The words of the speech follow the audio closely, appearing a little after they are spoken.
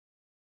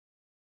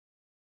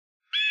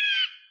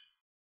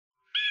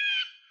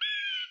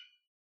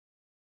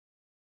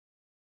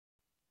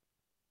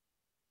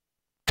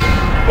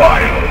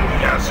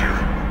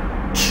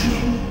Biohazard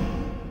 2.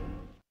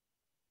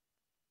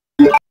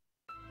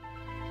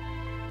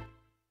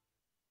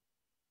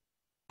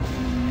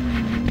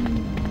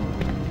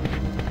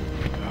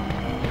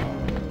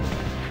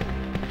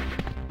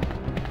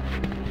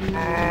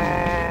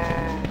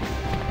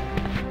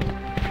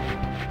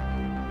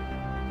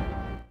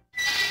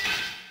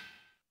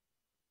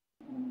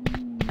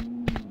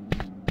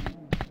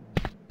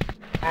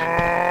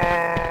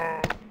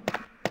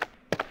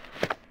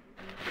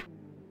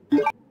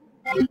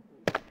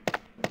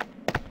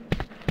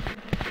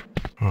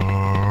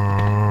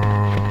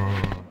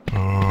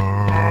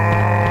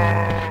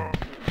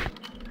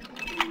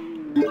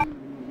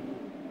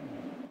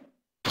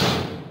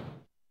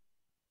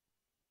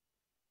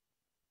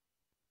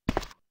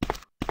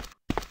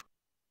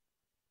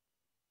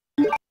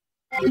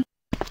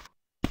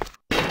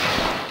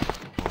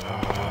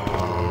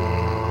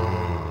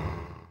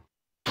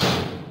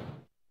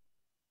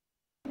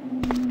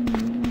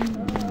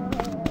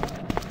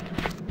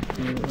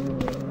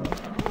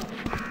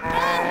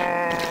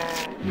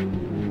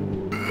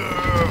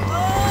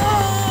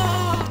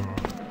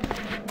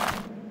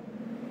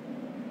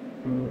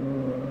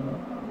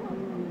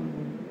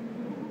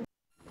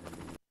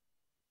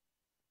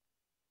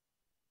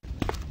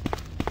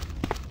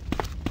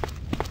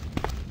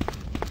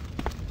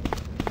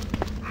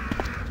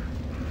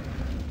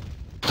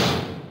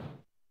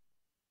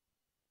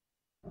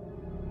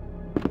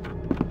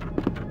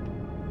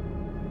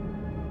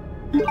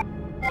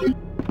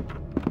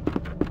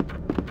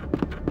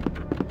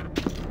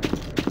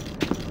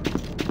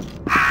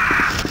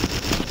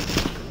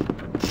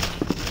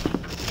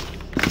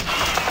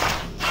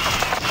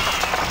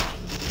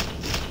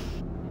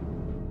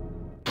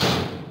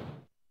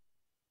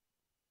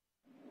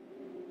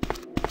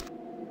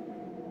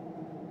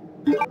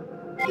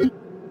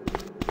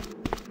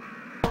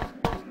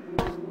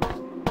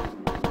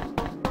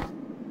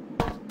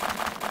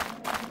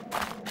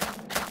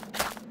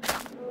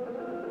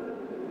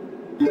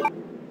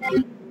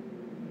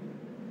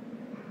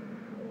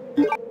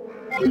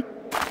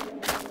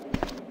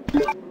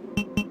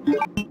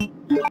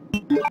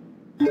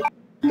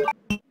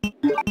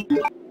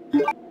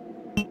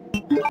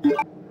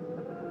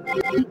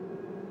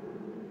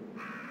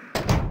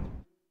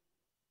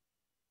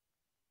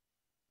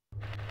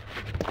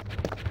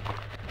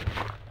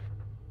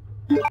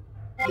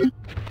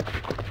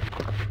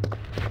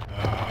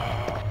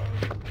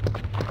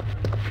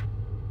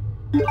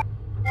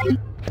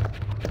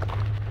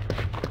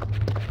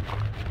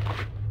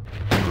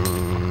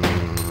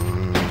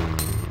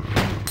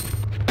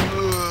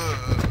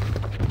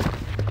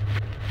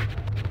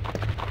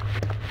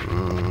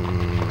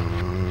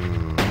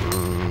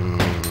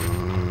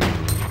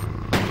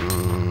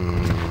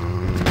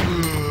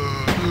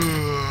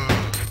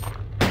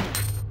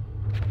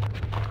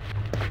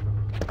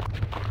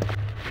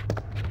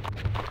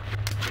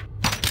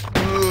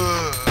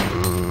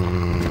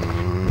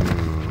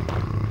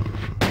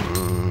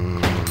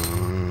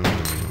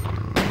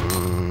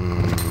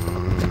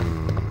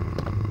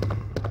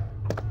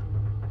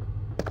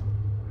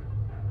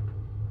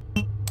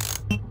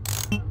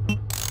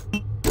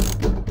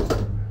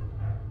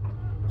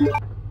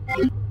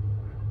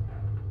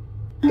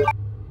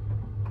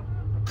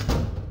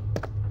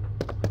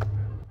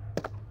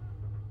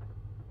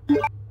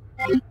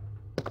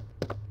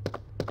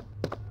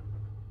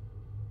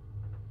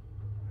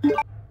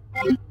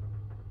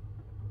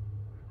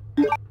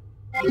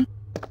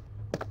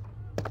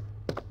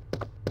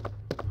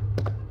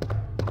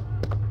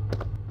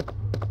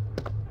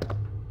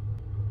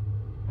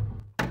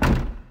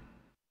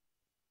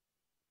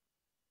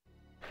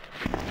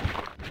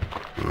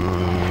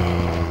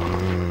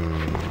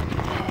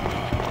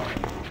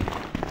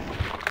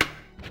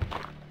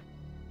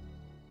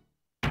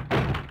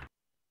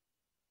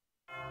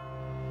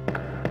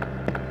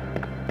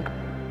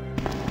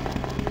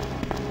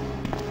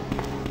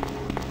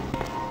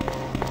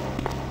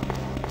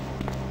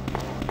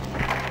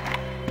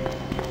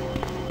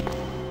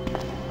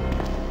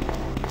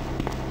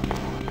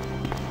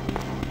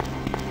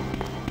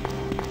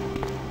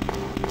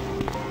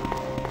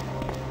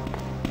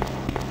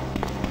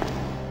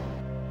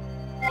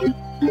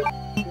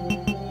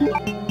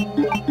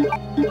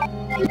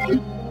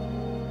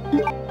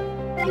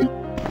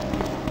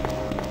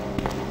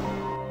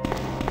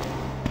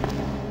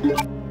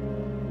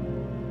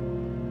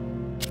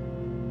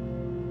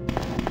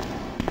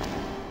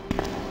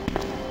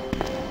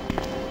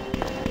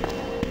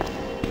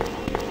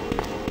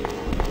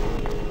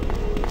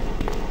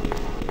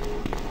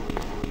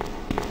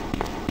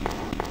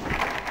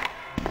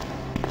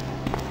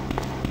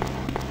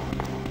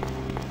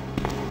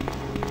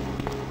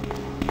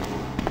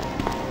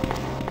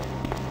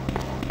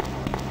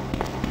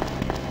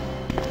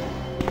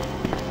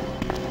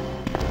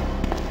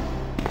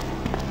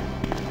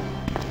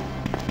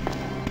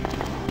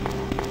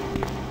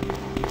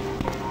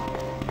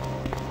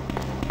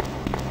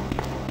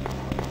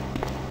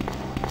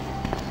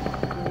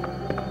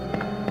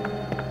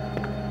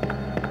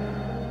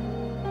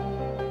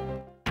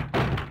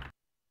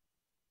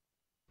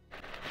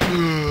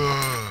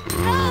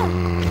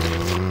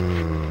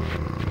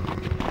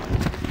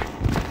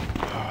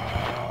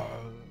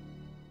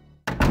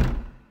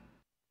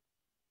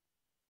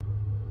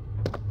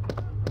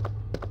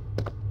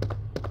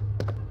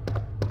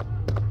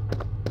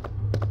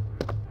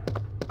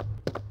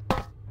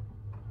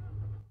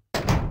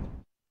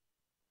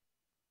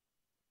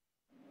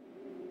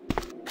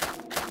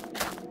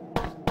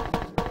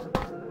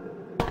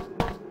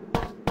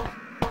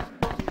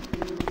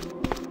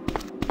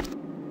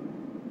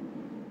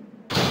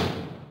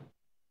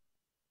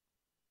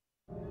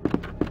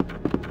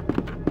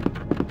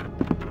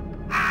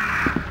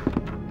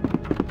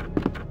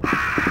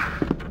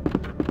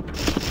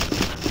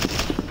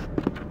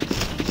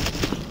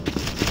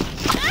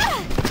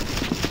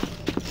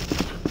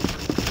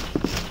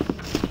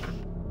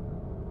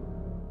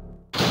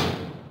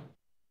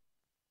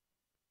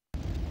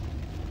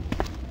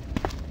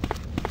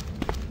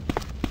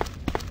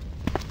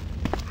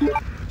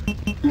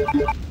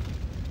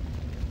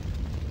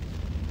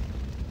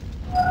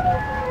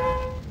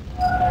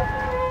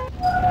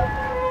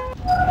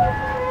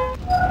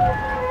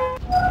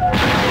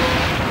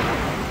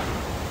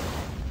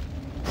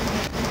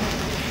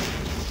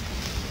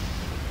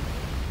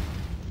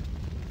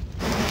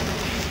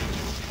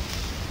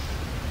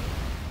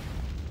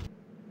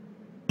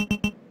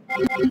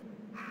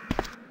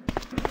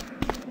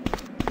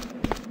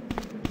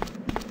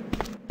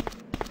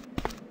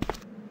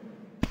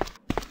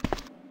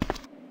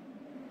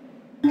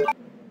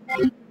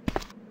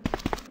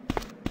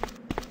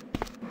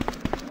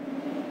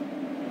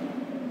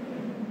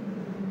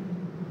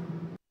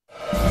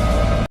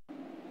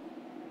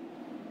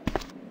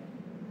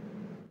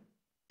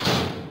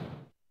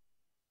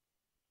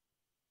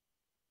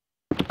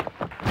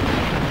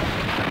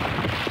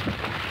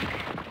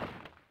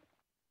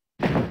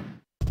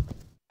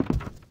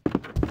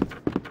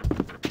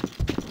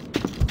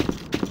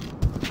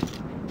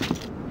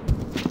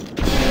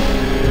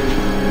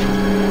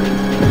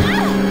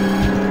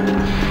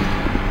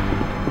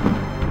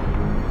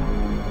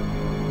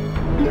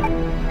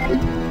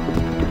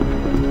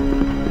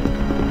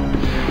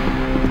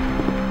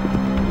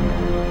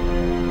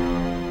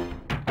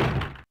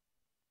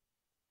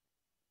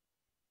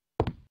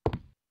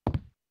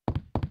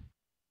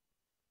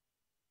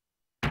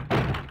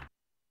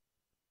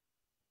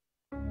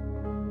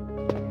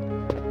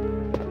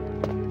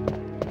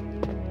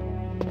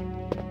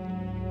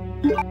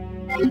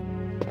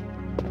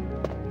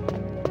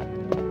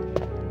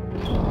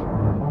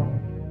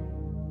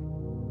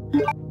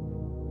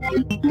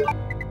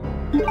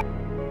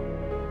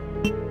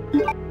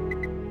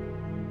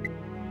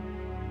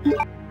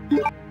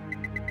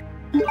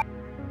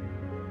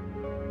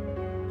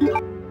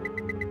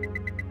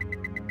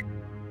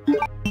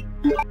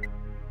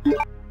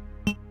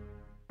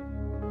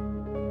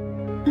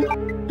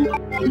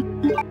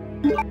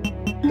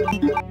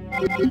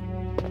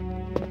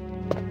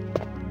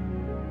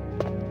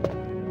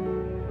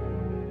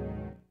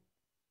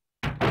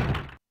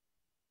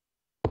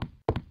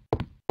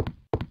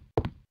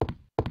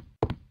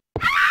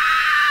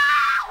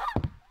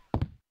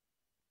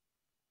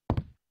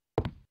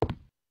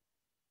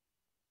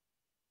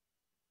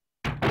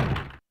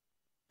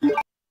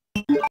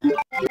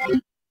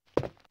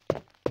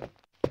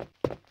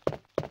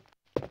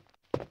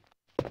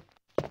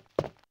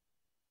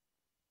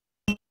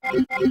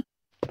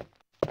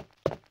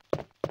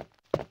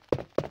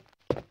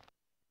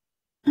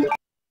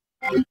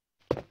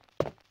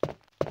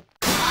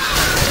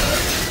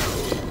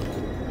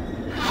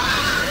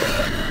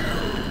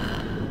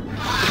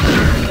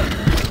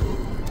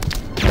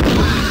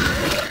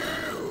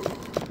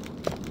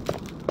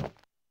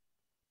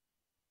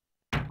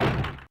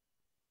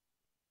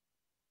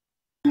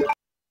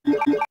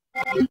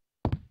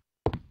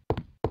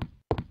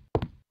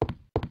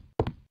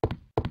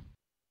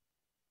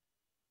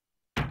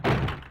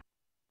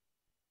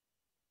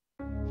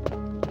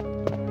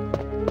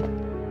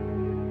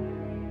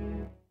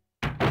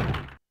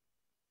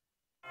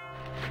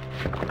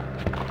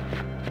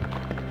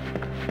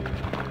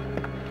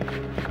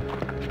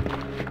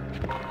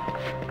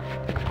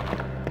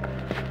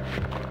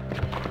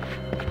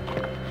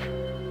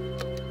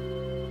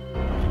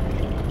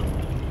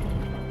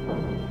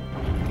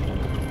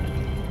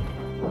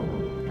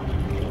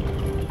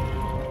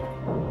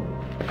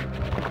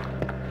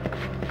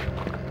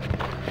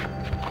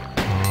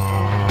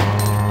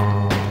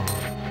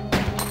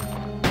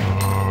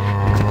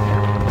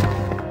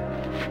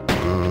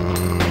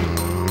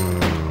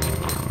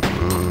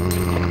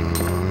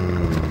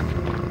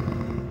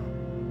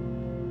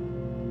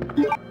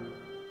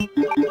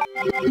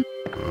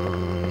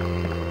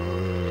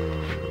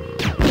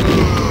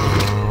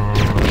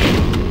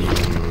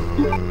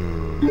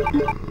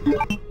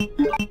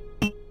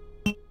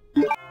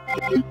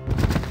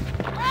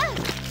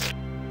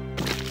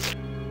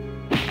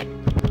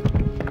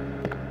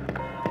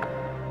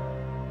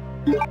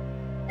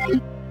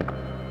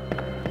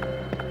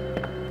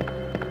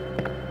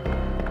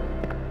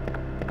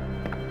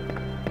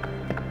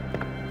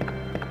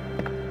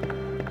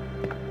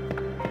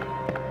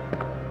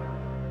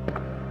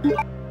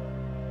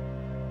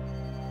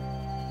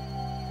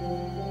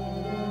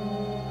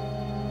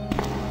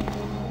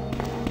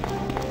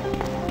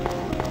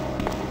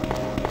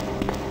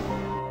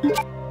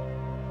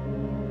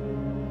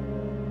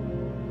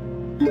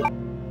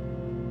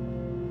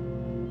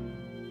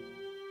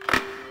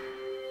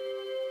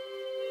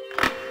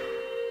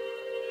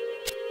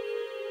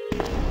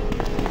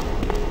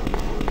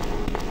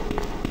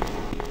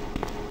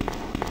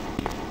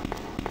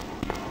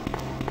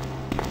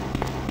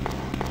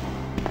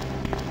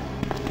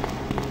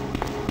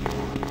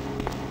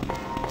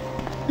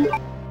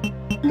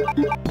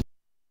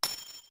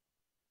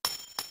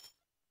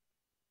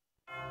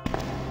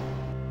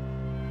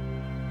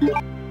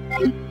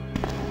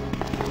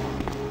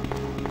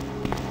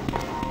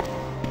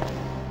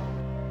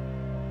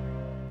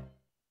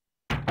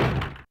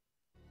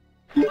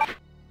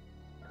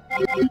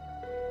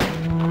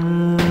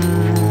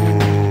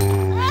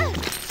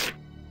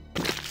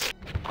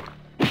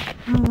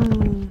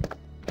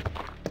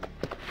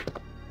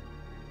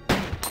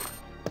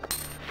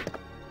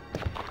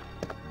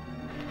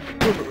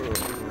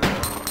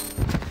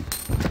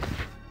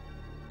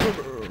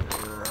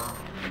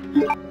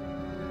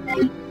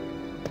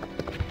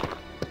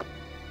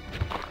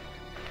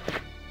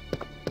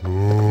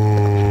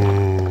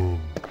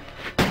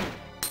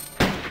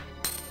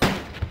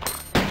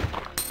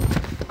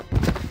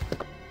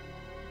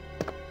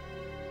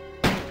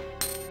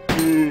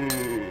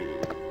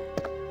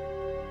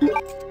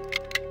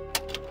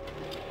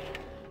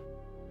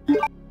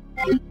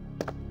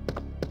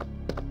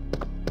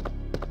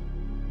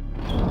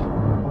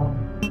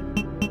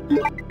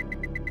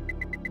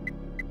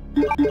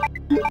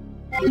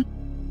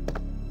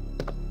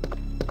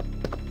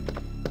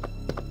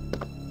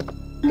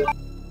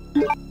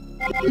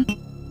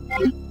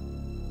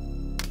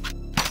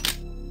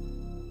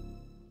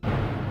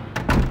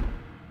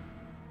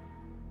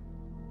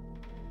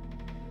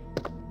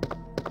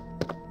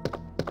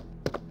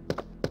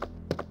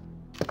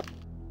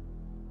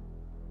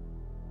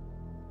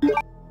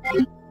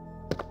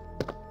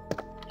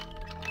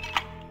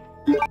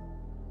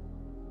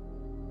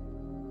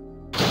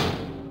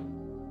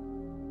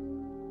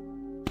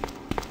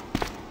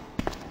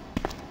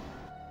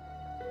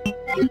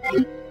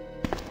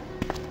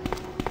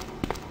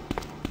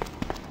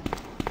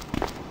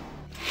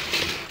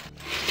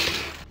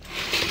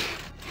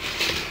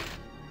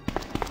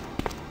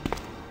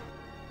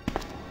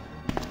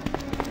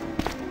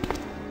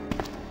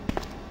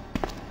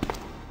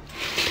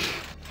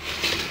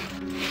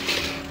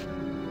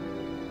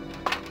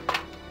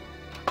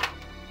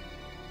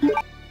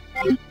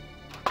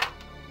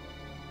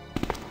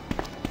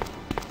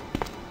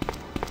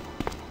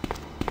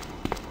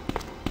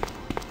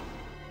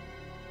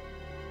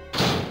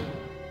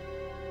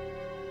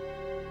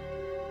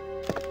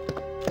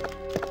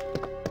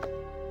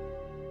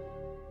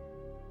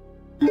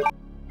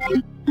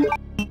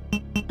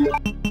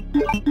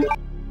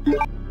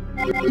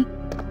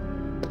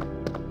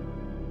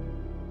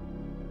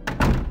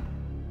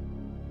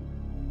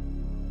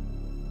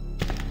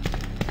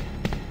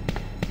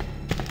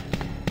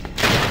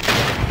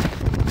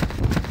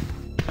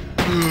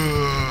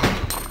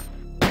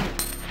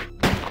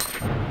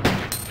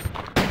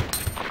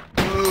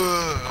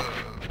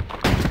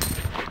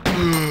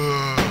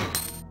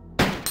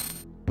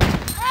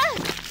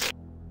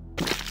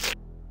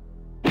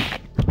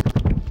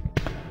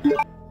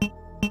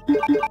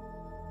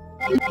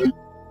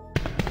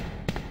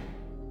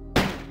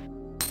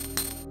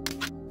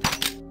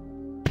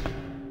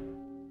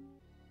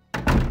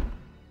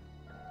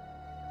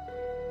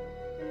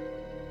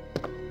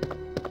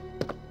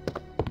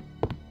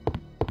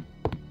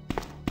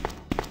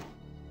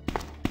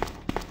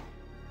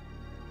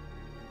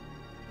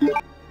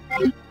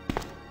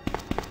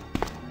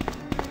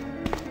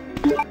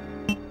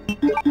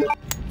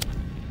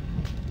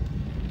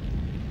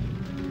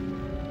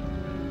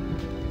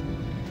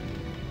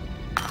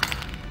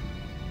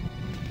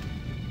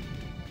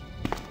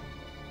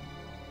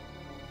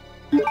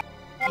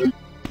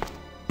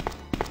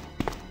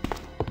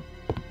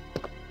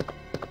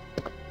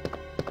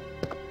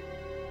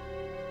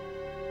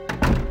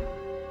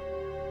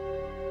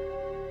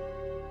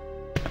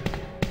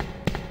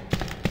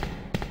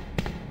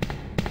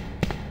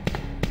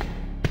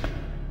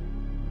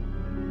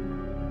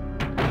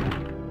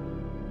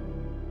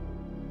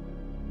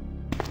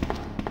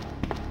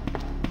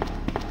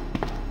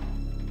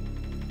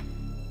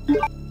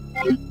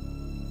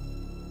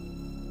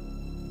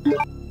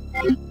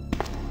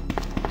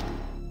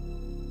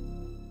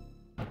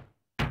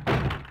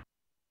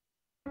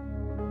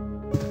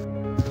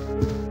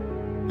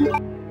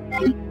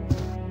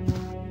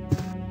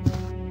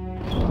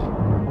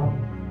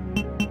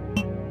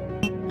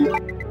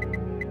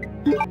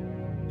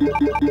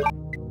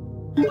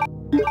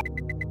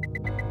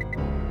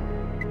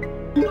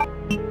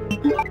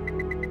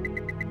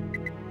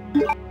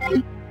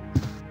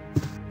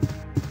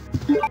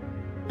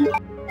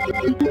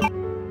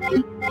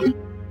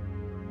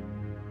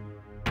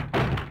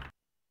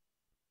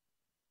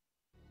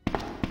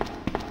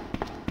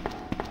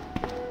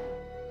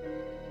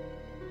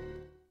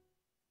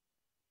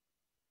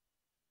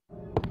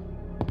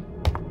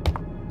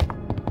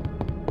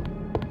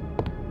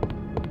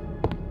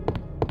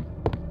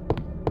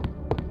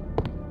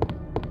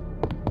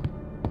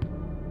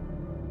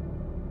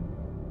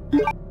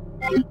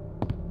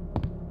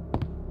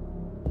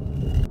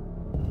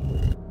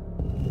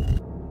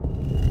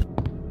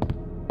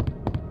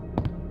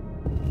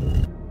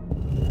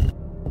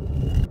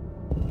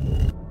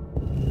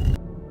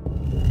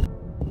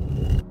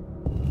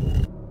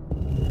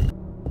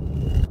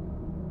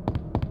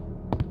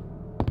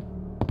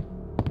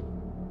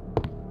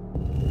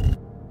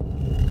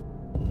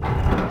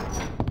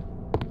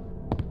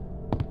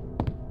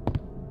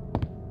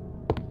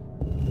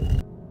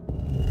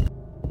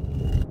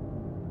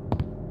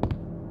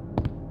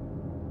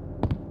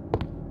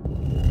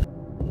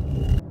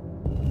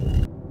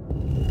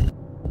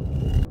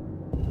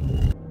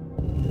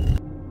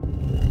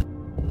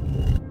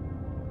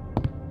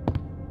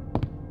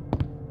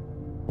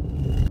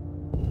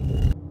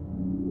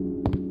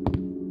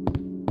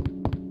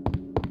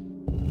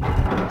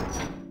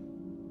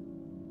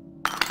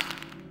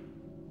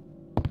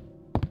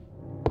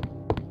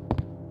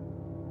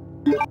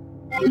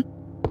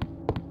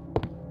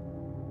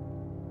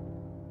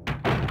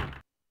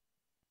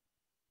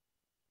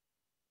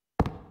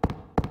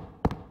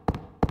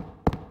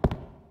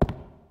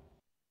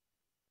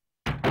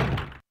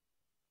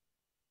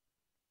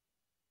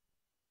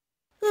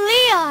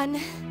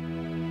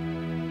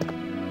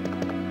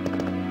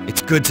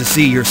 It's good to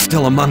see you're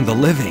still among the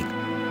living.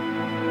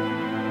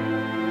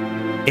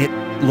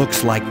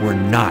 Looks like we're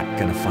not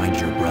gonna find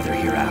your brother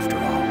here after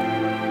all.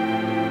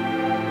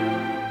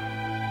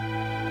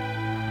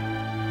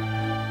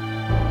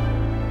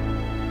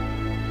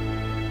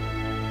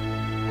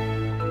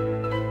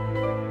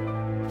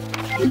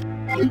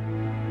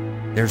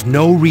 There's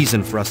no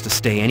reason for us to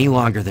stay any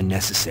longer than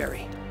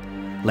necessary.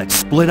 Let's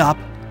split up,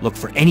 look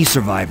for any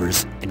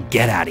survivors, and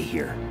get out of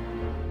here.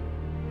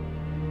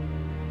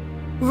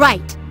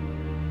 Right.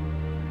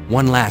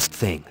 One last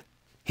thing.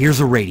 Here's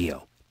a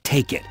radio.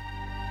 Take it.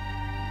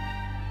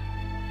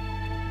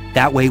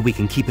 That way we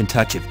can keep in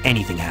touch if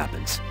anything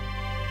happens.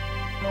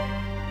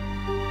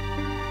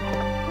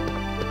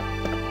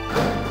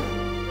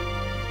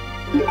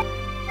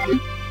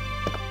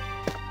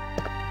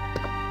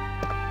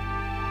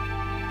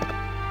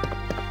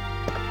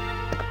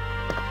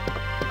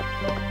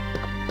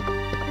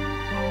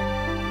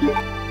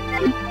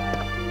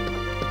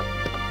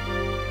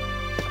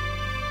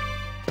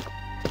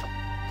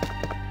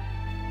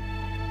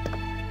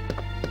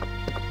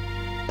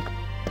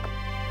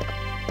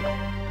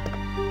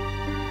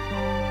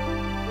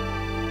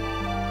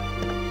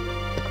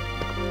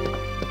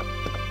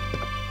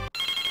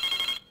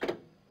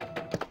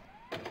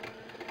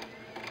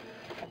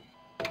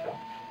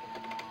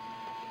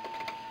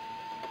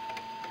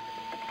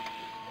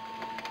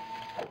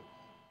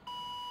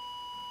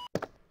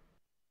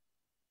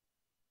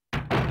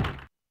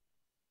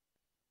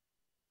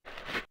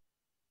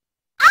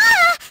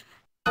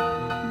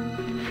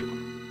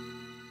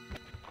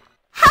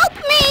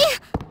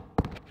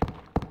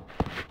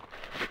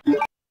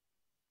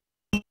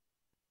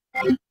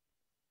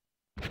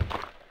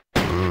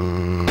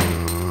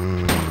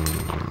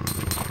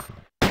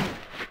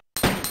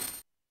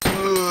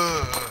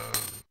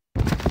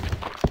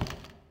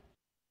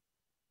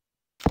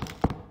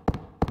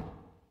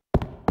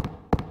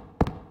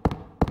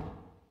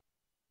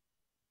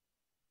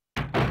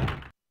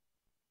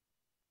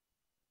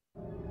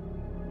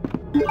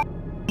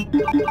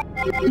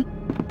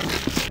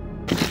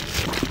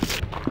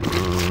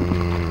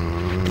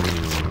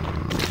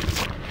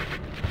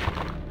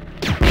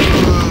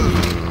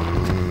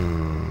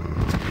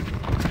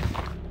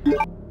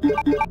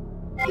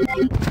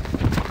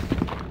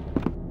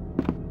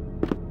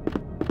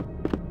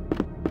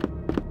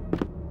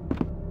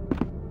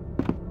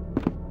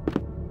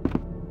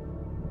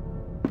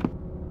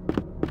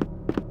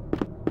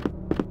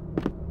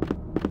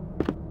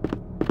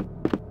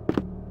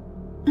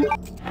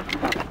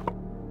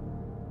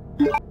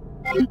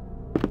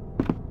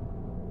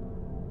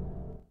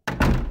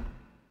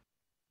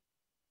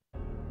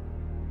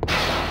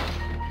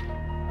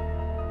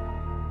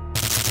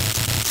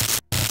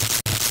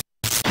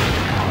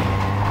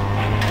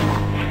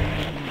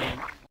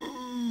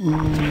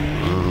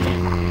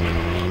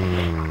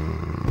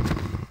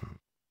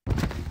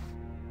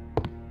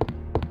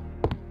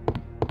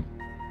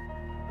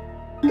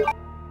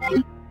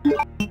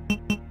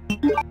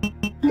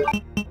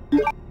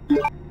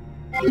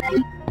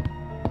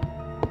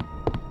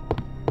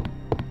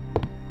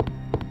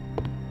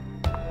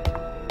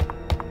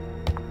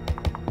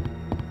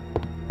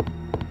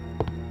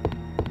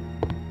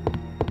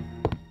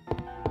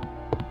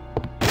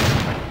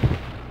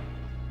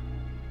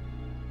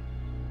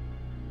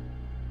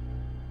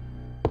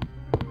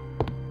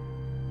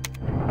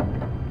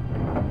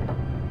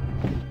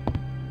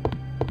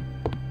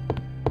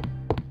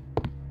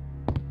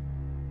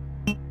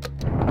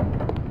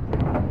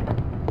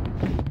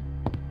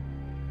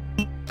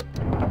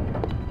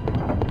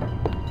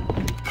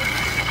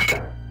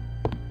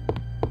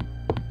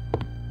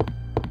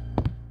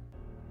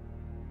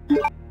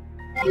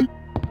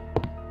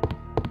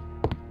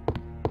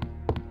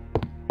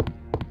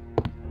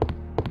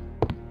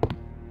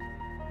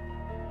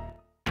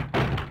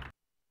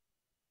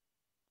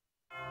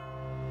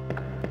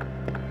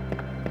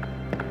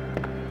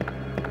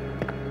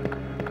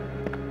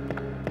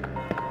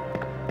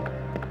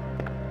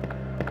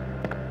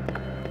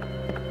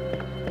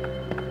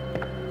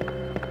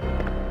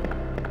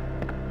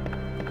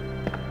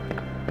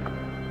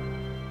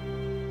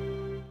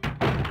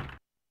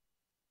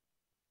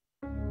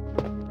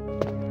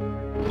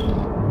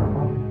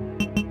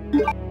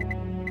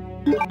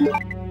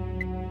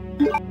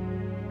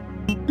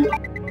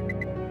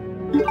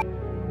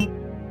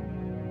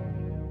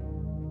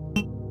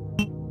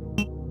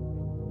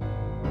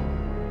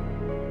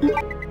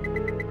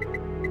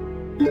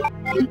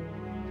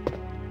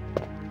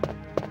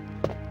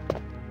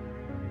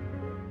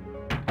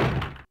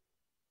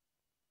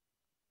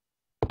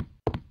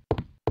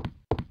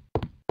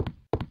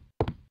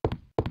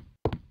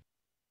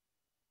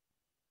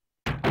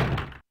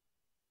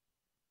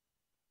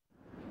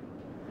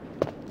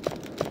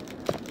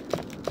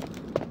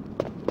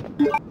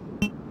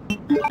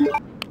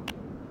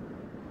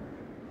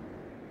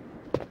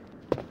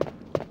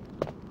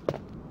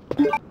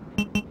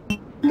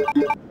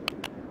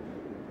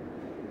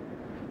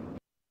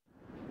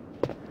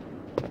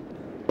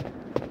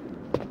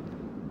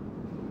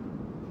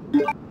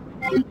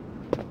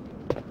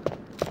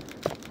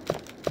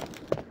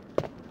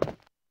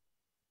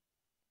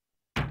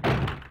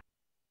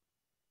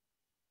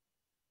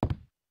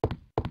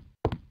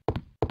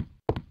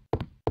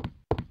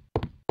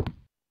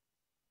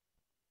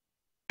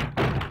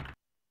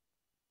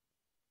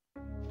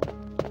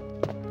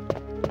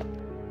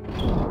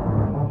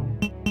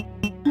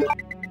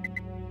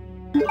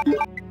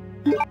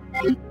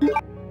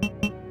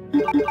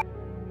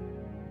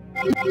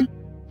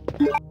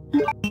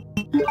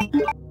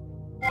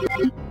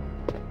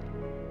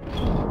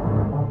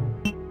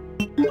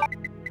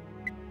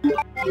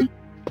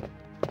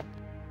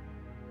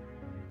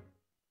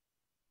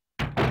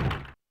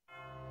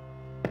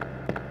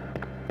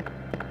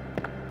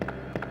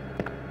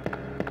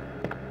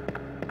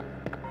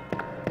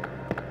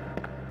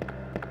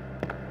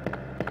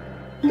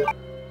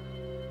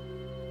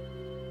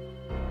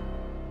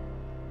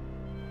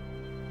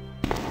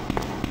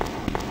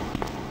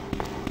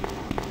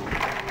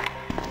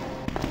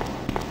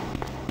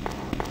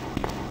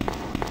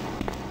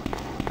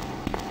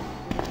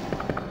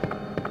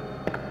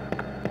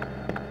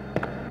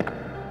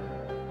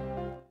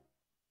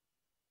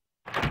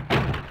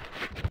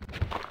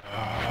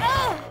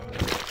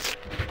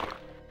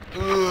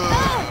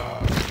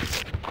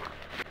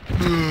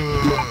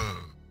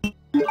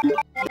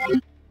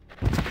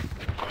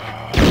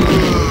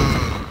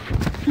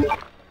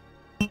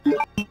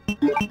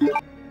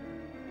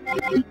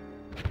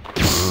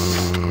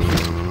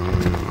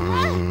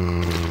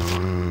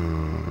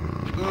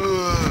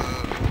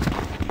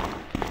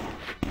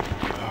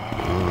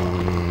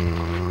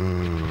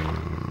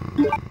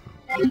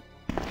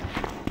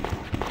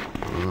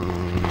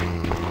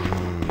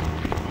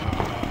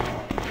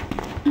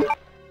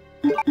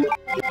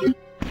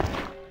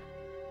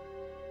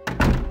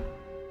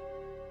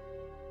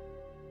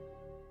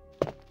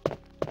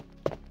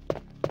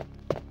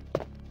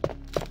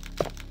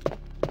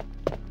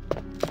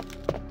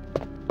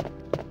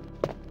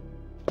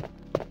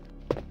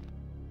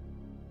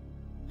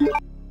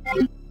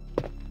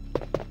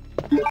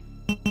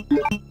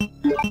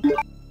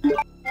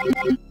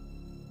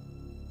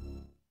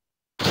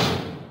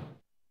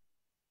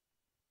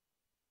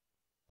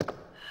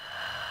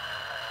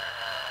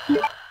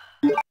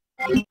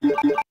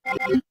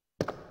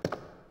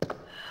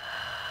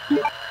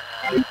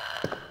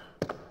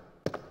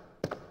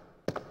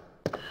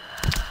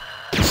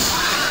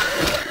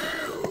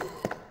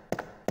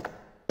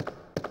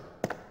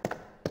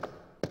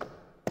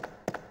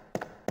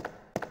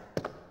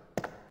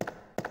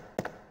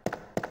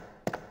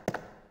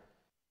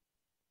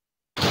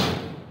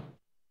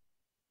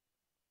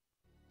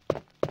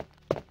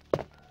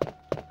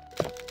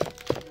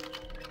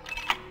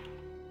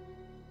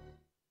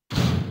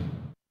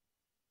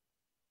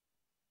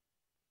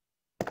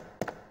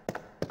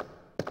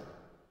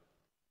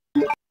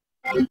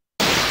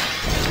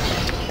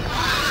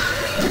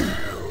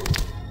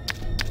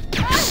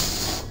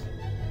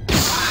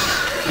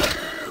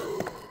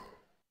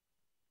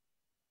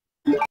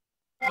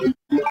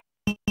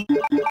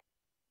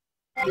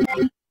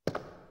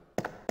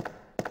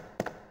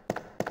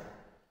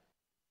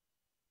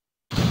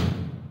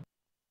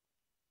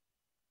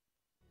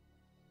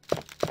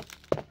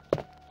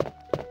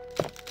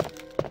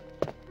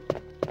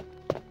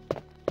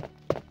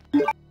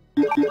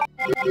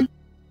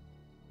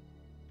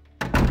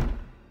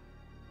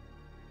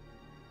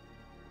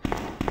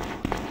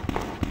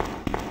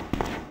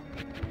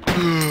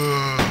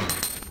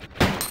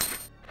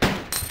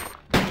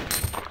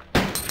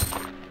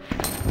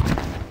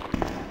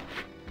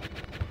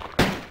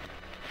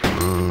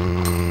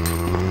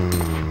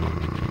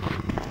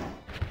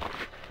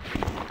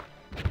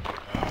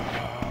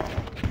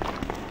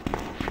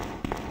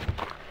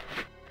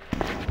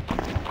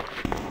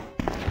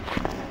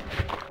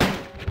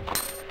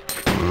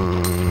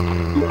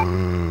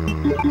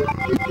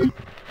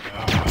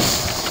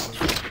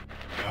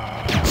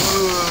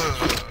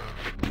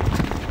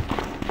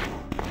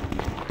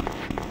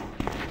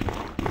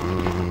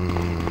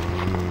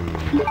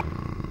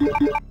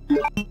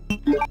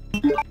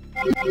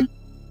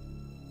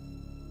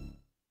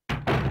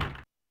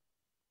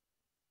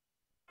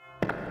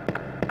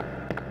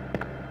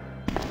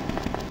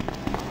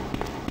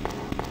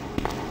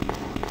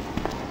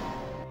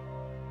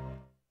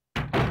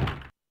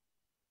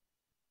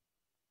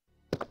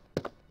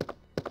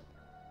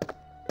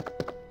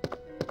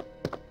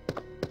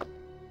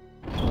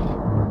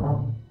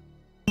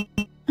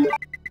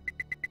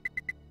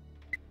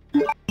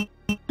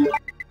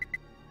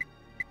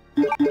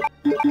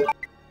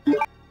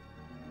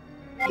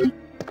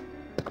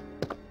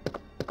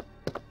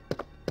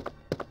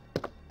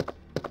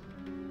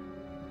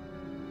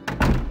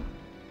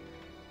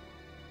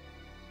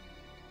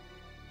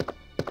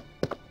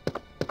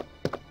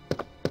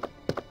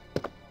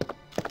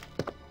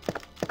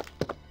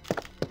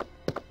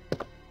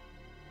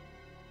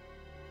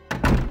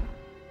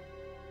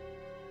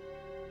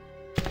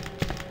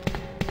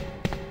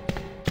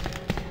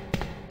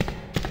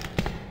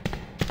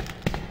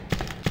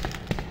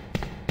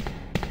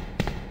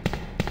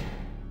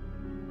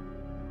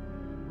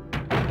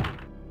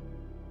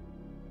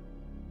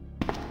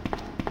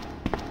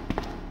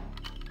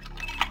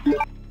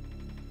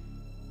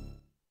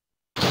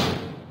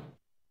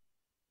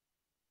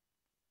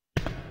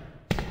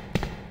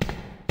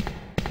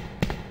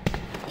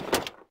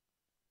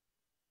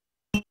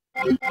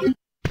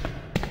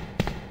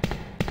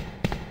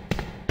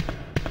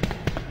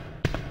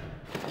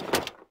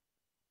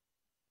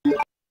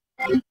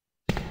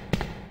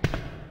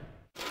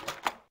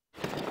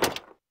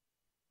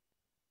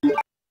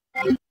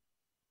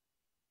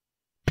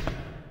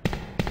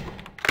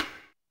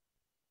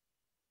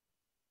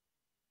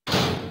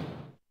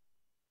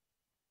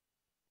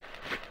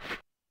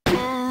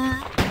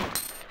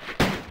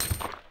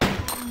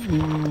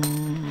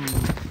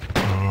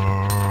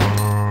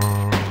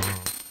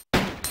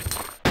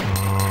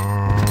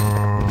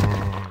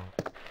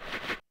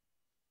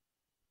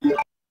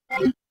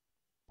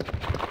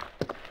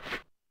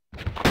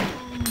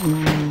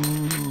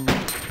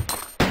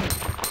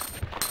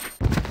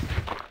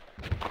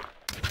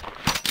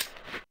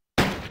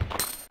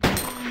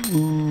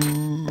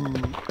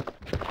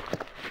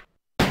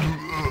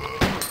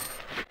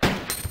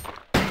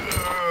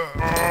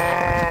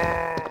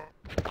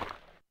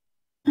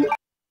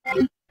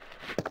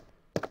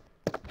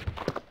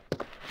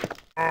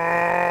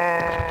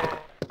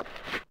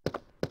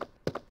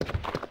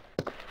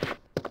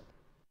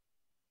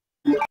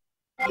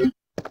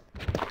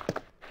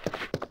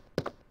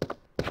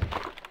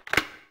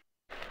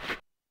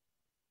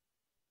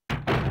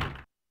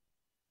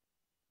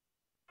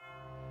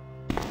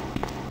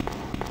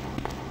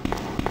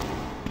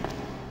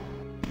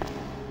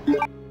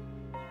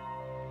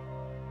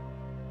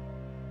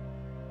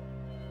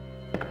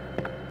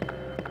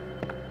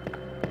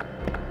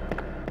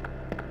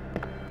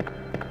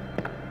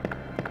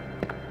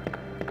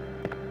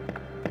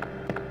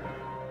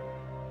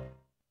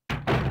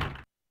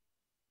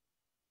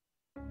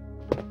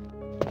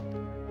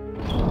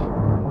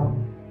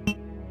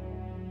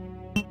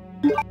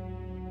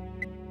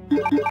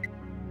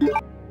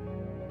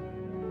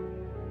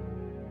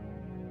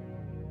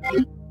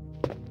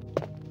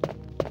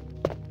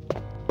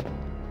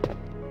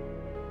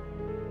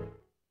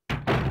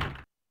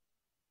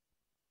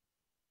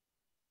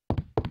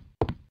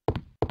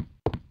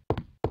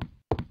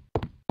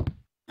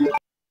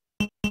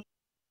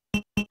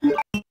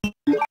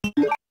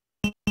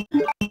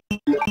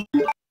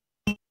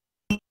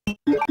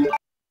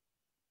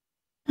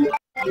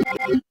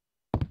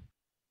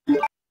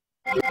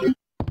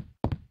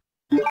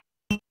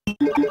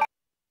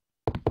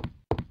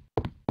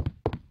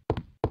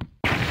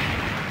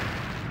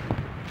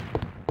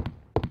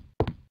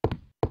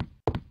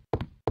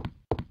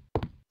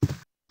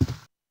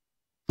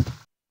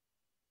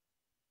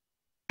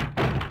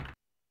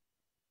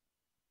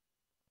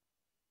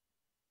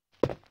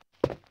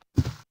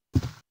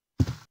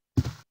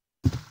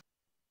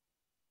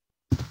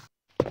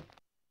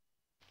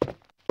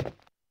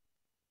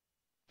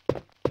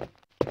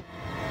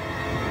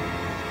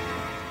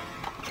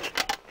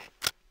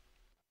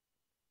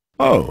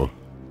 Oh,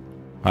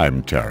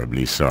 I'm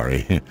terribly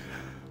sorry.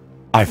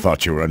 I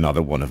thought you were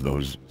another one of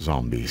those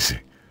zombies.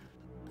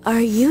 Are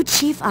you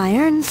Chief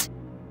Irons?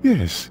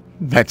 Yes,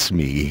 that's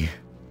me.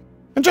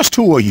 And just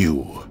who are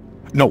you?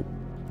 No,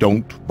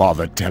 don't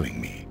bother telling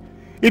me.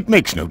 It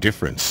makes no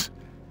difference.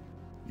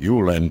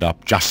 You'll end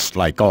up just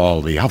like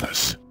all the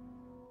others.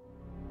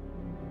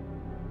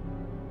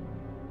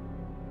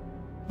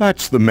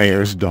 That's the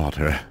mayor's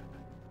daughter.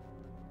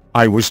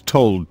 I was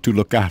told to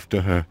look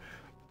after her,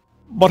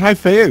 but I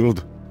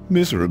failed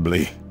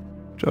miserably.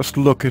 Just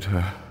look at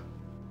her.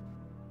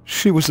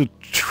 She was a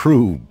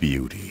true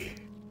beauty.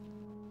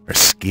 Her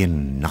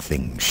skin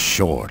nothing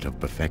short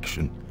of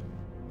perfection.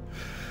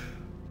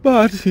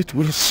 But it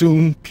will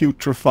soon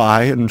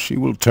putrefy, and she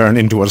will turn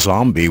into a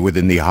zombie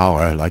within the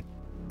hour like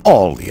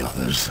all the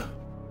others.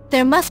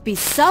 There must be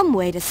some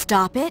way to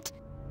stop it.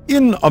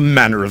 In a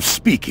manner of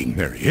speaking,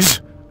 there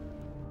is.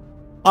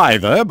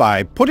 Either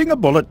by putting a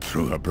bullet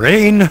through her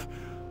brain,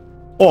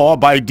 or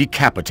by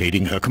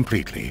decapitating her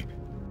completely.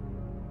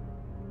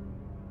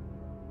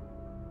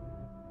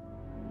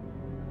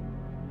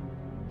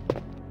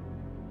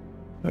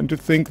 And to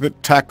think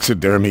that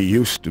taxidermy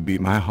used to be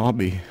my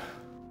hobby.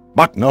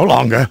 But no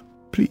longer.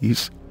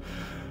 Please.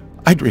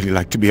 I'd really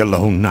like to be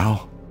alone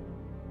now.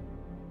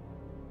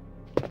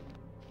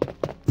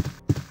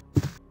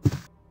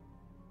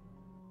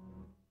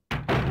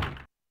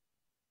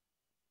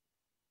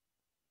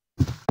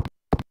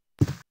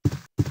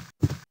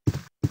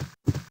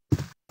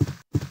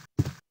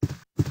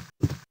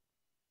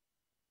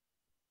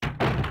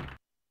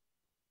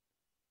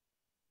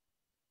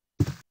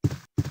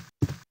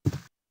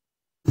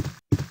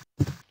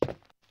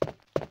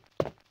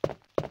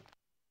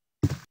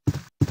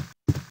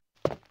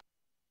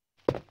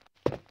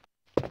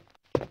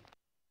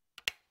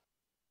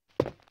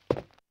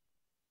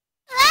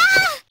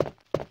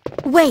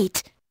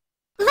 Wait!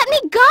 Let me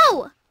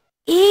go!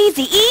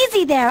 Easy,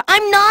 easy there!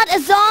 I'm not a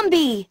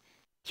zombie!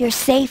 You're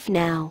safe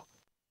now.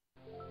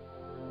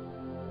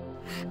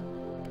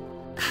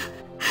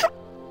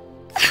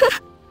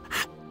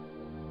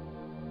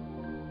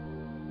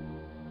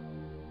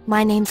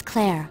 My name's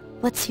Claire.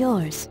 What's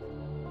yours?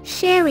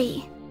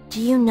 Sherry. Do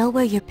you know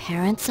where your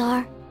parents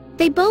are?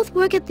 They both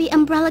work at the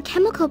Umbrella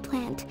Chemical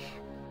Plant,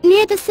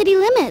 near the city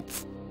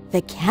limits.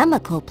 The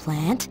chemical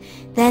plant?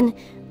 Then,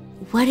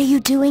 what are you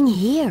doing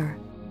here?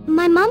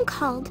 My mom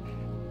called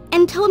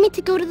and told me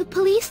to go to the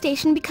police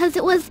station because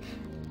it was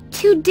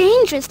too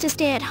dangerous to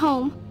stay at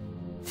home.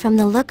 From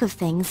the look of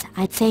things,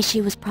 I'd say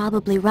she was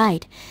probably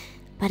right.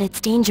 But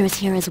it's dangerous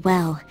here as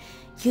well.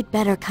 You'd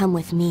better come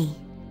with me.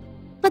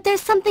 But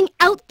there's something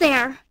out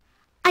there.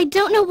 I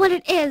don't know what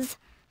it is,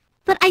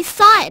 but I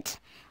saw it.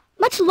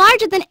 Much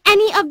larger than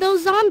any of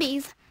those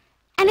zombies.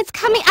 And it's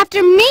coming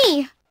after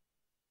me!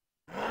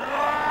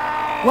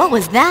 What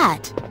was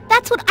that?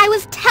 That's what I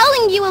was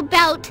telling you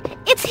about!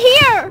 It's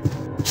here!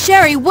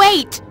 Sherry,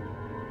 wait!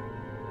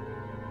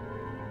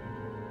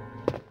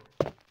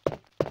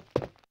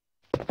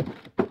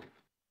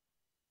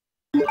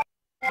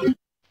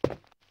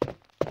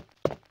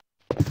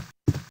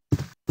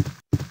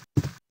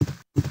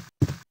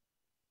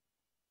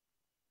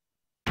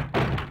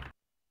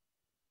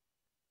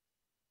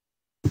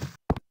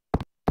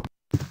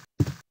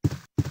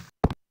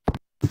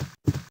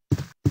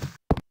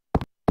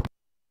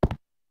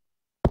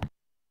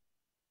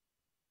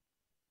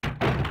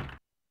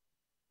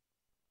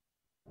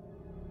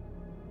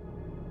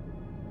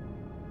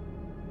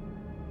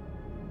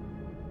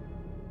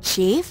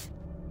 Chief?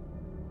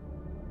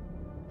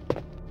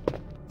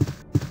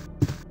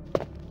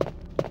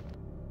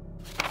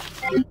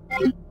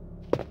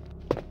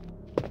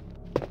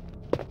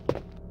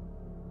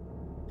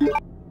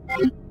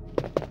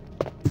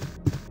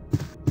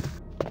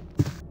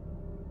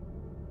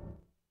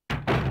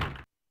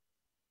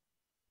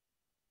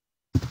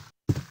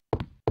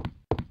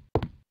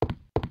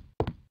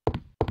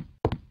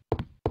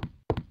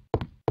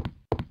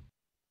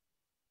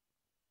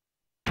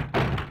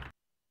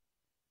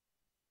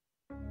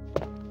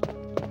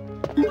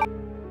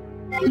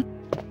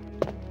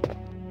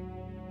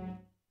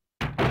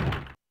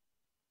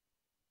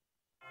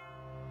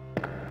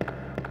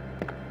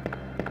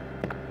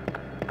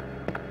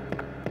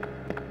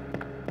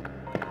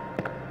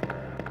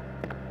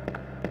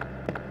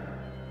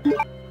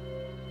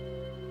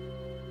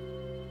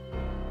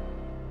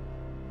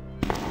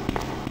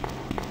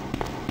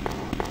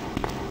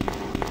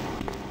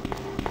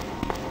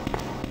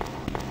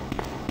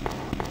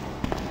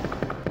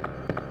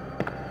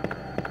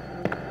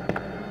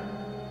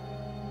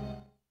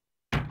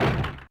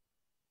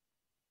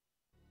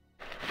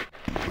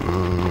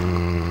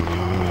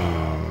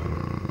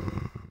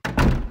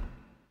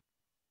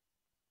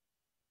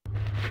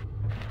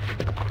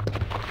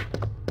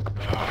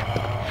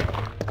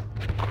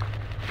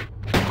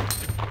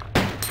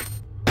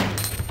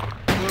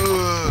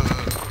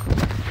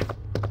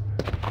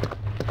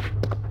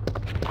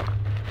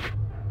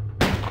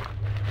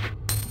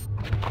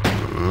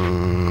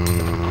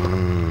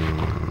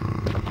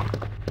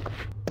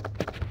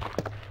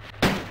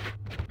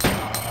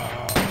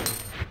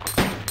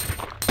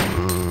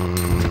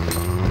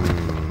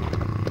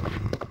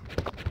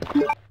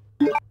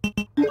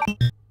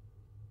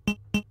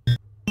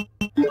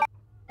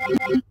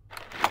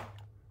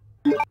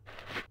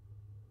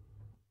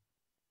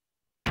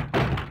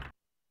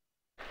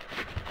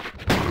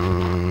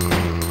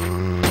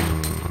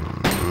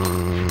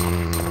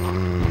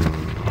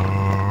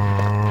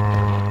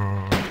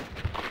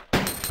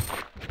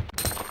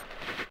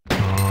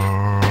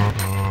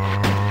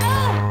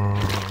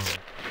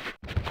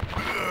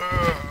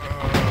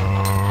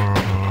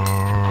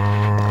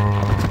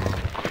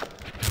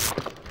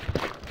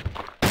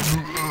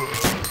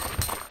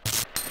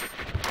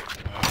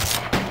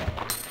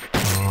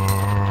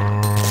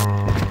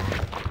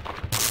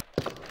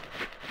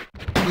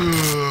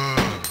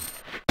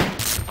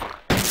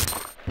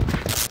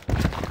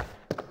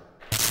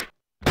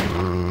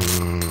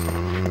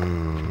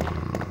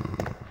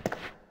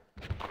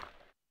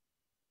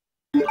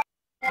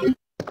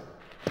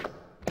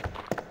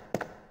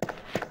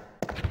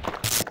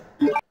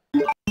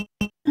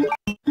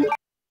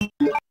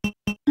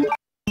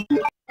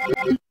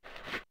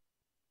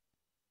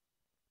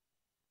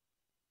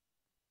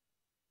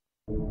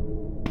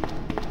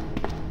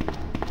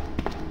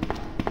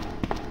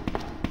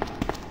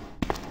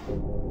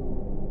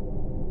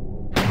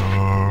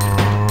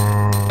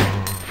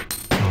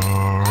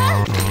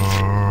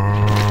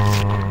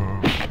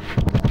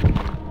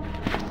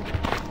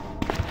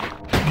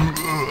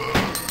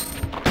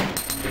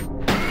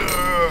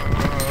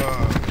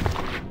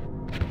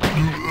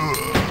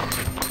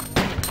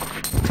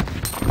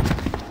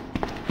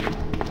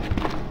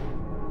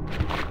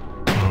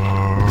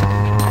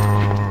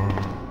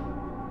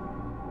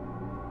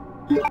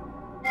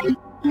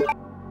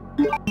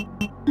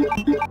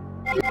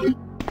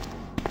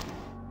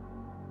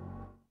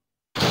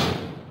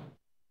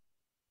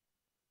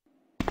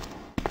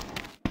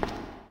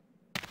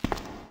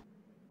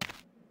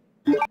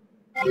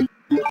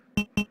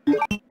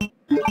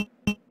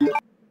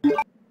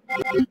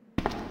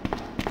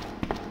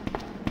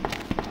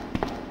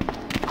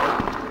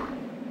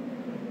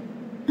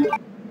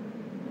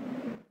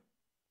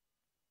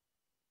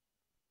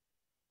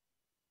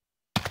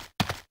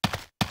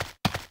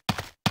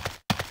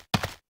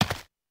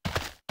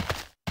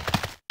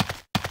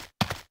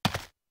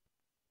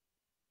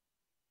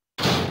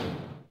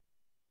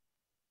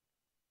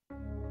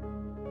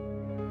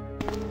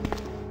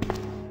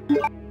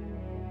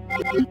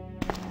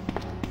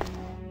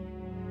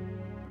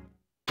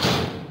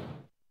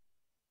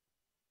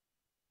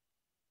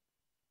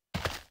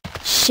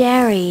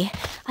 Sherry,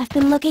 I've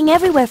been looking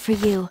everywhere for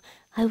you.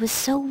 I was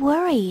so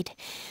worried.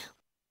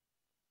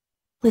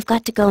 We've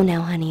got to go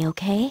now, honey,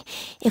 okay?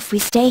 If we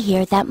stay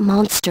here, that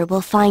monster will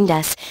find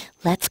us.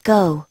 Let's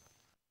go.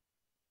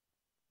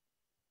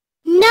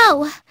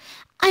 No,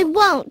 I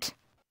won't.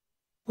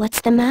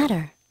 What's the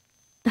matter?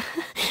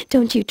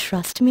 Don't you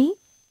trust me?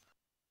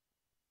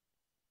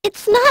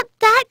 It's not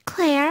that,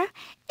 Claire.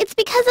 It's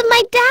because of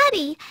my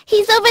daddy.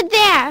 He's over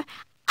there.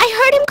 I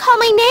heard him call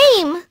my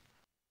name.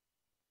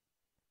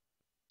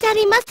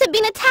 Daddy must have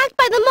been attacked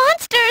by the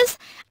monsters.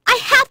 I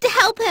have to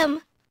help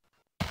him.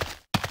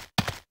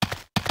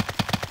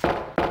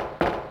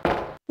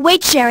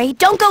 Wait, Sherry,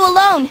 don't go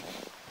alone!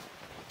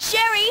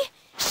 Sherry!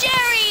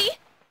 Sherry!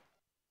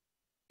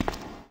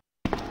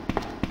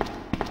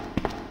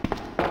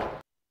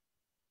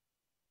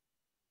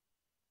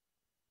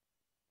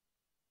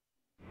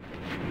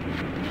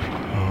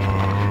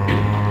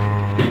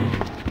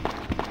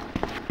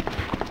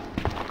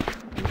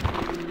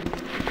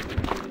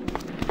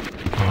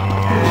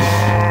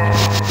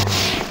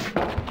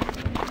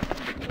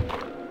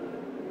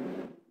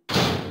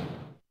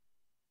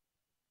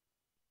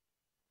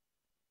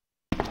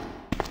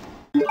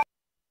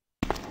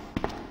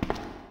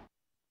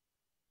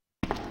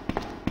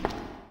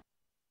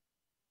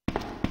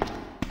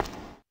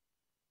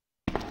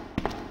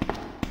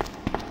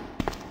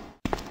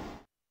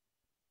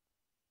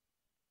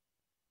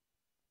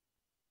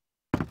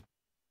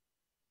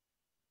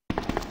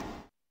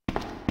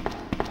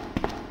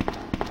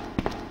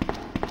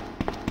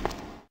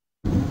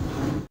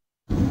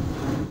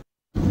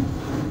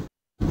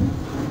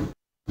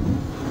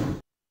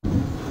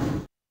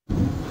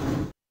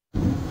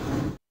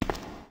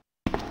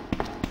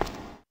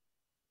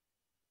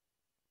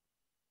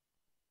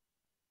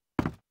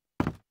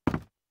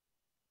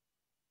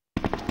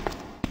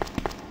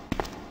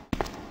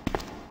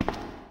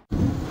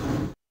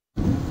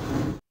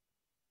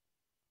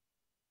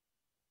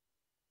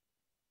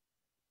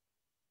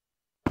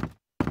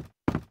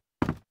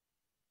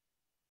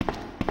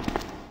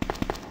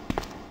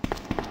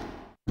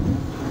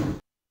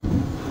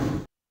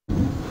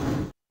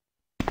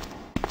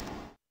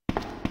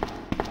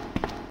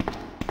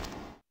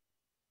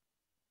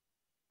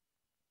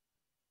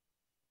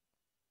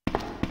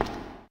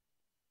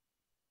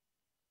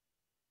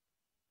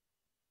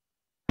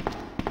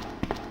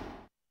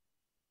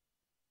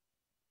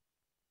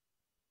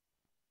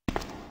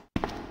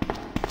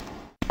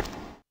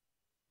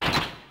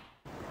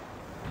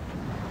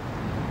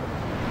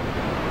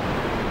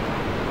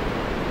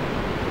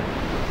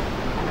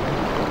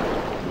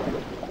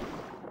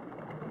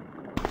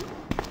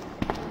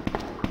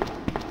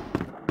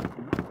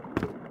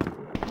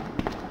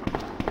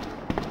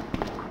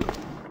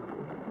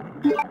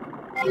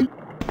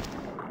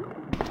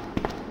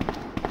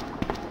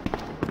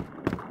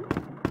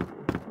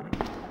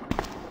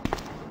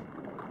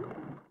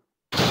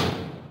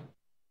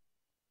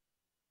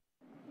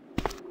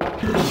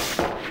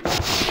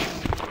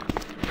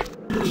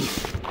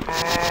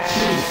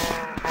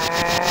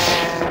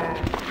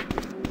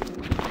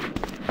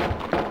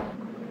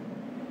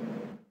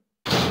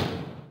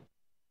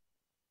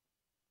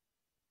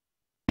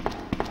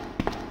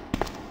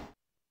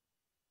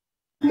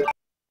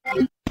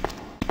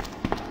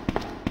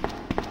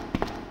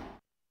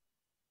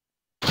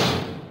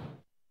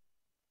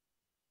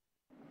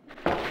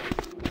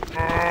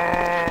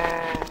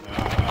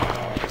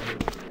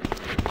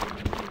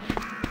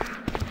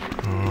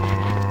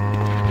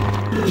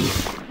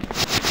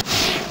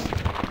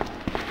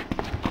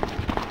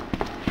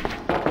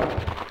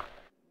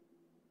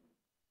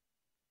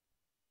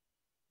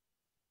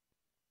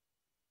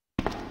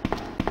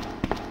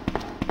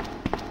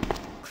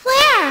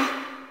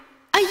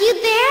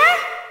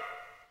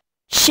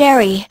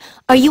 Sherry,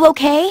 are you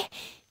okay?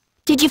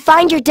 Did you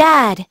find your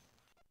dad?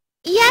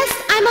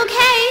 Yes, I'm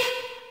okay.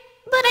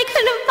 But I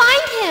couldn't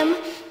find him.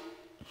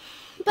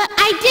 But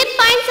I did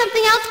find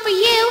something else for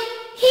you.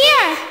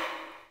 Here.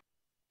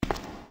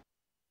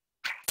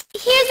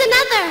 Here's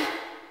another.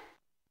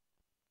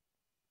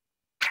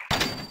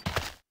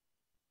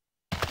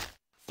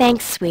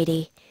 Thanks,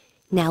 sweetie.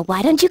 Now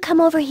why don't you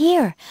come over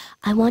here?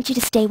 I want you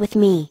to stay with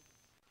me.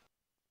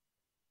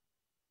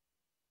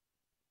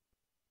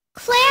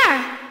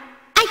 Claire!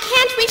 I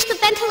can't reach the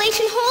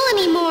ventilation hole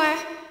anymore.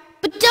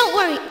 But don't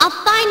worry, I'll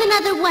find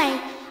another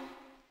way.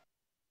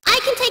 I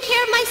can take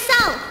care of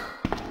myself.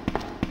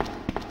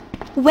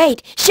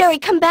 Wait, Sherry,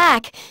 come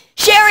back!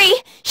 Sherry!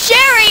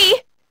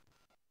 Sherry!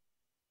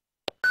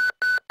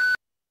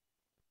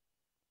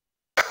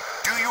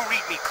 Do you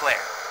read me,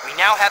 Claire? We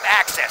now have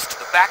access to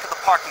the back of the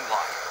parking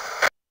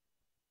lot.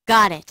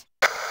 Got it.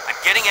 I'm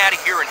getting out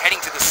of here and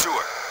heading to the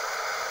sewer.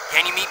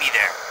 Can you meet me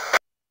there?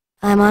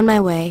 I'm on my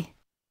way.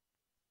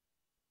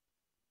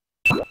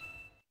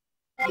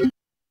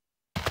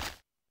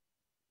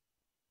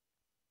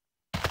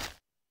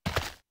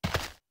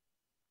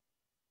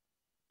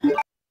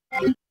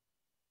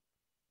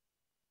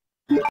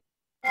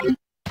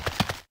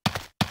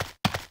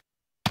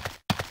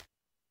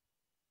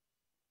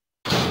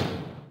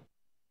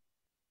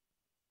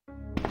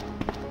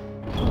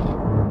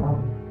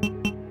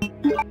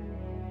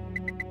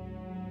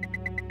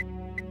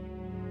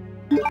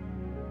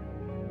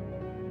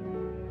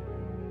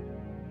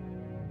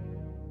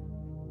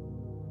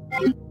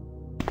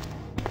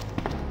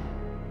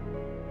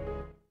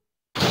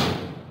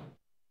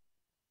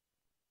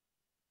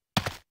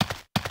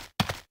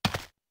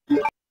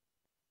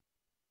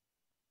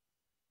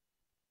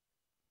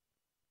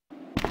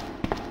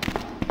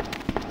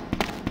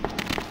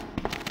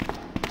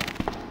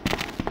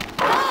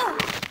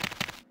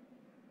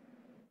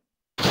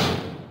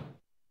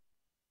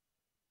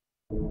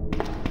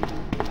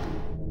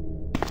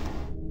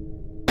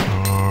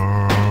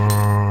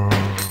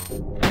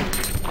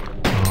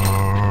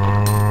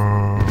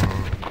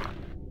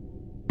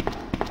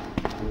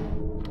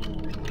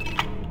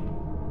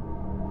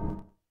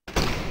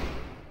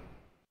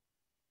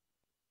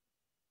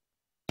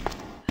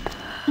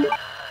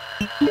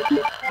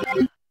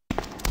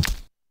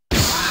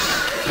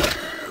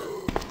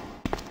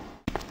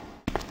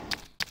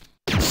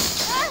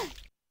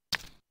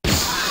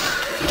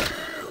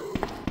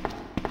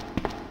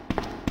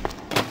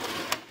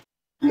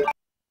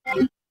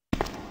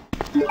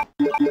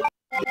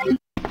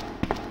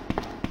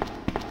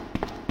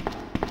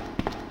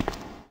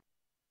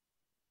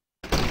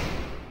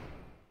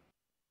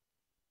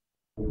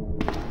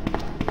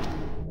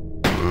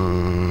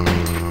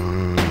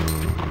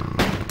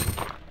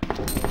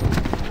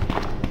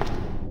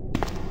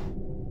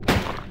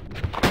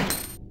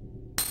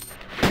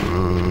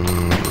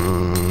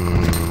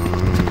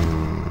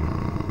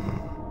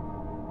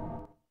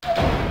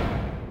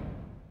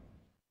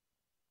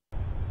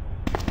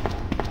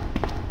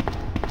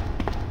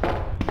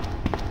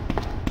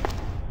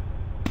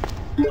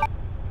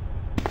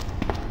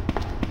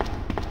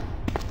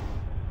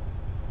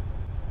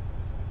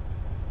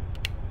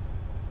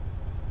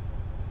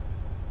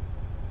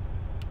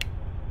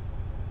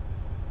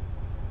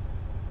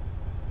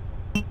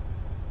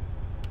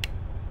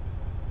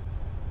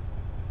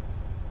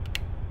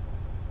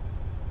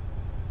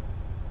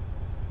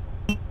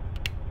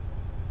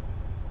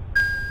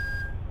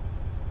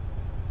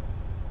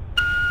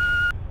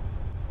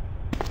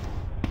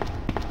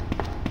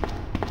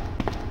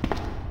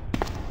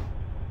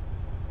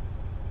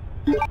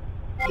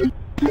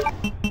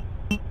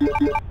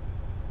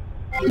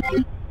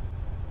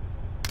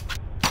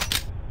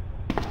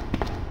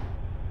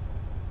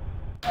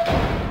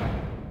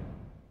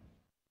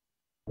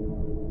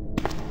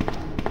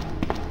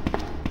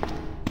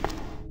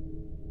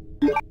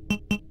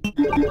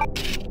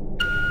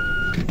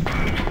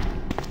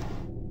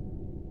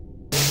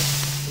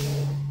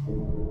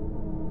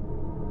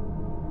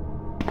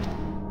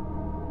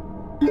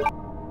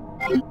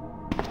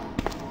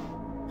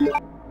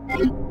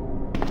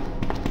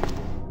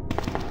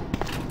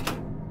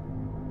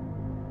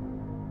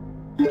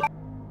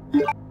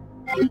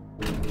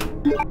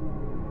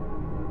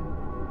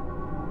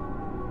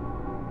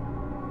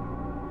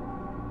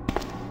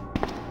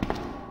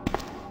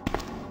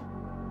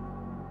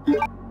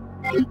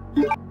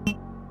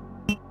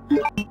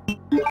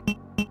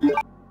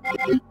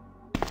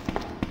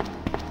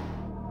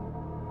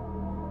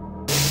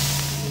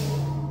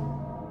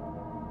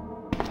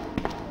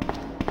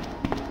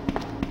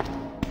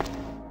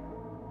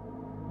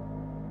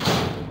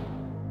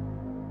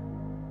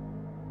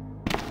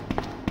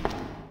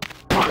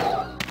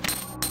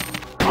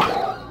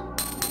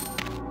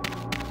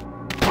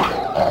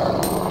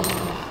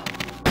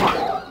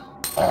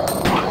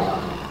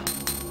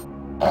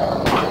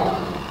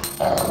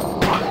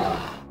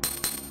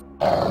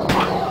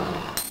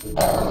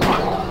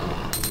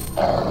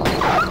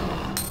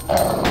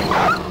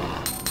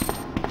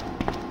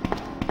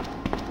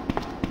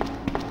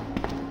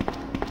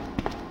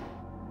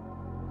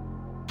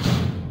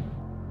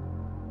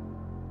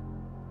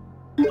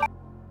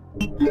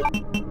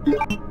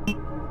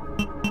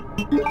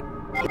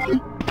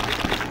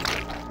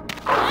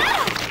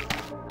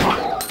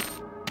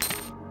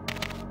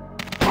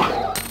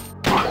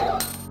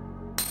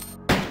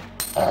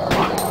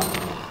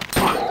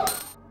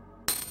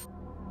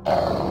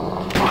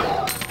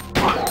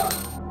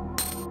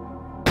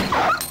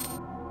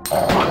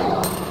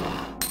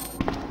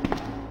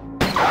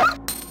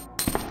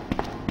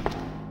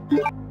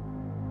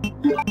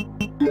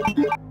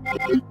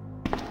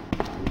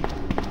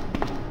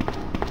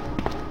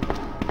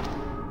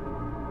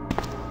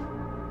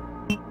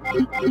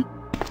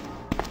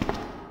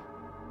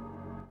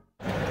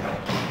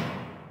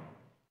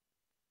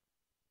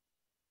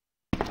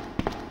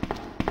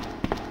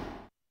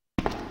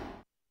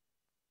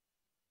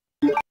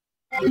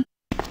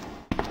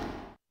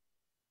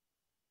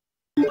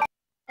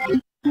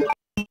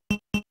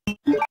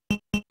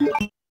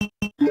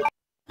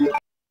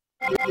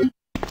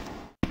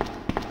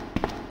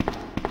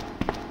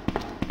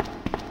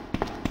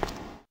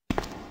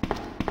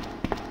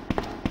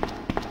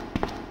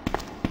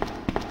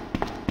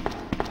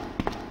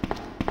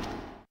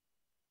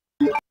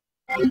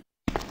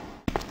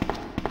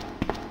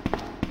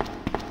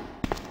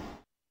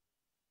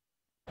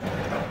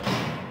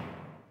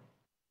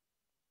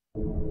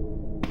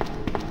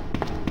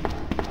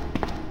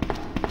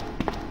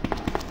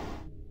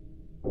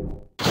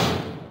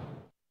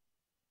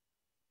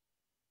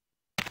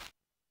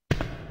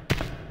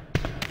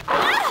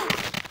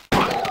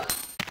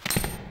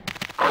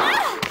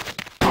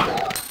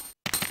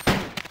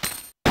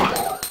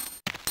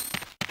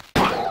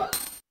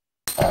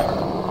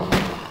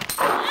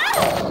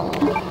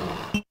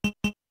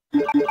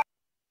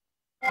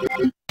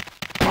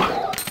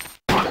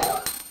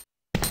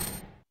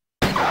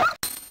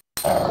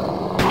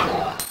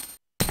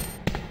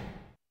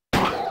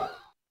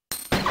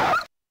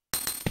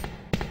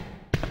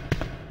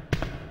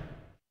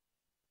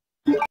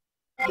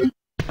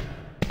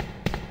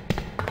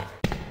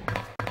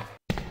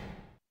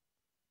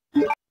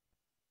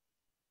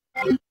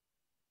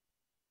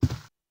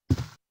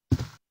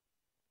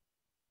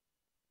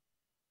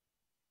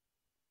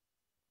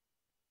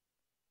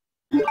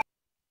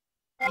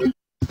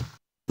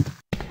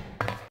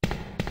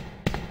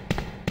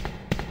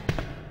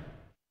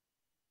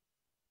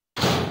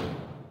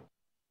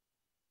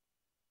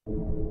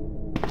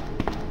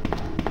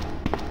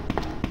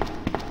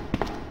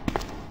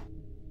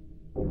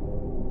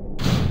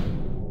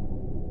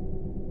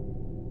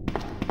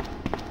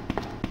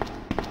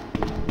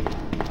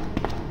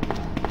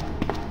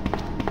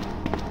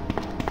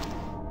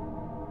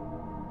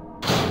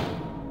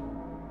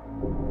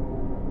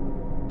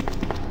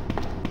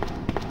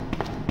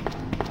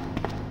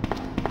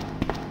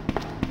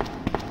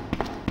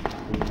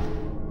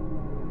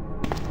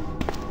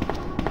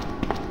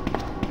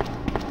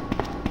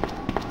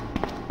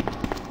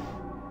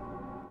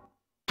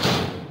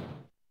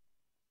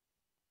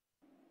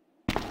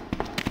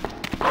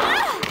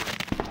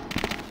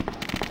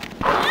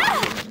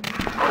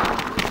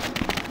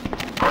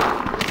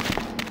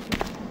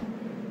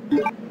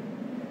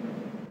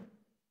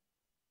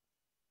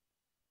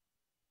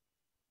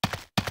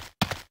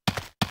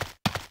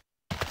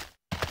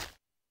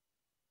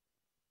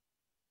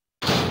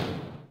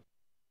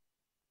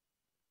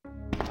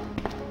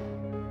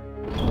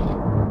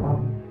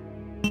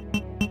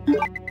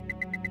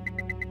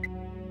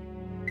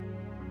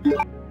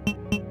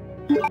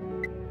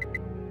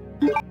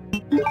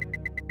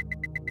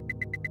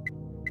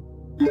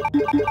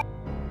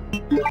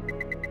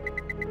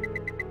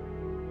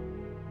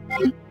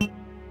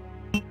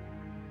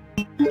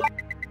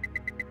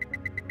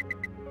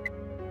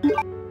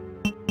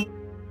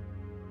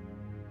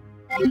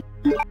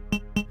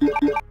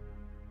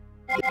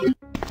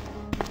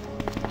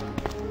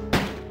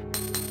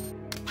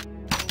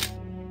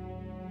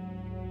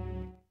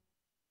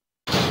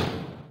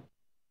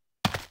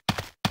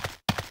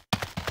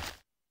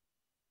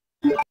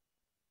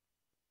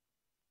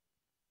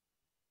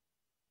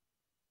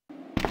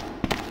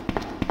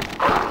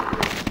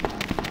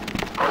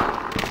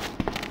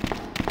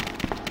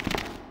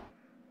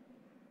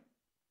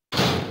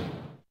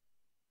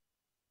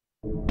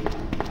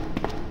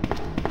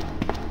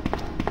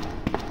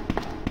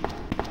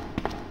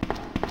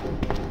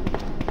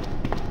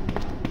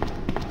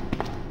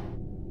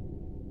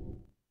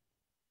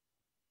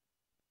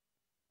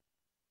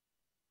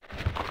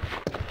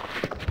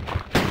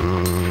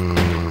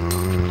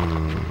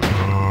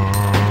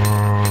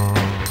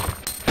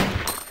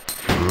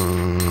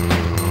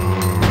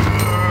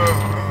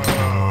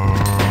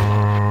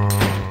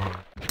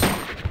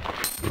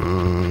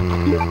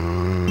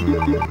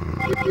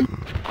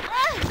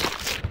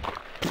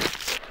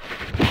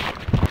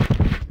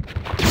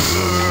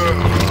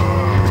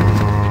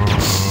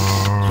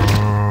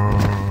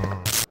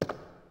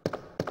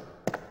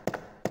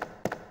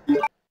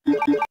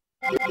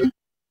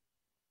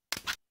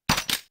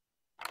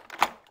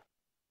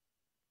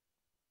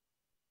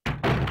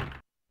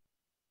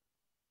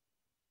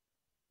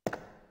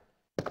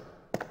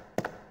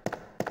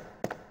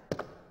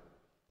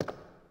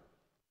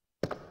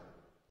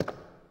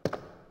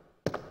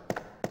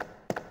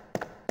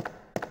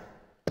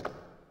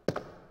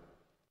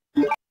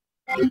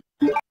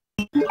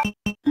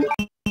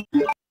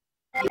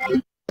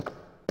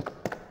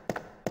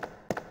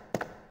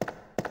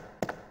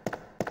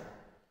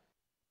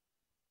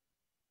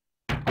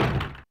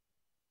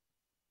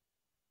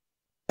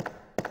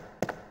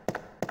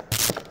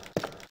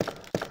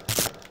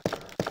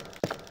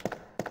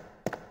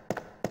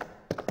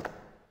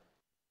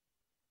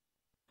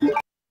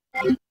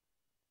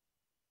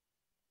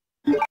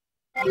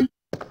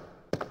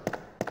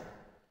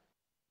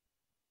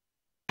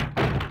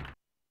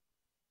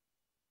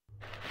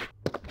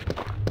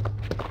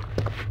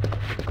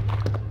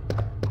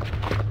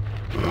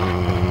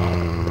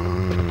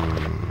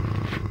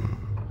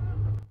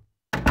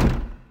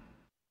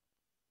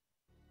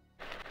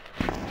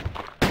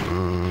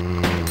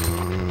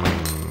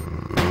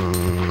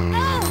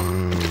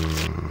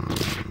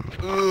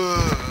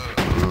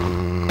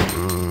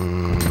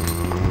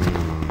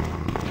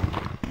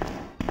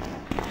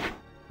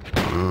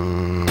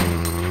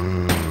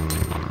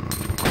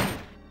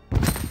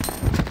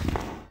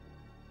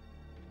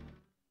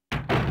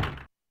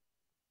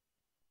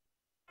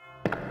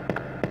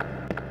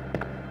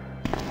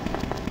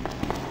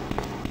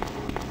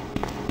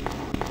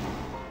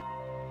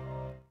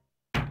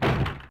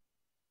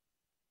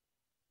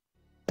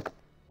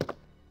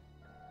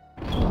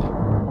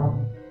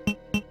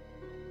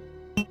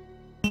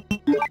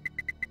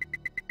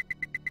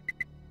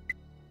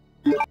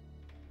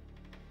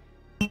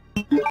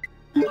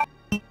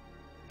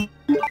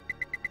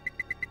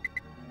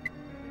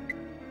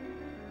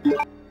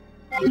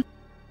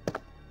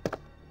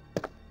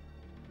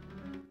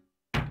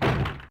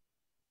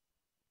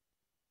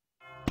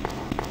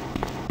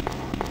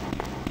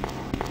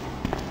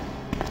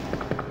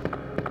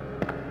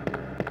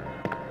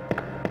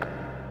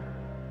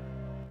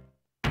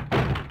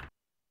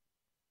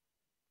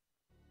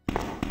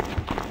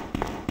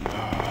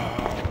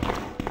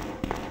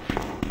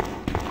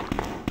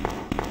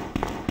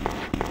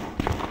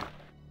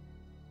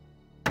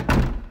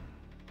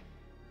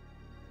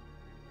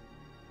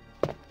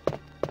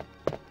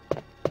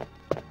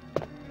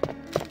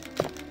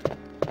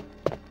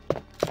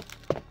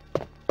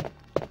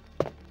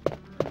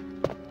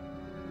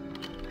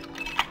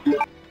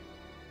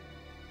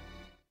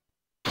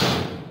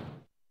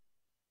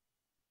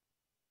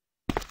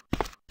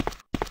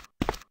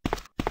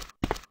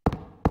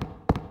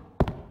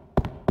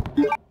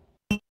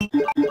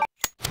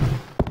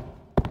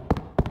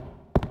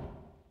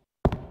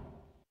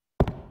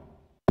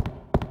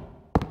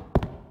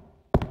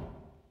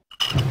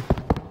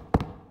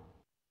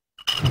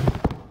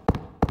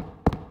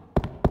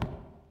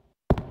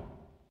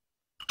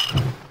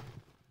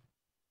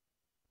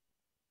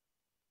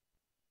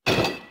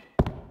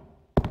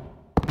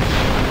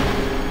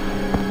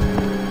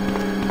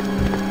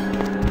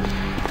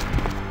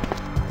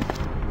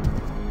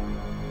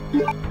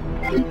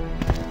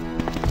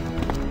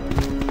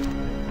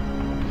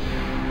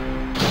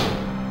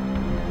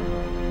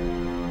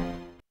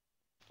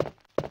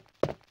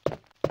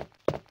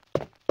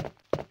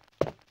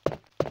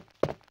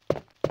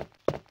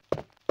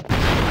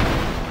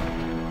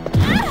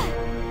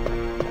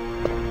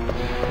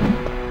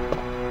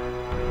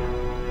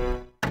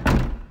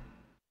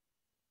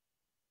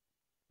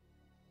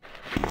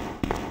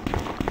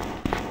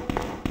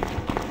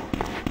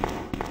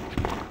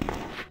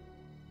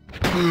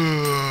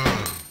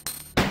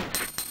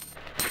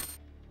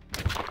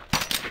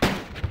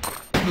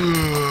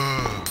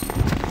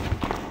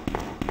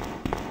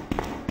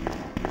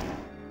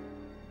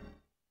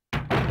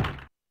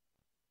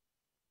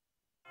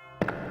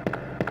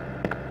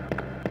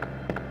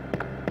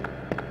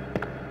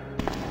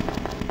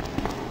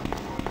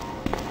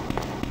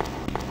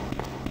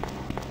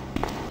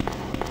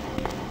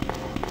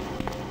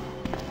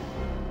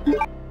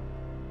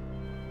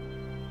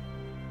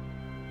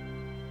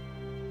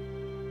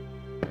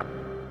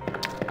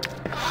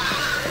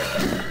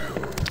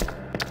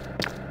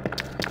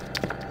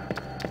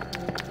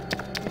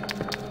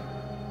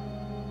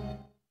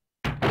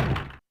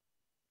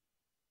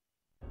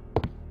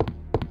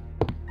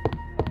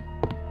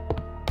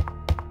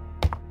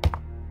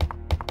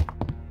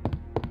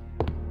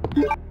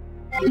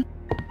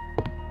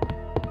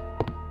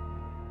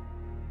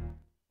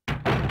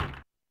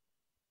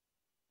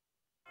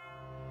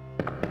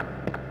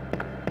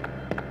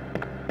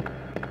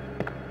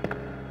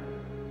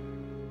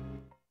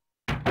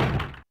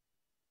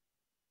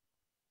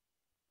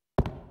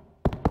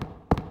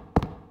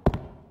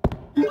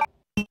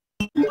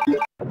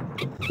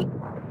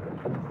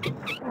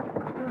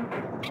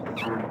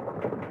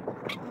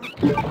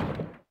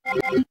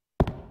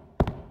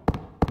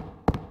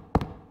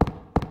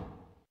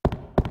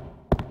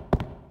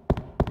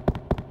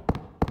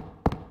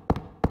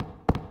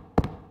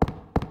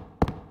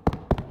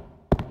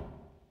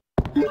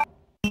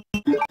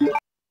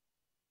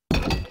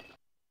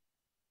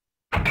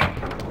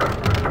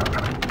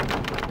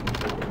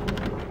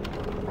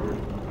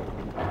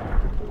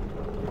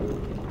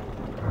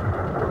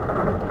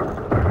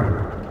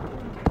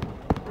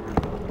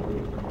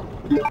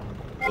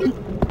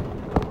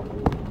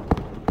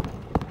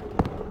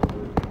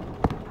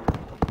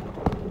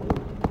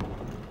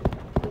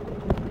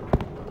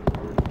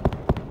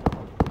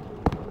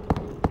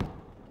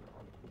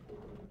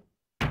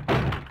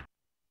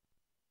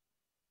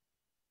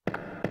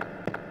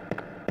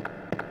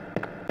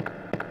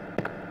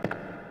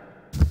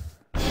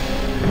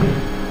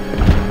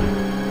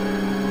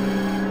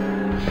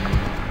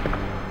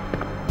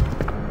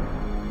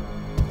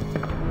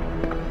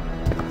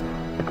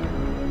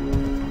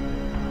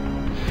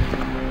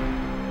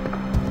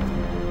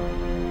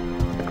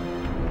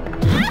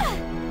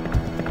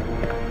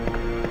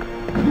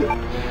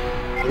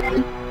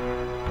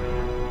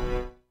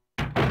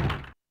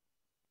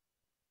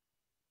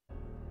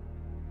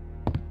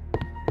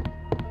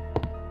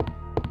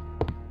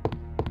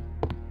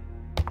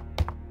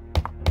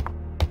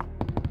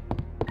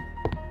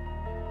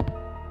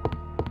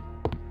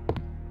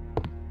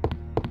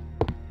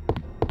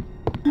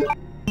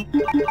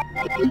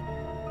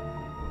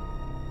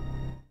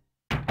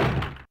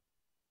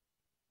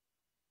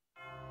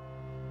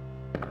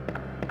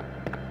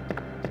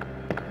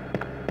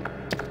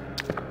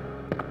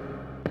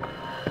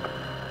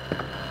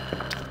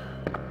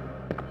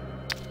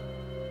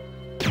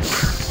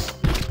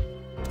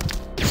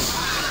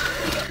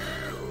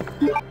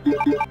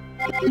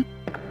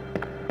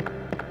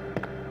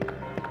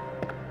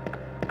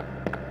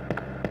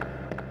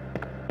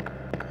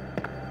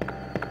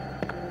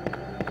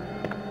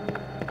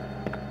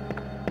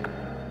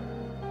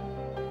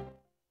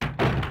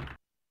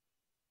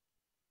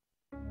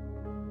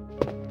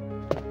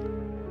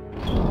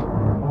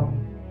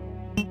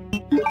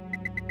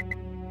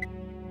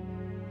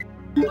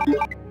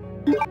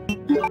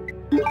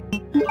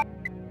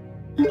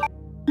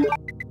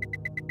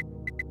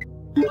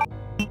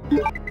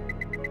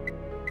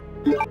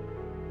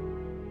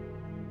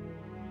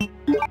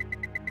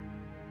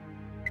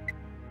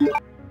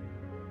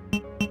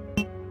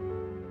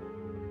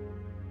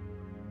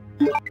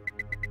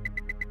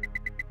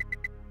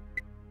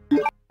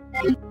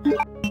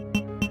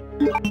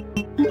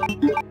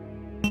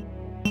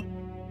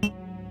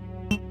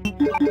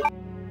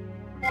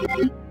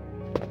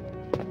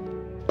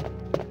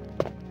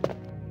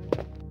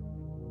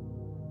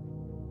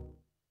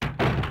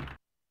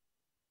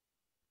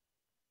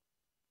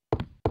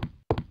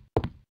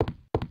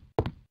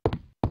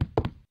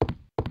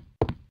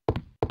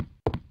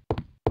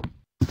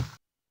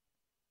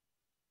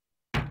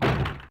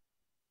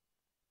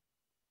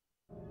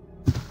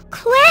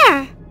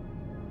 Claire!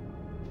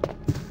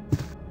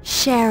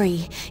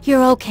 Sherry,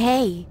 you're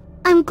okay.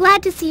 I'm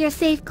glad to see you're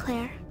safe,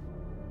 Claire.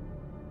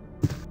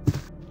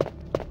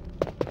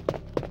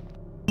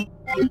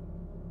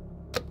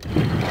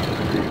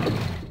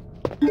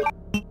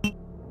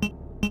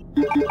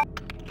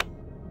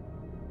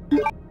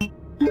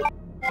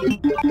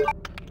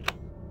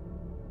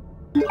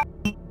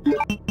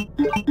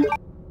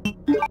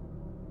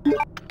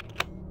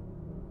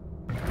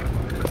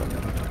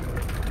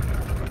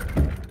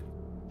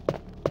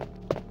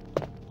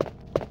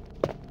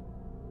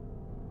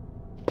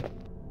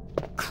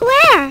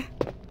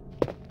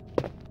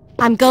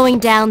 I'm going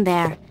down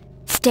there.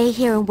 Stay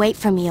here and wait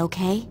for me,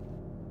 okay?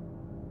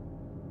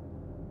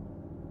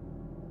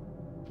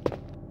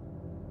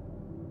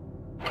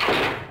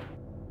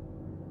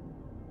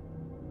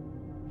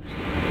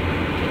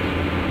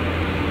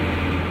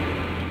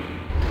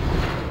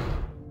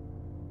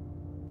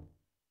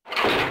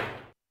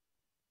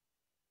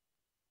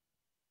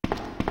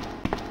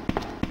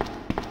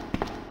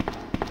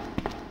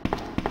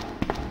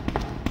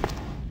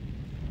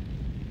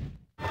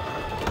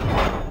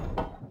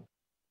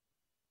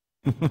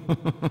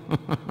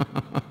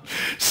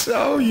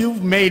 So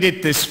you've made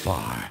it this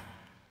far.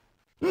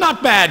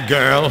 Not bad,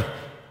 girl.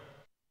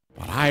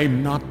 But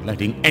I'm not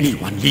letting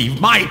anyone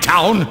leave my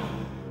town.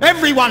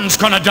 Everyone's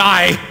gonna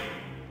die.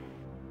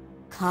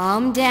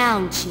 Calm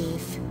down,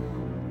 Chief.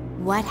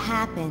 What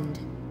happened?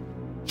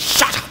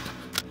 Shut up!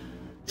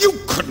 You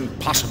couldn't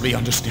possibly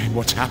understand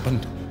what's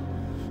happened.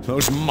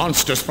 Those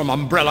monsters from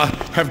Umbrella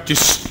have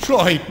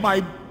destroyed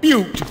my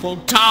beautiful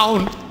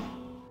town.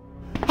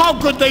 How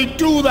could they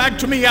do that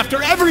to me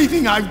after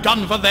everything I've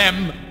done for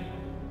them?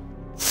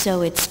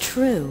 So it's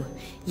true.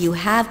 You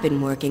have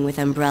been working with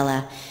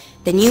Umbrella.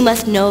 Then you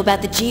must know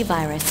about the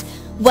G-Virus.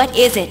 What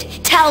is it?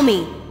 Tell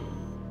me!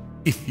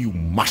 If you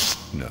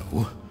must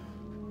know,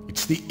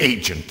 it's the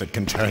agent that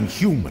can turn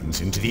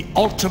humans into the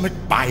ultimate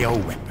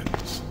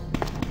bioweapons.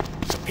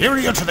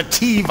 Superior to the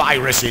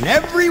T-Virus in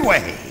every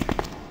way.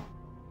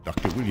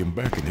 Dr. William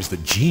Birkin is the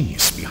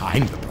genius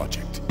behind the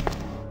project.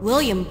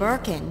 William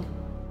Birkin?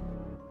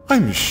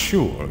 I'm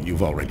sure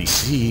you've already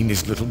seen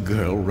his little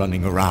girl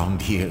running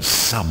around here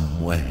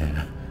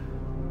somewhere.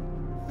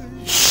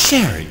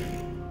 Sherry,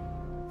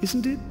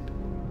 isn't it?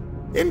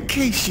 In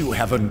case you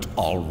haven't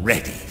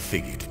already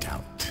figured it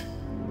out.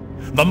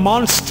 The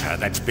monster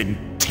that's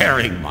been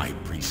tearing my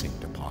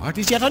precinct apart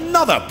is yet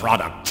another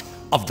product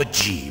of the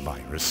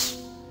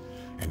G-Virus.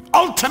 An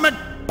ultimate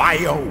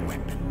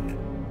bioweapon.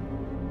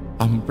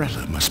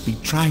 Umbrella must be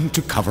trying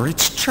to cover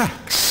its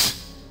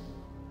tracks.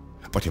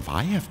 But if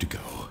I have to go,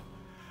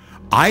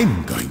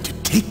 I'm going to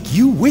take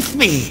you with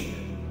me!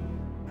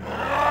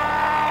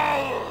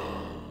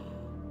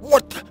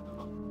 What the...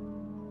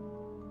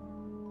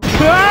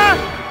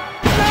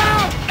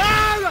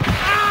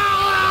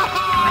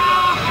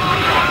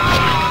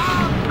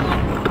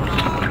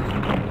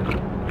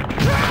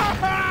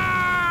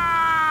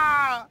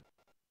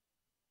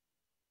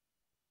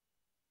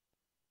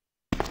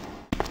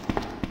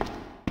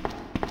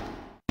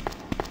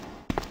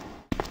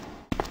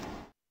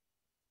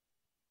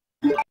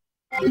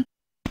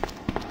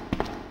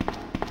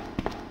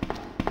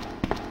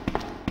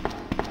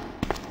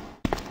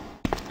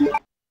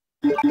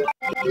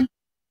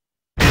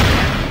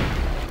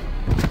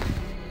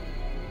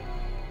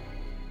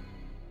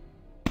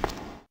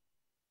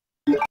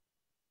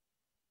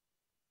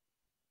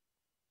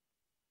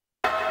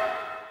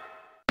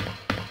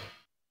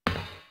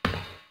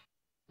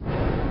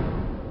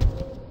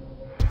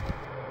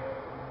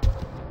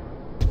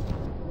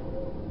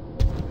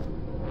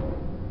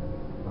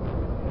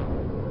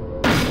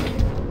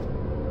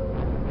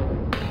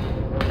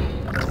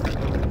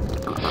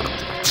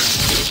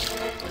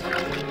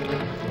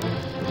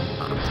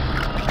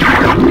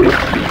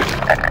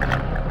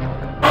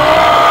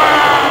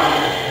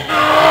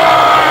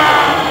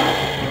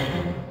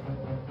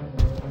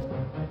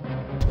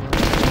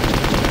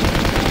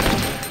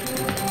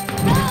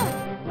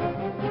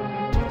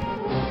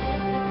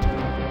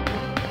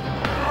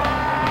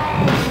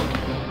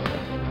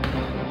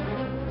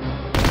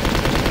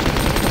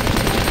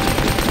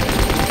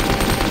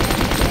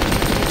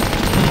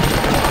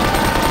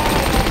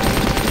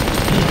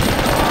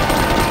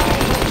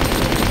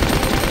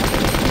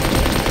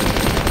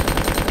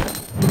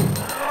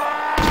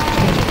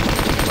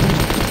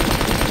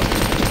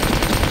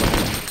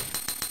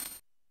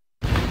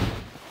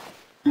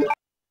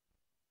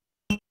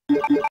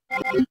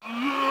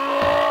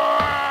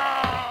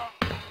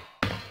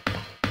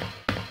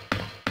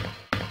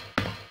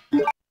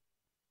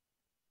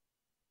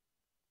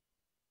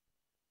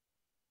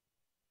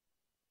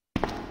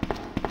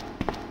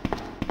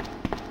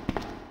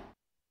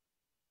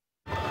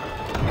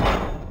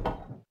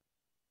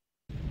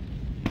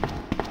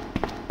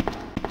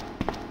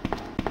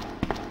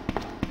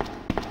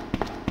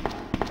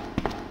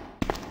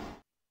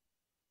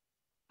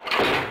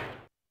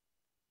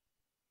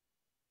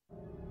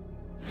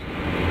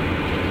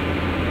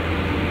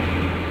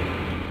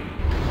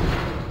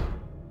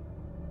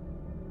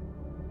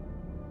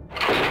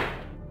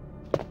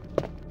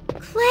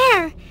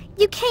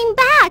 You came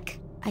back!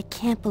 I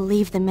can't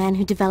believe the man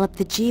who developed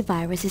the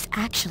G-Virus is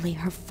actually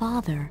her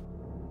father.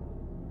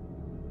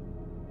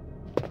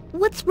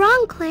 What's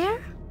wrong, Claire?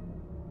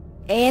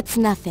 It's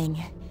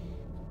nothing.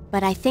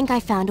 But I think I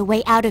found a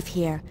way out of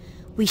here.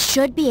 We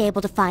should be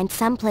able to find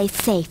someplace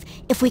safe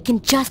if we can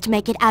just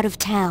make it out of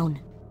town.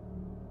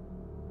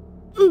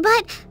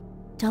 But...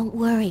 Don't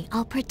worry,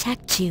 I'll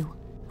protect you.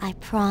 I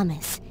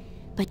promise.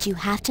 But you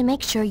have to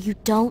make sure you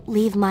don't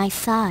leave my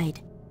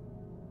side.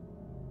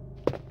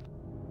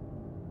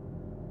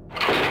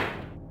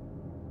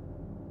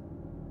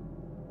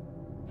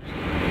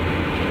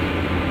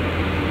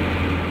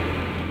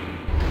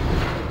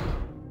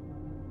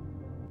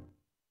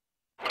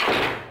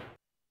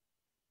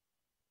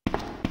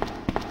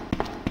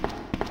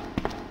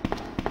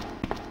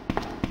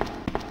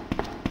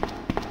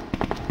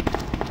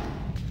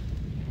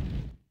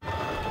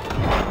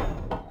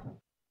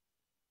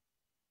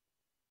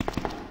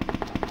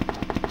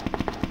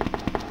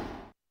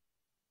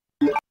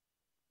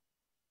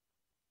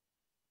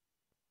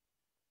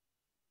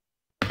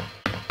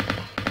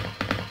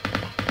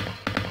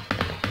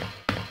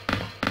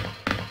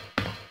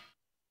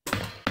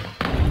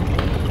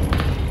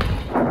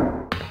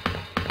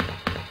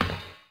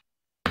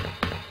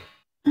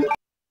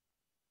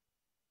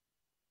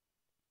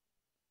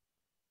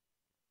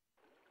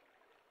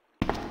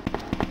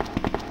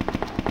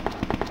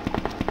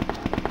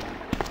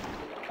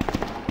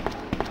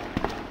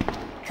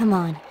 Come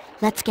on,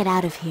 let's get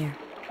out of here.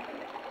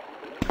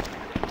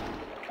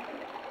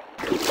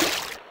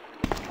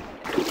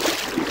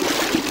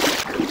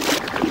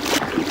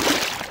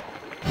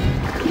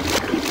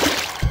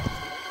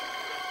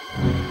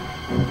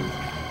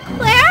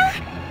 Claire?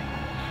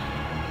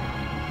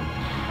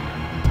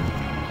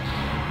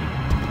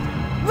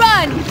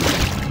 Run!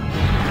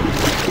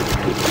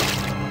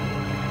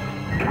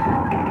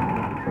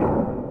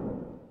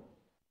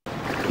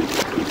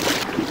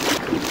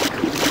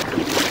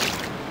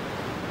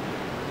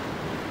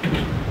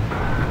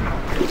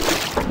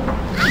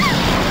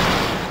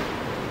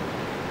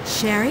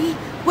 Sherry?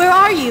 Where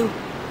are you?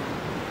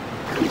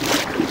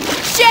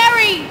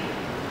 Sherry!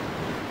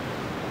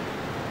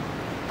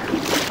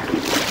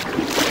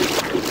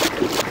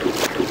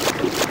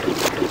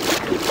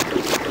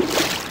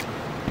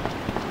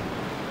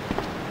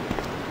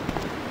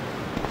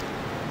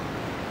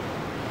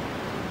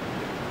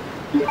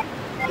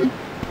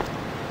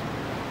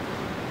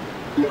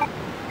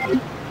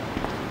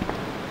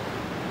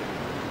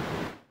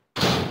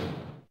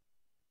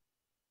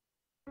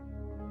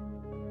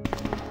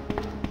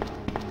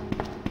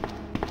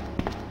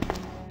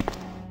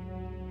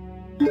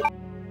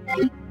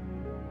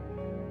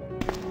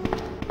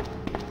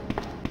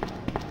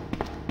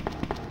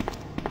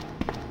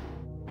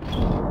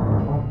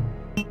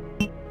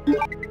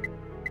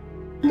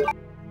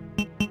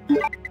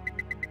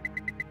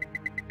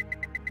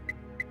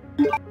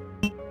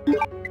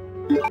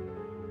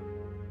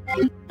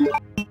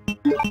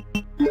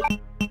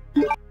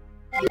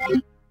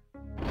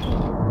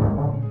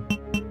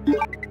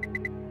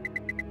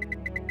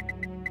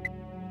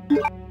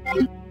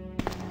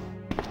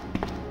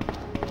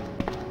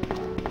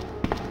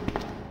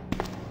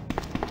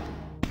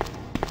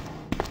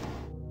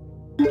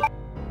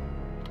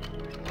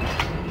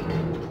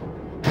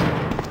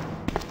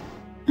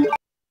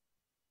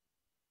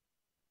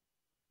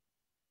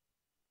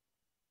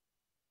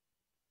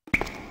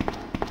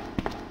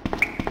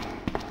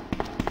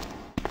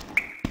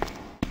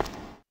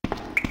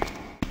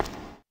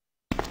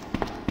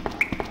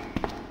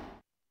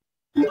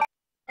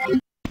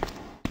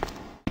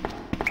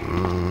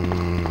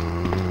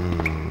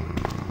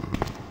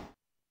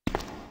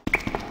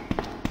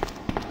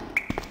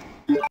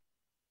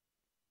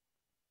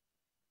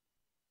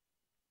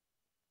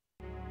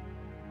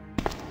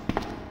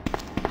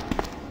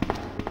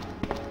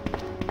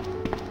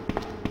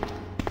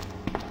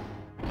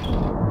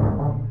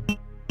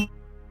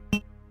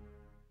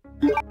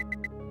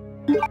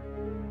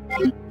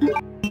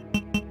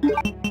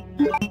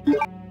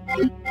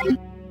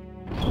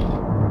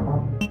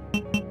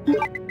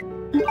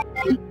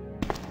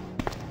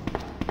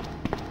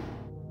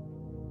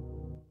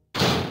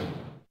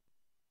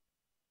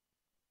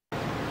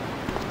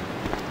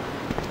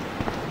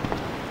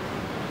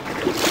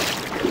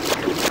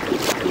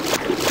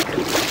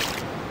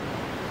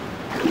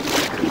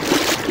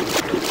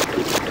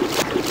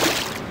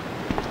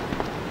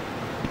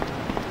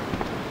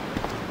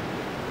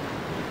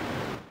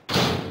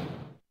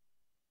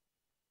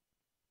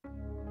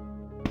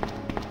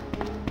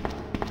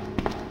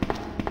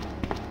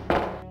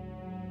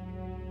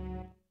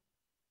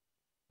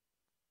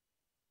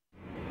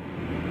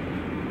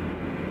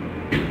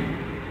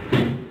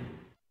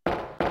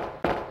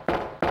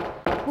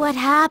 What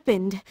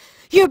happened?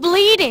 You're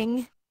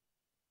bleeding!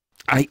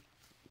 I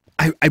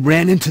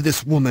ran into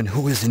this woman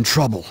who is in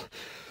trouble.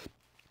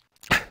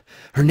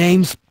 Her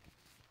name's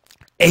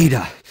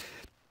Ada.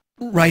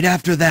 Right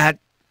after that,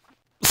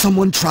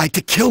 someone tried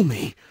to kill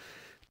me.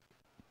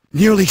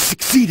 Nearly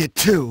succeeded,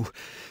 too.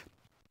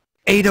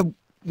 Ada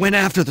went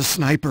after the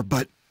sniper,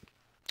 but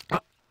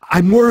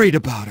I'm worried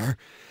about her.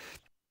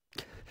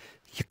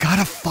 You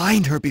gotta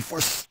find her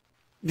before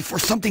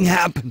something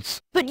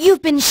happens. But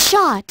you've been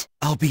shot!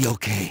 I'll be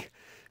okay.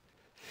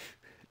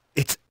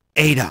 It's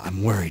Ada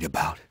I'm worried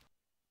about.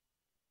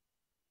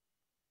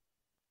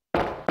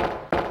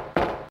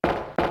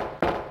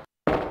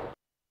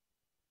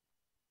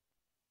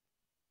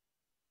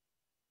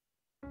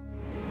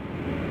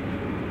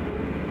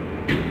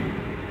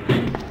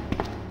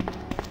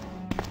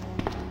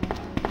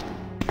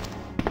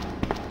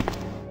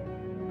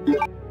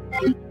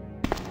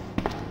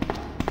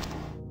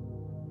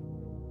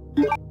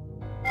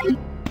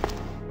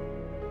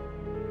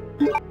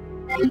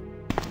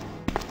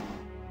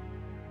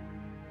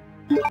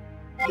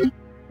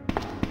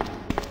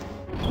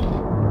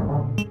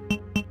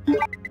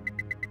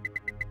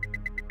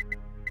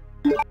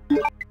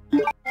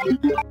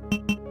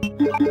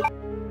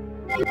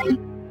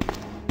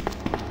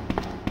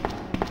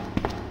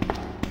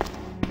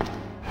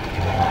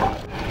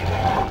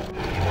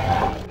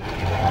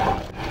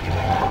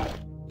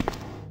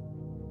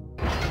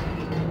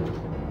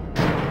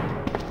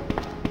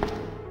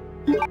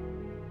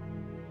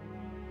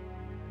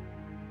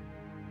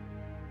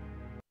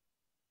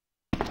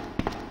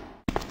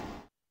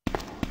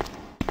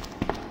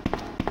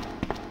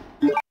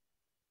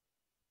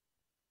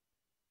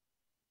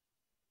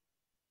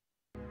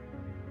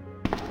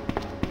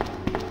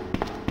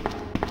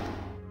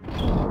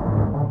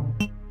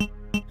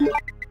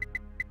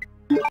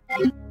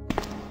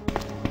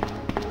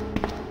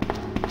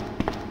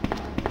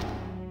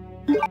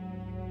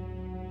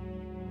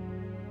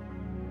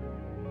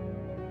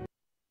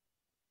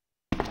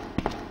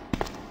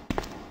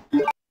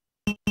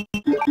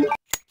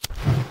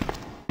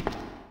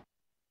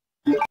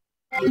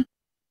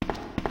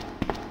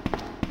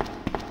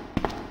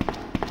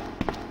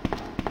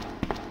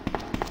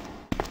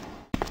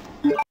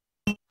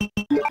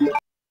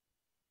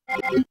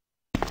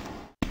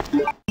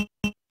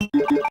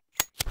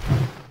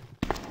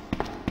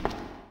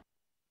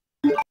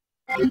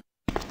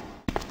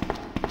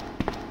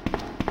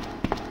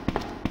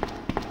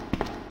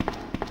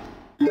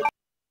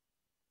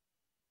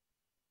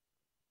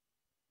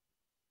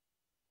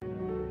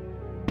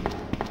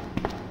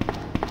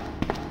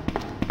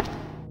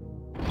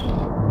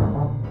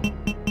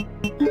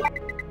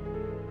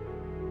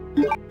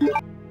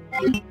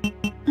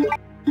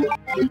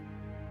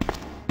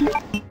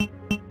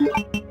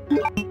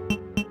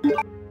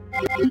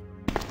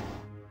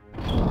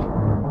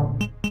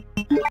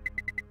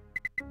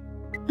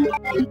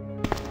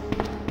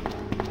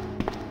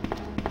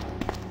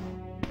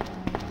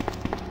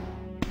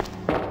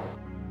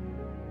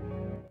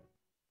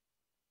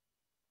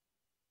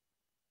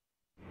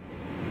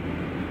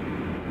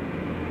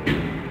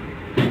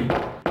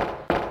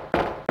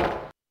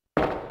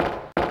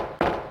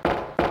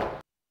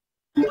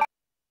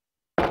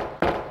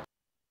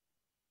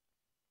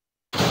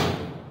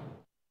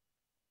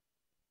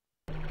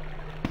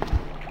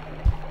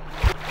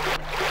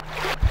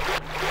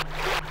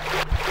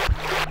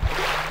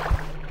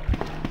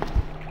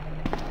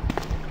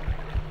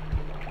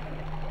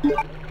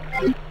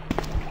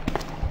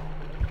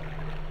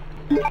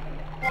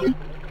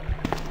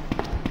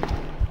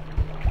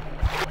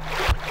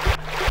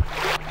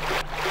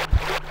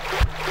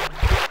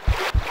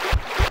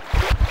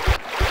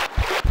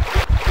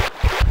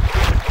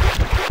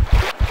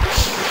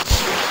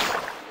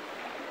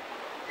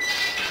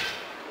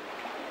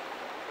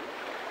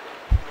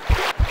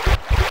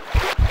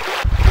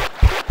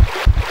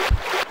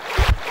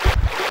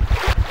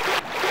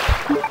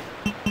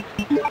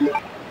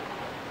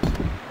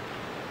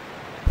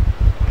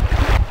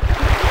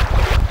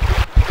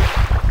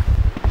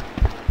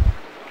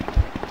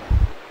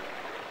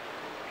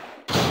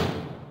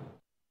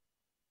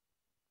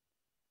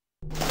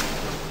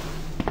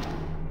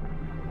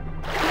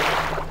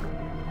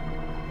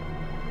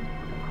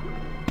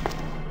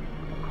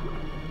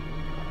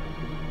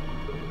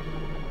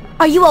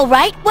 Are you all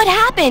right? What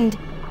happened?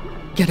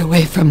 Get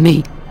away from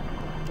me.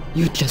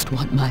 You just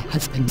want my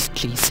husband's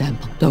G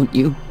sample, don't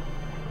you?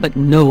 But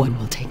no one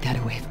will take that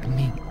away from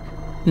me.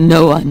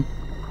 No one.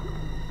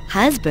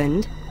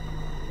 Husband?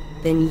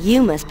 Then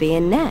you must be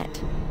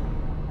Annette.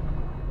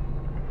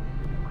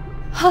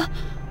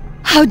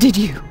 How did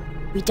you?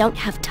 We don't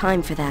have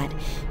time for that.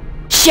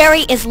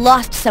 Sherry is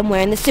lost somewhere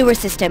in the sewer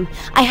system.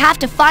 I have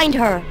to find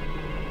her.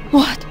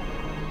 What?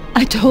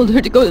 I told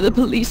her to go to the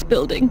police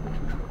building.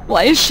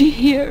 Why is she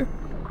here?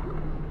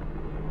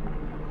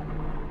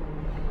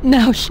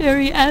 Now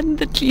Sherry and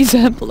the G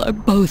sample are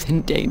both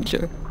in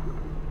danger.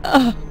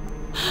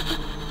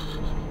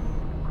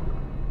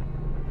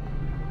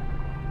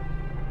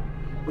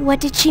 What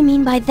did she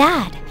mean by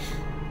that?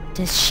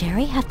 Does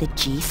Sherry have the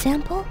G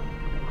sample?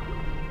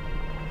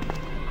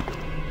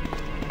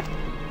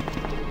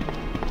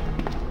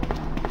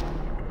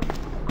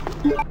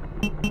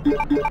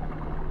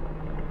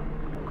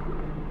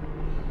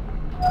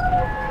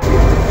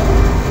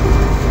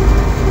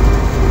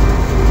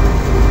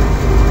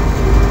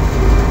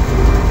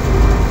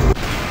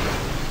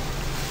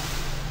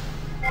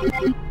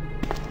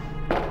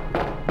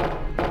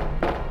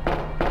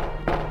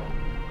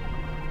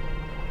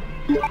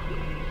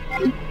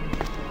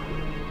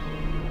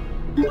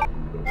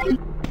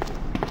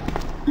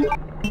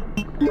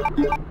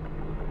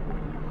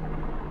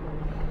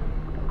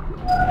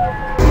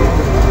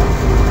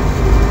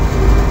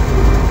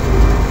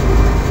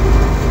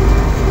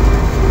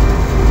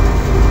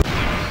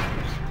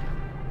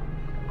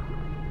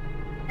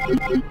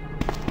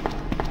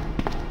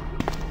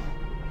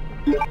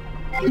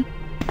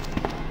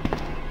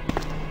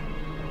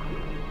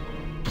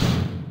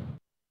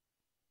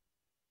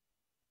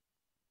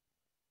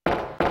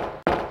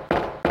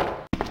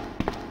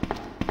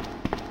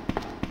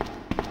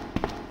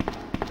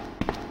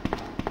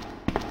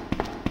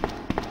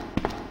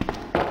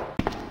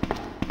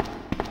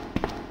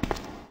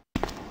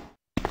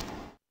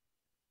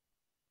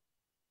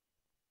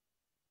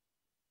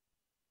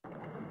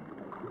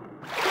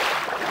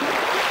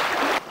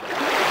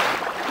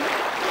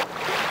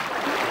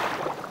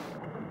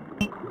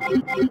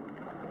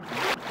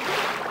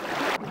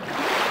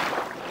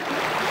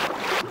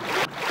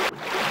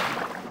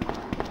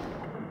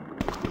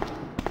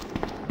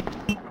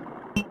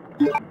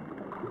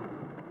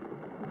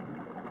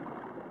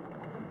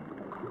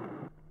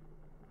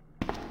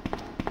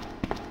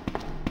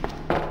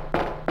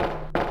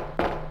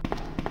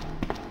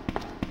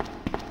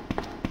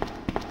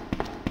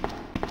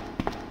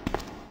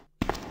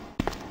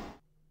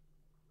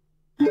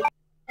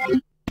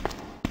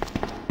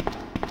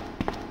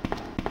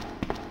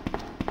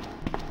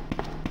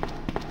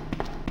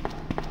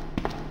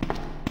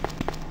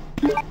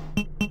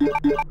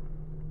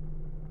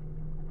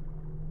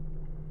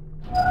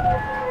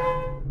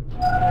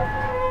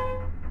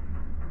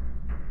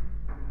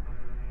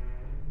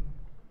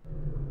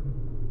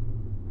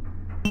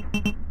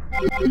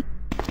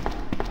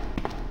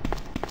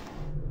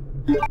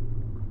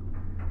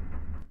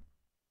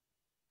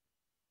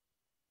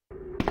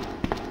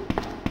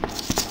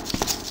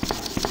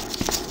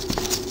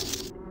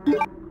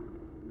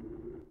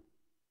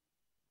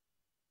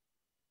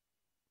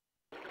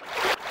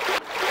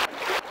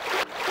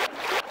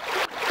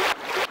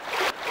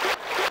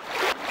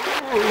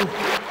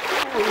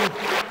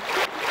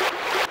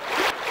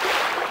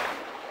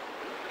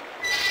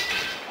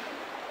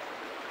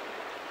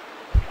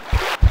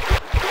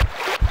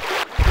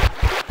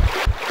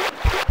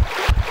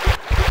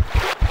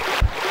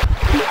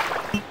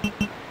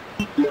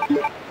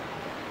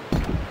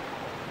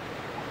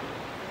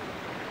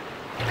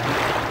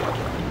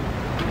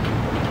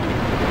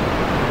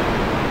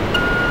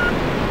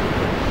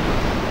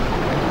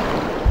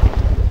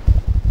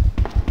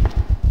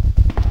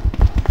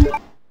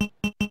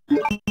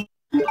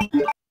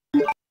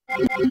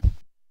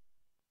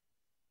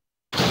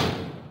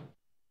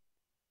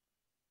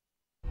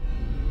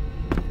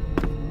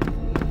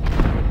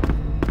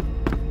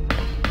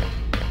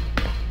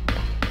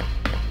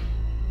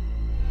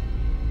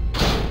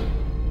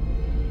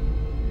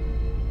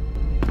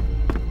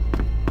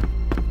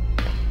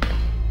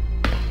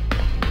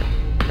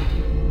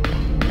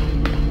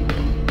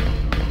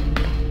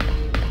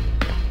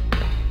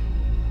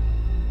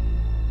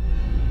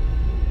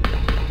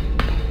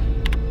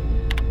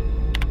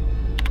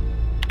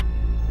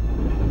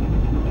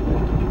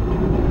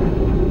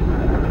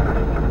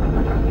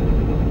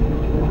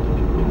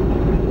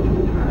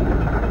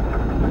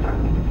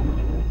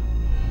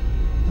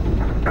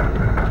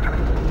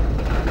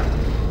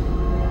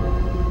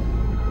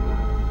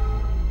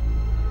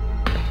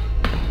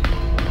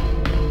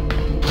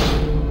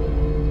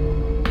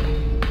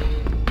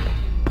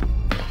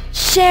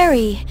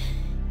 Sherry,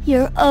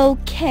 you're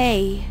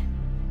okay.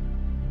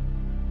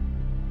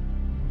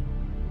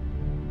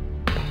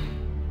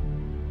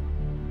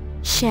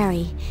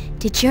 Sherry,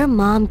 did your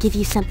mom give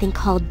you something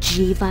called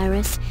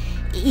G-virus?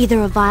 Either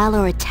a vial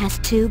or a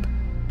test tube?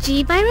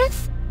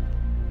 G-virus?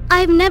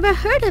 I've never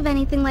heard of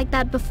anything like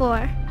that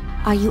before.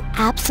 Are you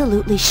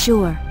absolutely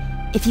sure?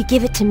 If you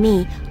give it to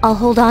me, I'll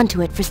hold on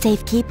to it for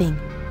safekeeping.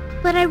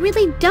 But I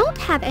really don't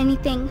have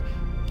anything.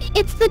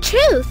 It's the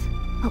truth.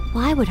 But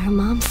why would her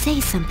mom say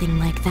something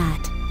like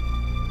that?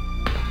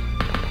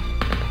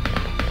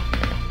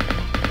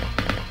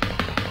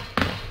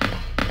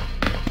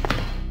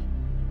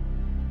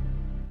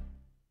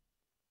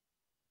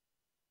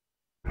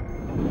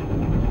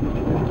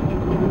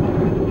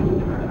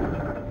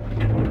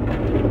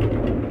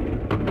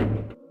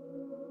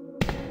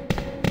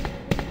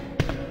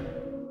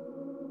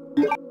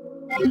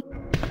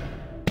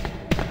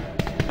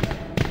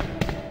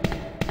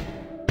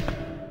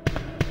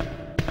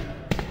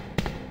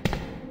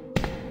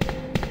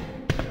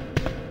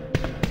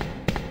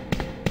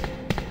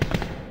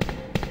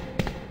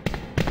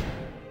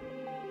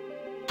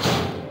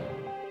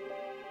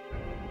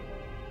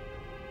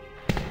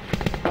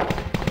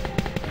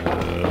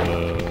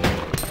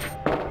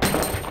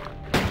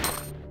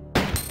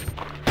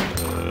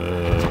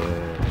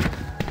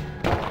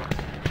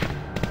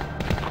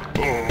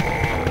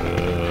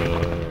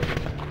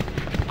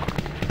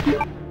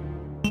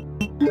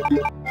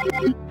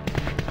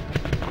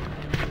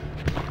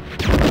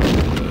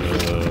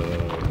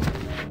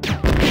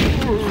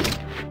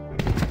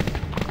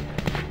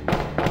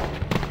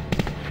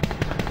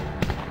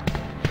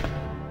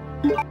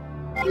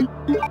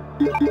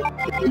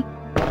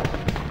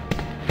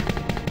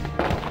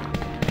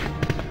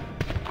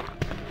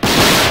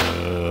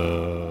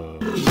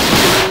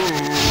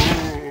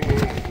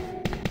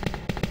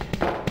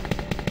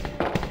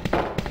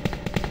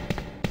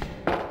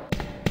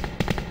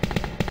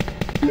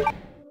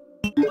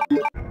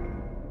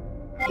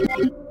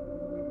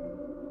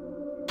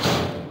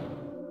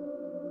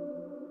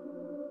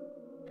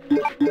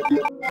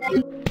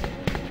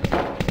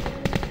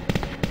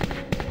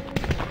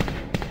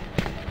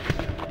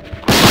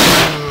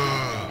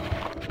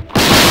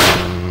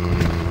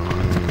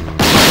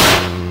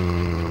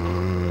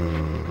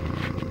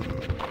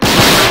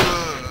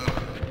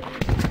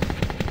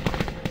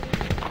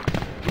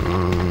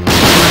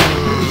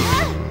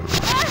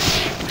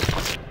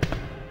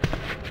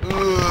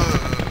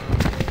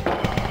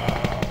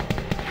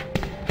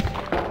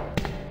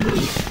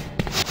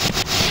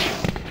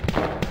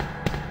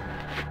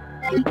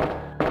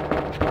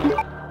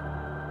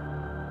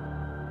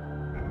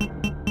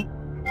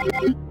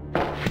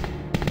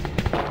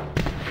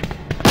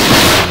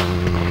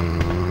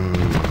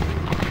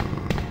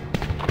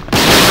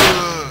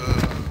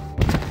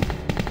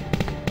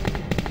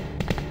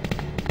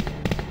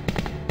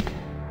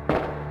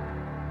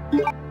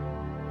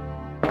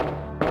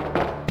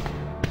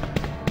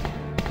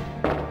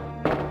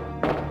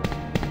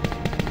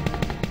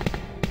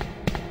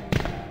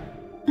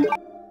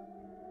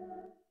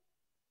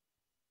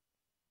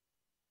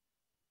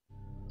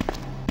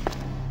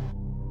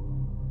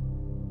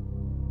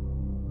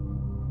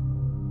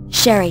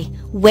 Sherry,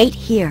 wait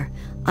here.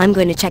 I'm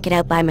going to check it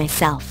out by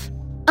myself.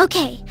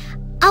 Okay,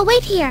 I'll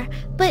wait here,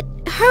 but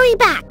hurry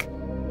back.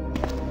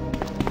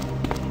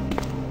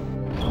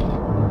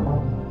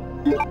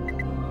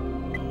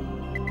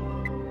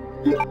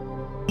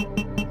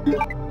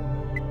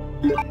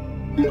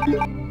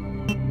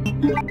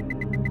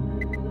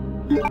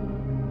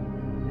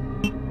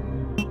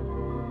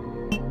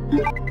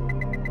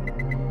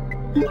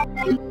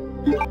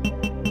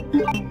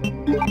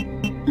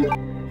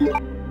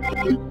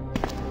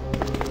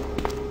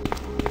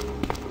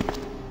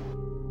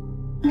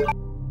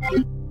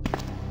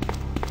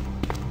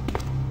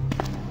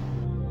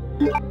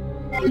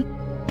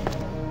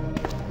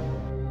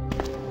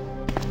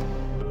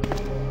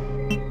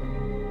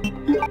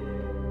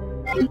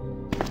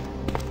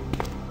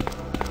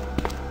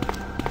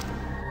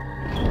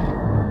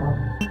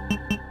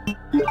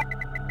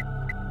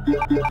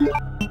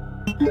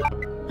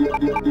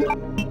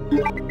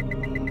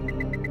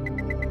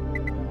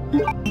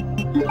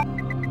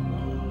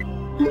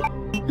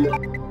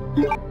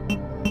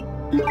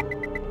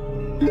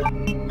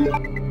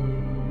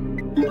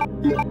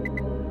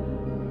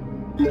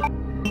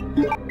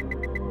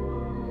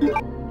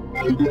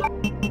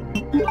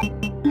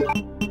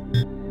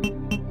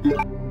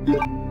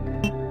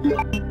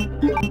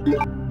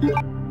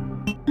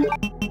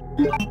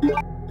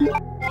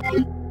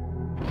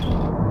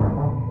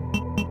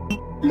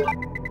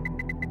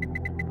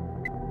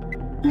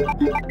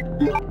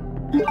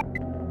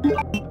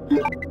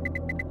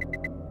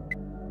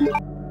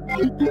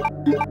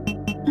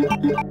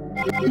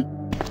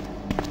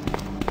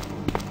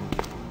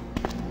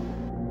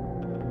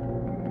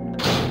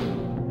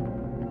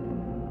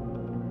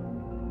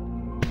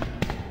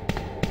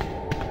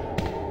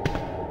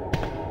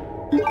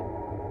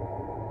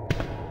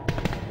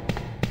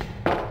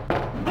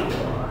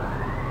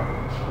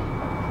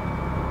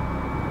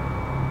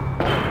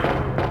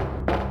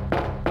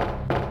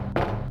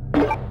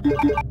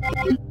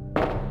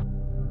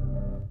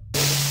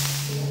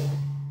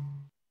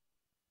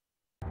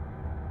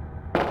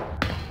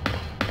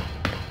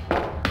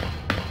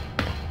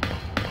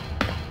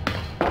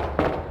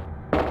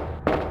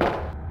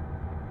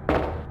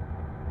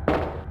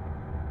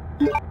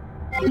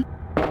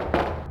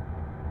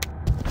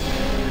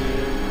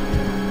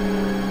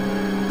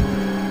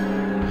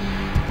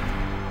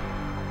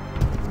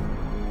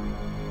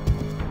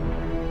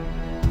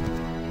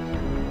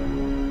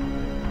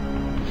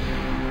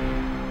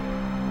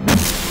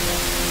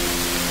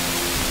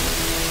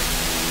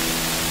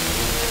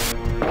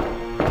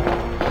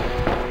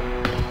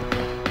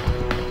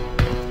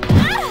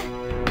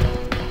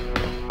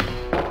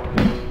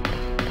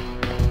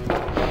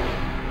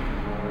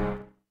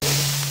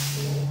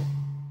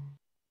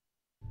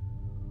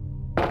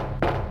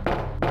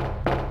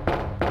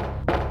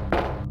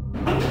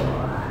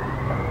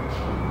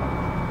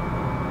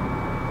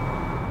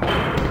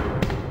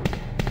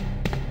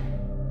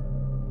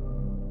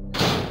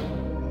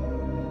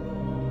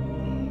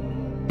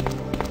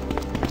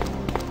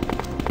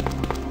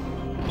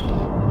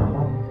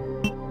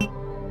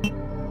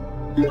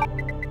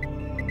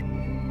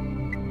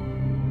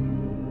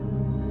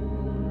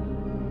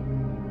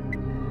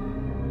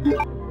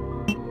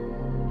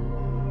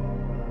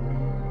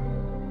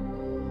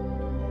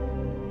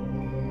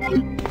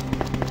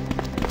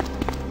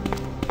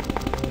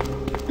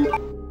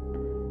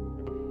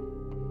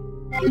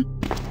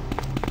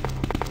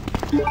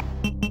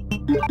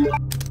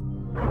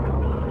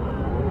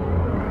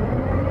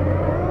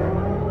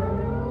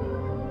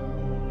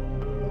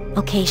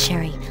 Okay,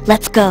 Sherry,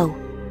 let's go.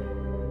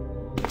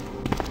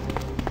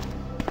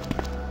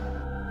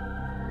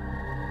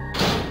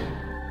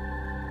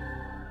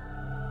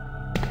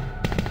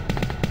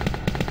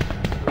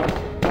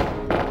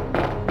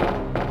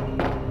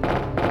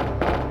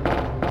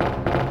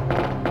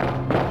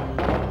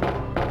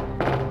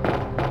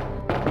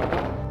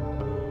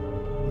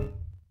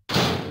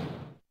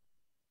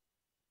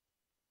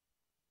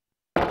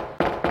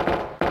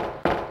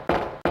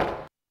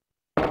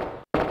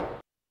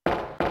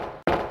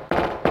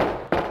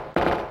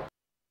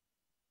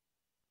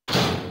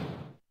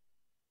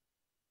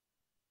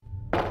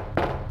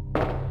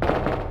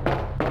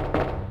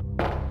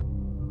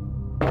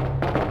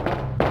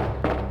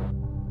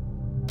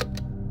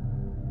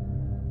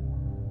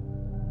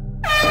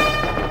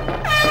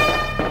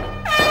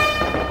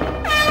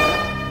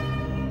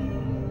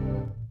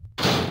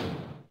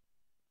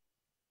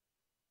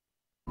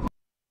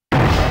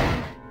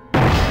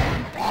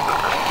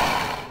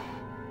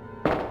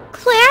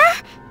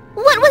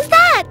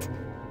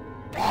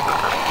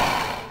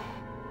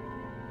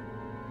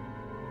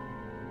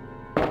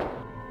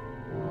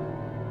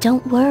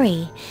 Don't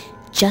worry.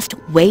 Just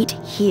wait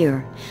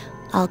here.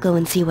 I'll go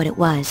and see what it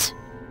was.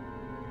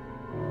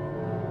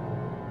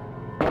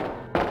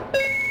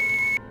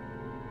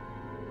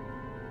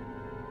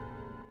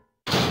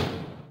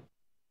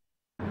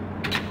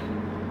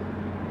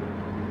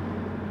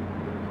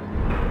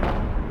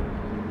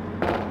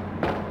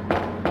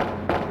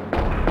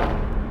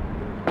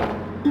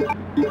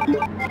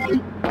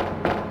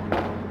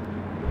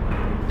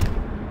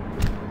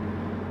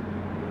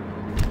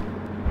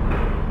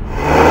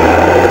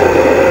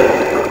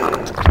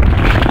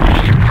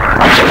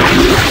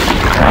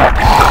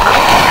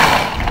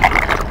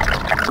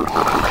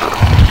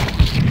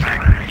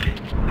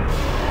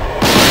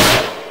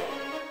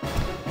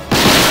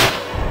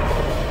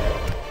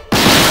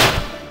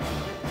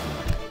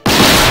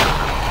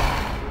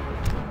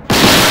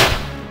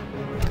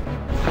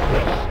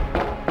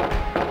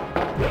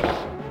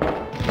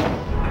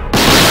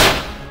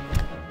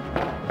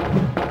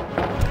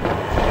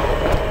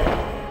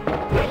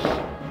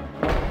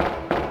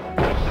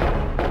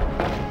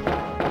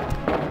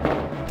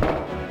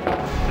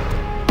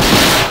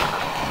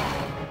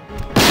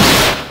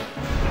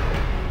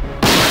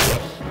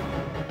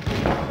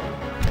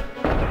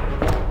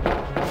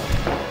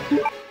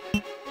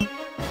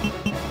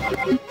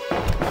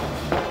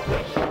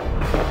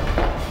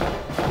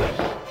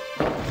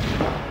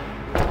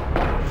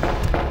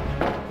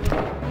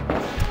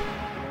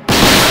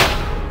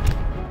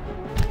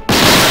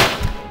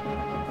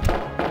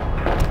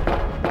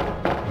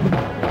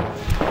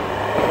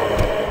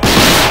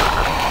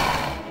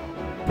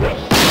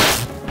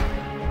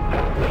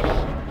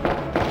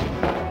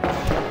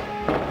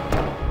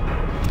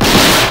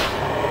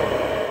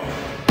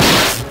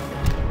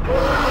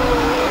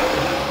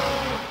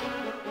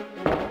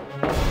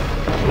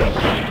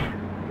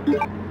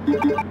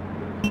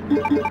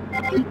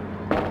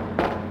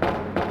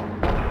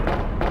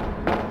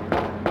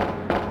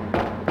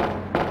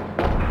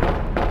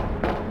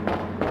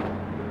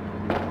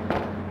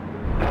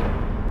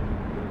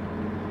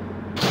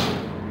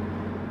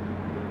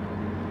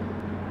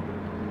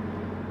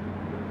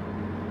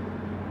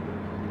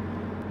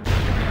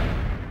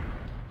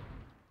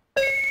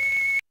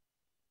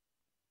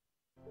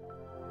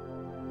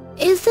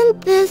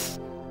 Isn't this...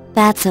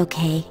 That's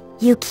okay.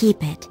 You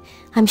keep it.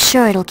 I'm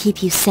sure it'll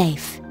keep you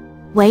safe.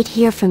 Wait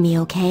here for me,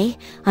 okay?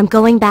 I'm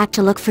going back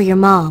to look for your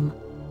mom.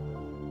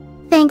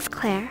 Thanks,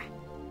 Claire.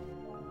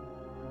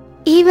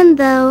 Even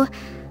though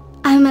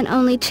I'm an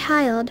only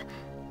child,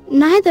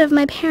 neither of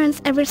my parents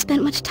ever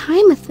spent much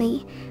time with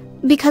me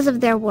because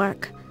of their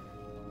work.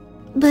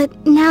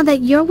 But now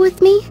that you're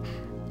with me,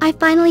 I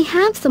finally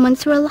have someone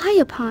to rely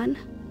upon.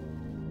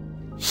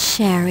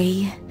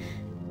 Sherry...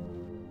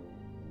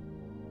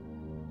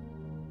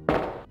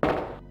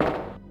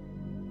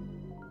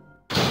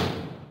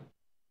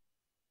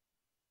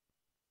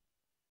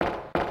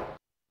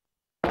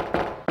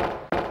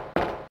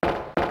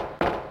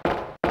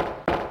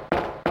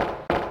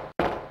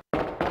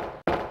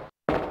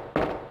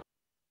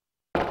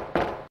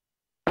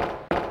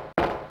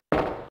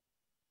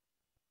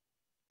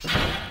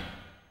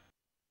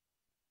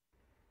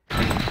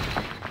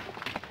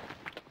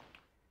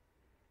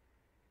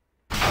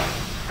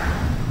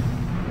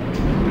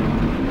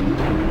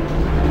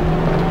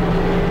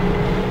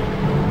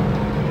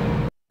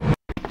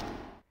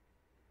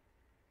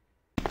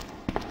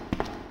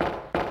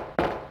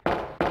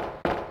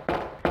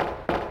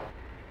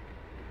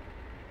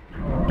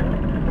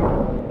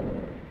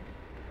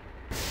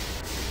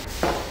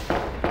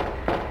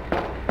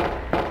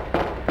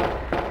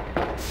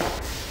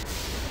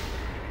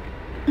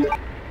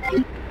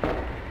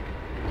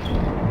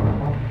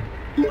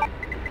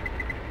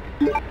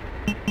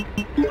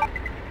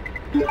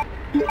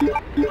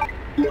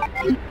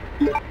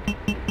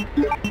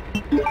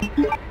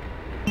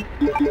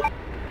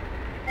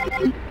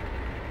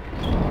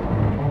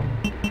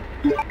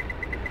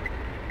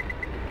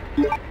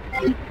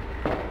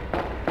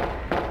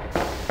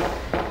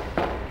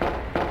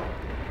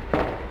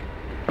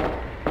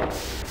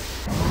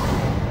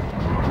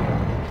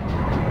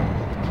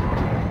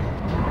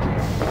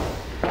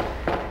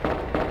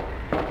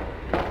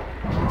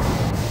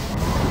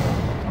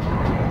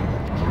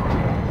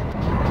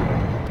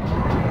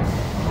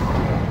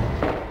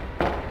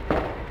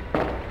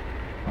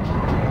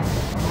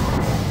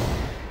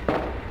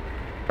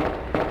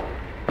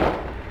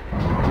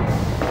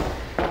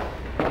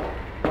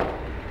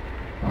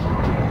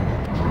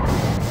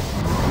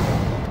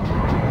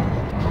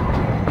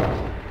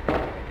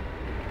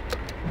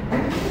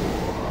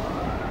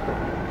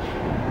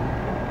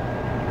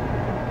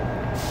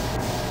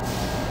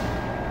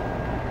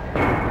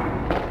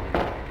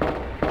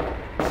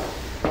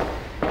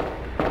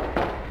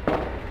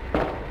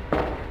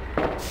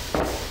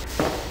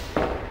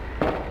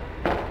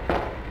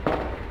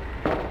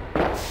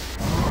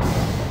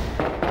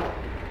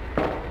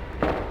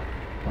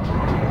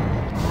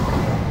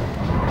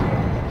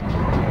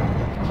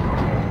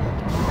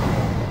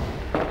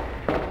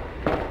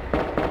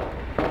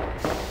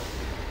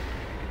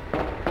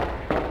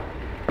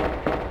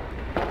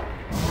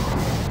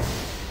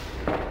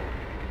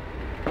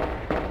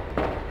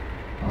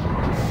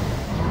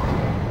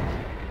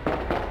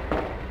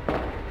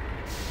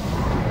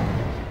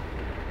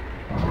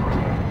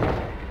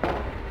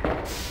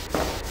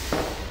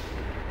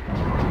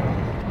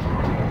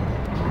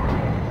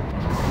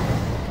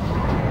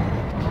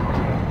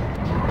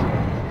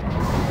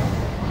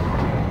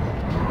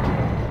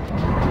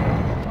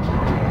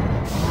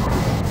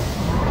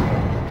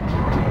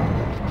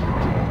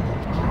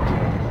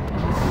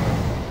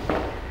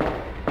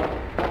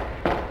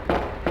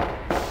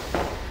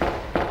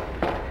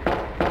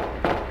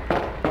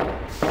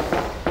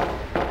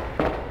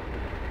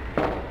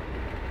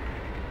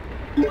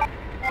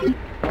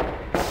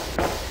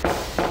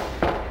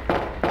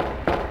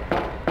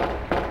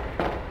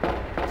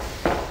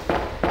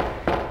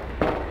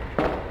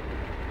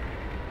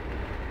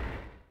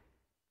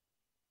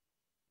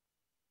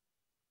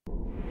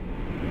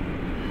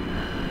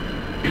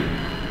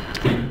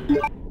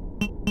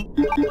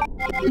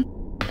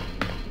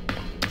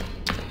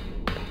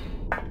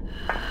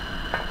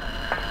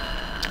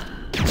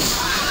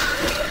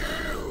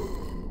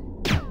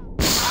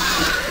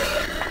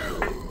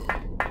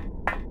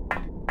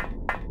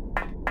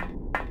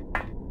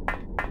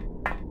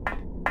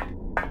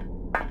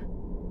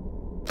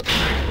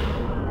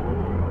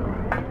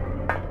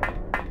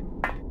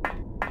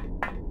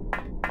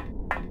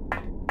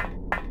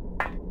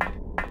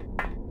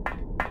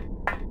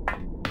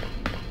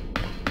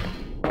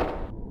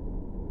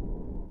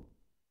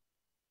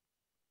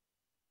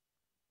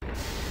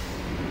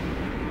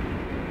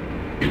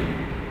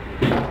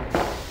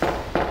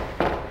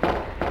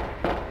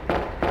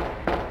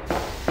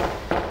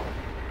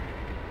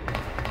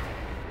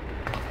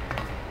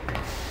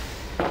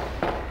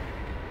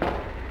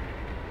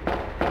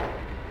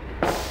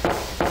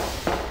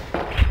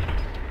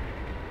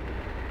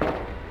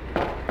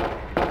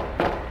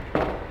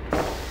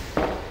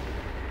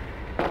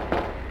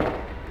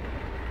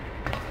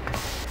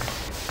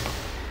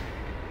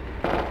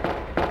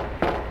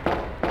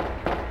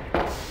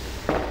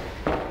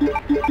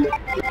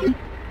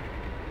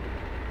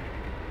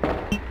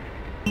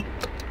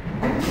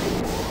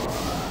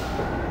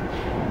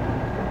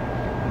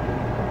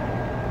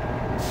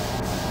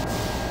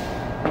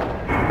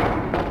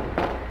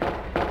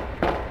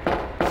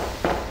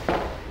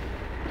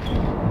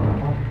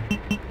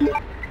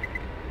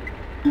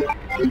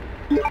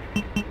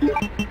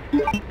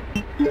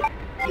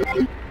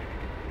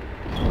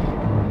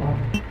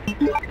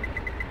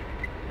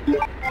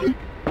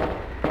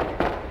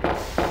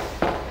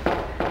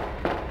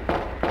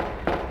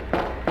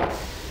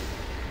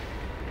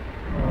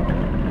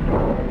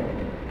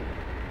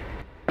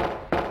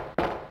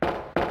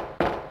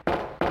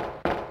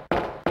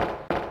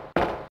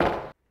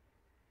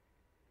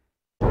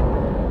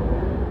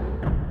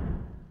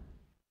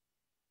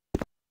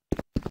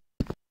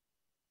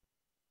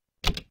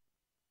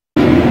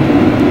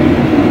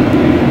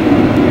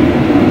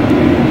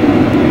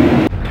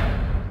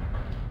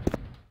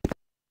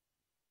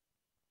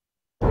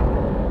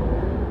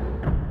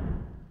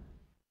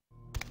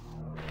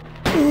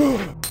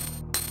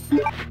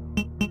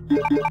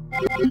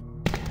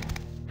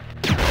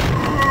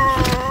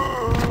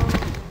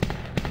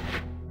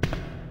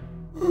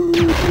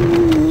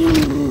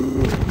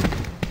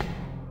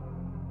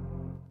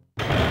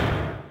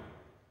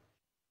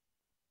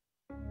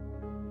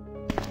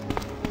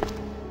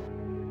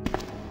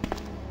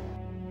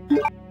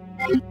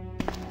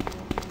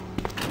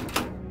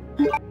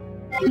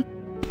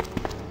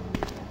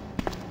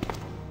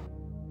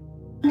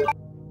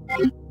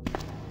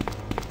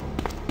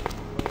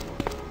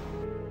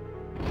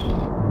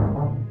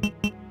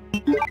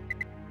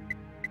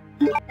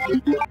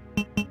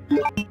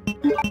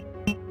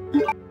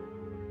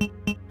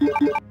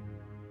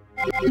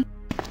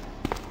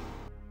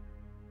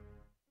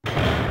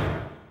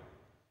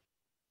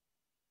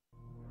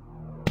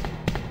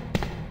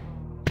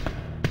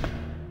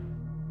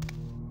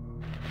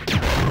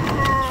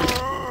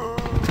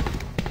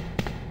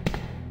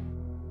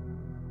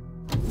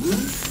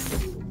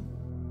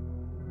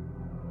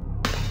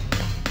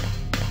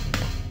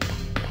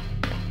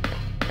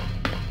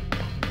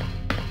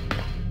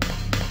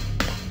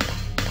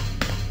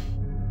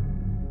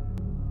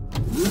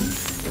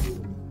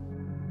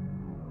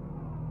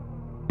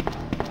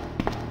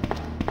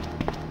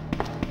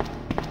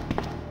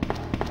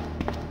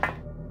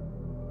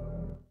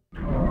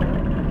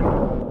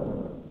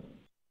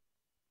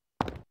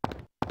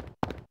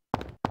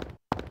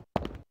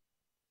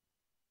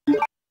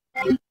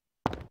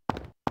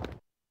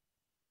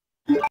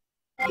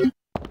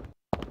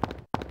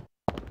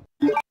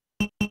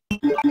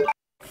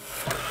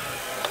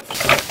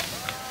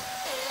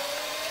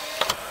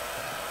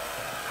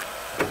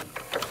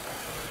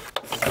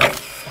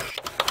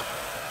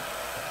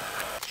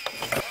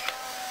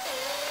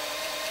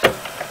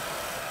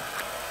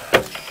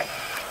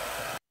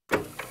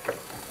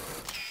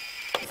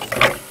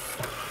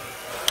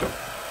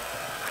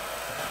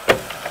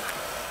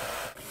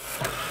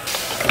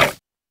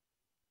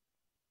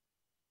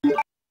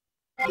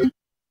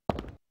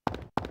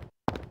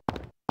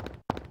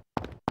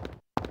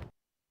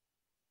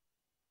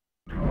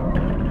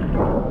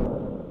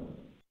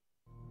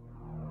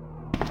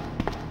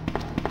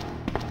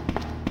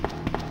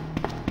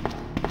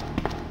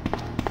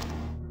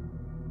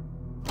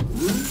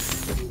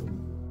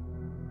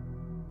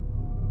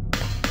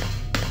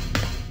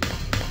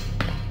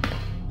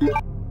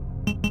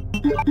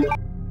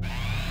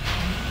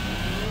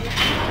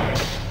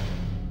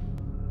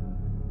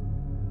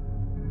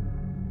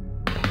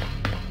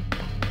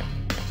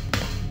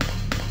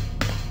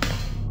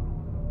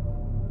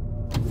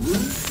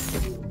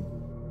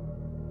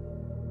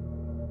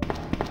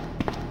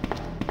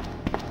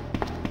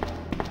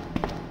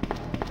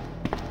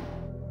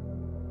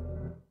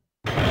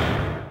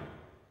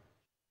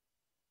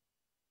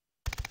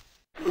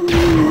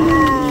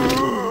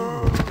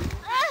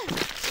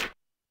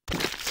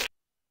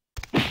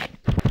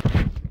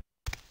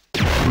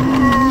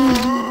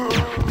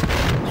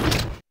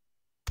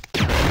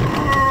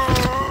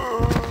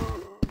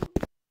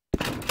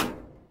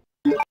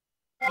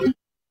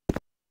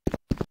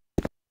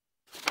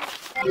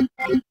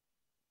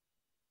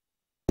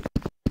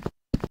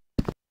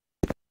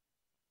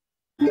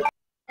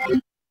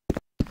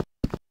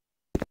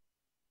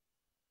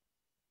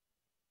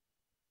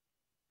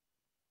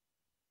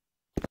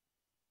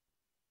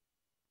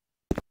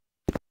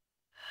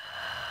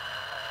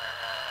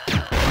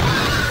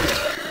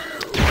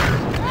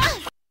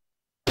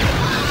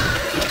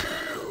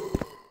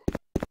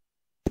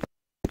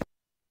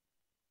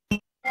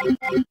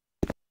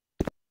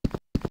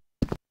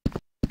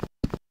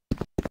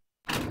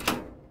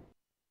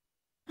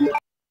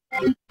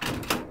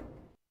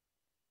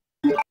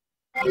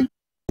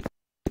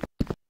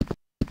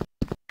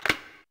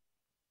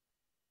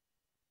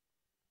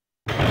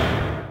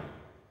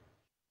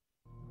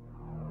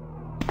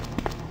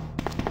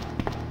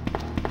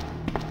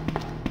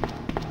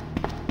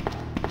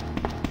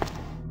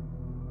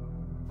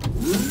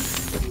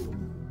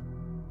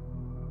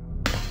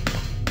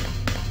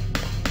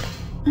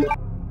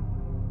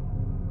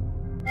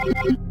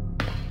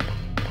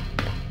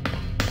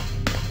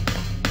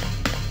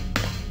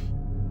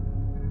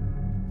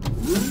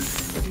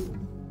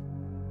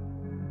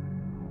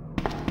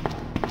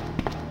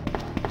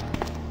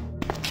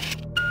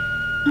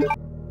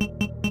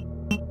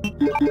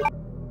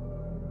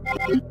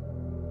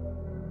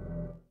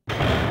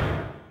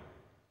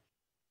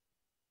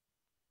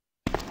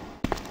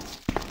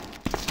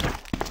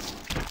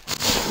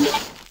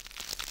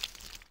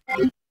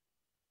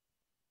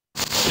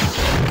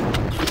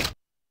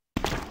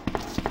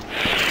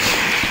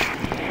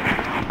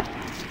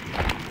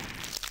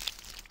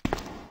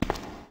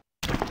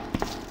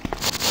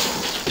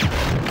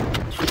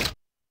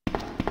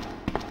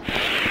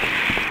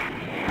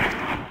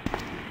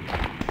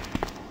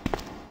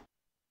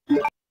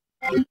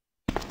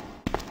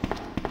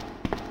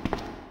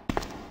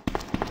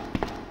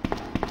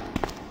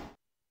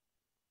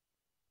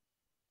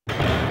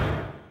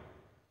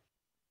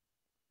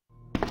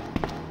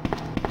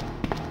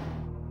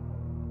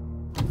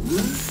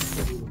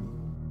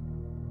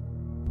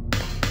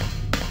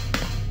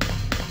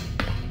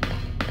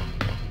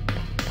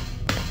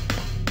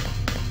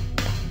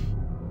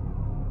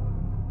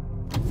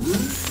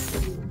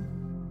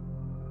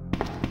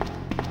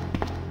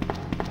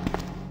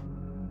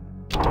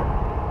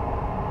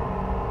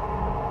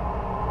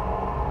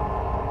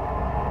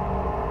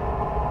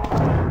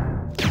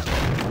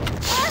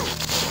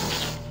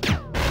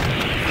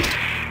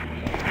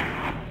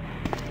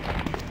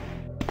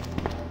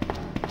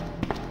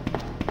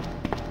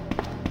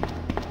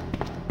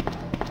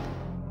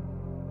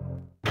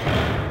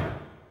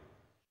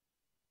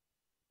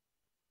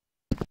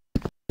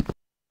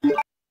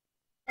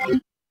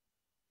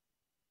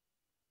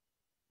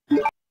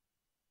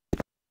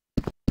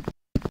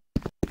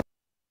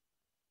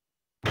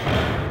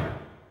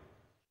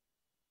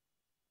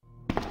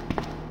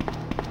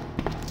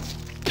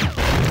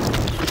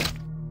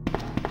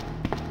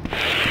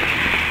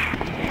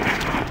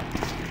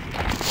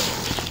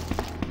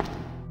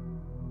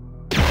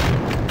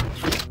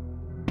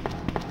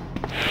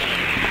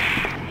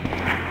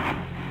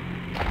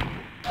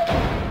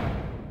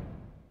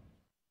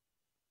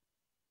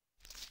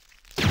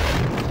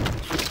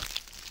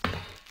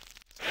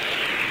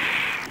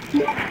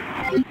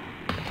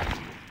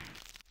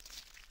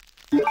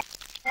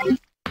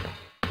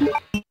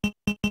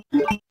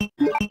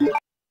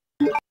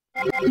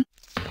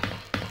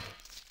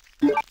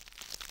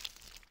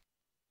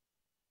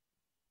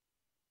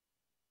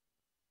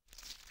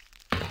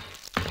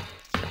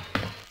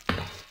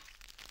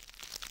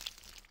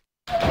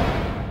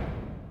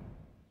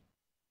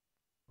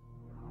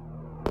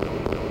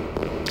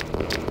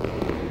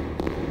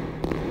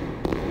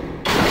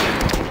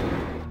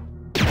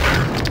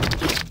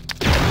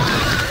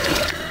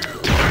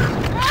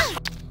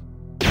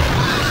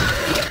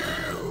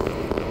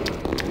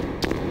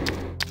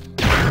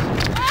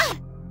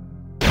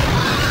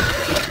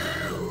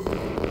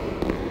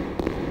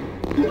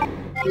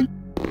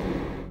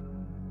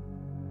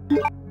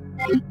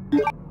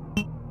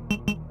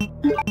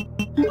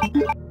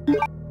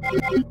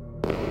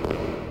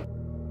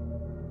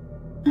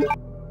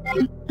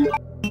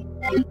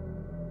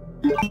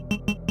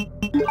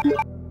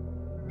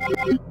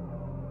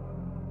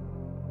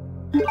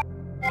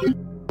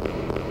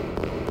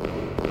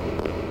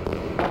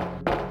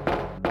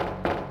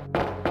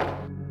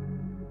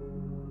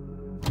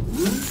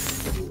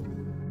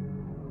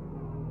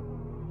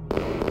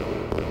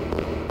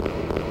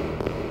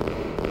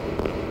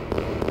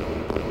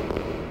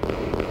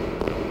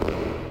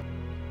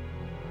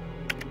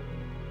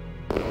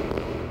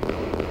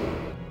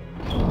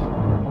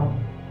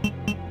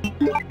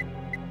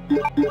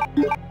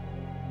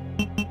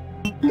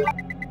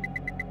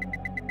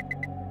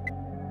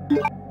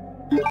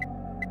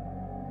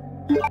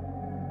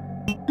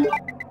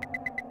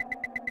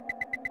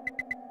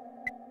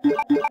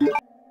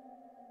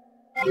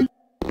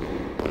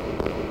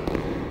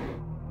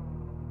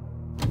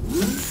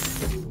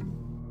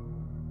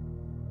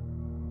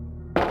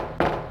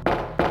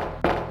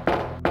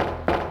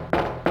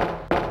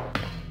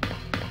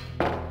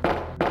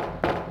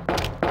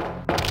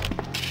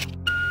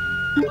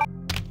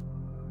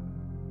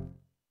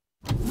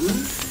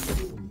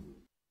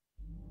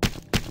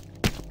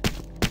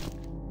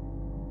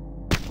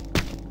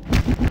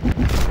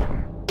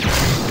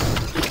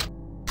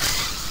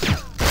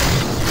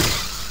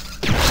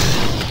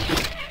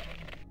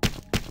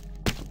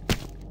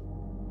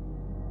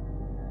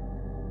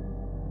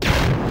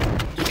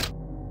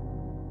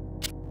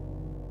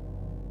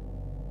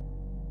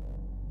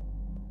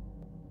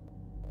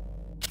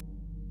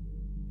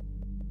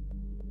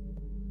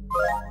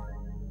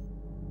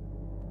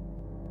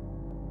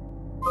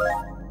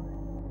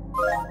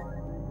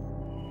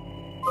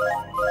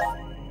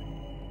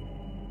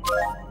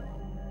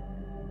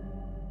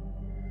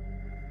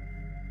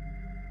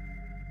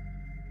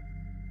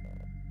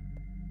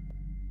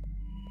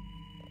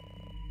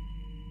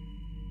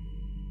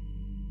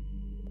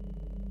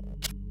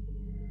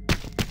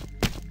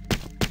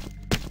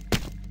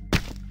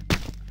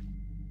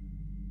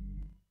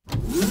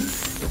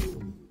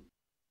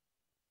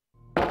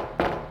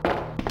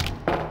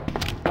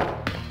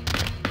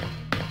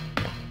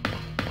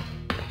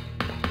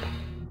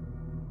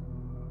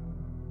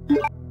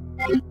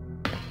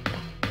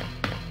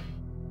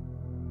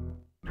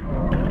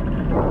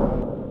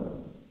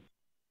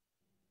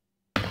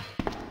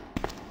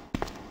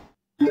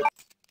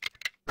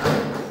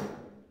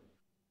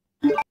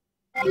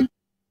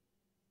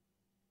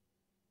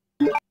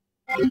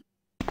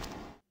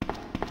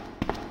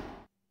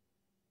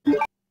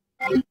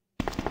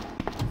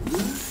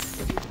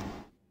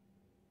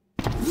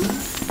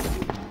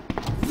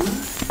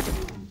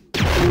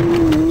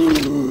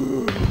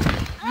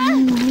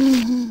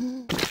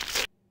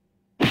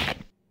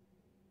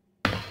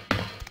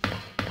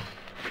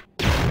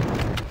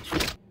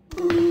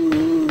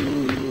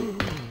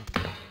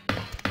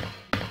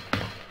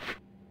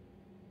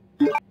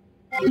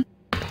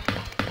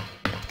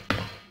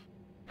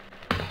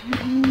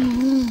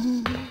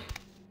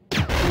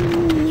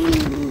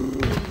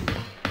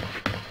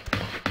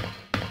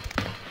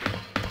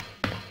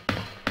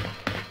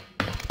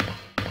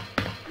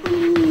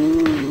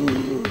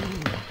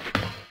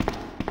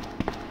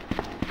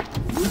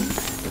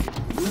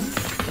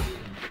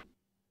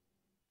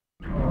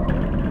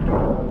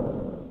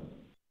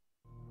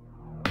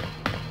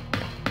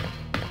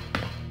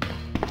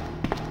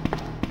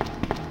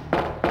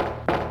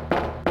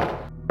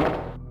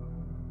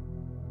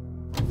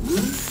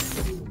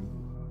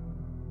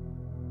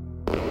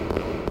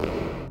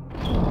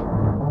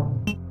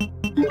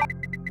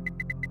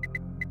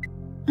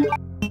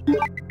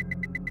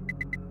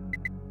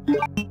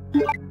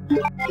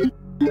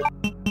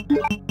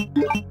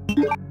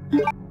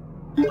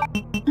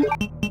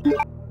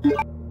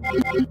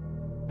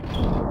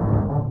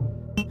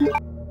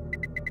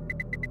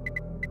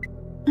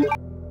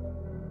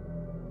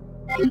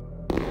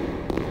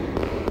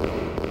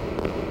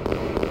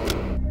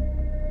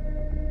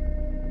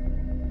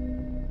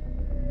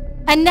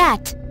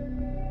 Annette!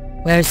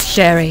 Where's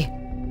Sherry?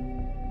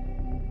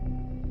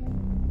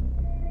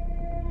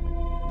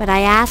 But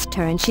I asked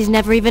her, and she's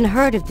never even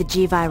heard of the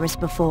G-Virus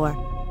before.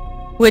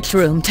 Which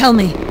room? Tell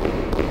me.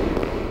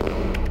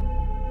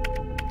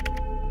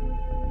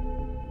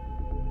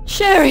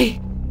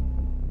 Sherry!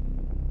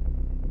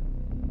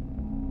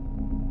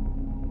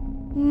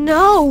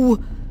 No!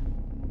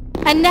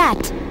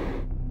 Annette!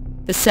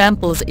 The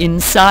sample's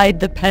inside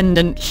the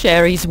pendant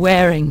Sherry's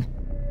wearing.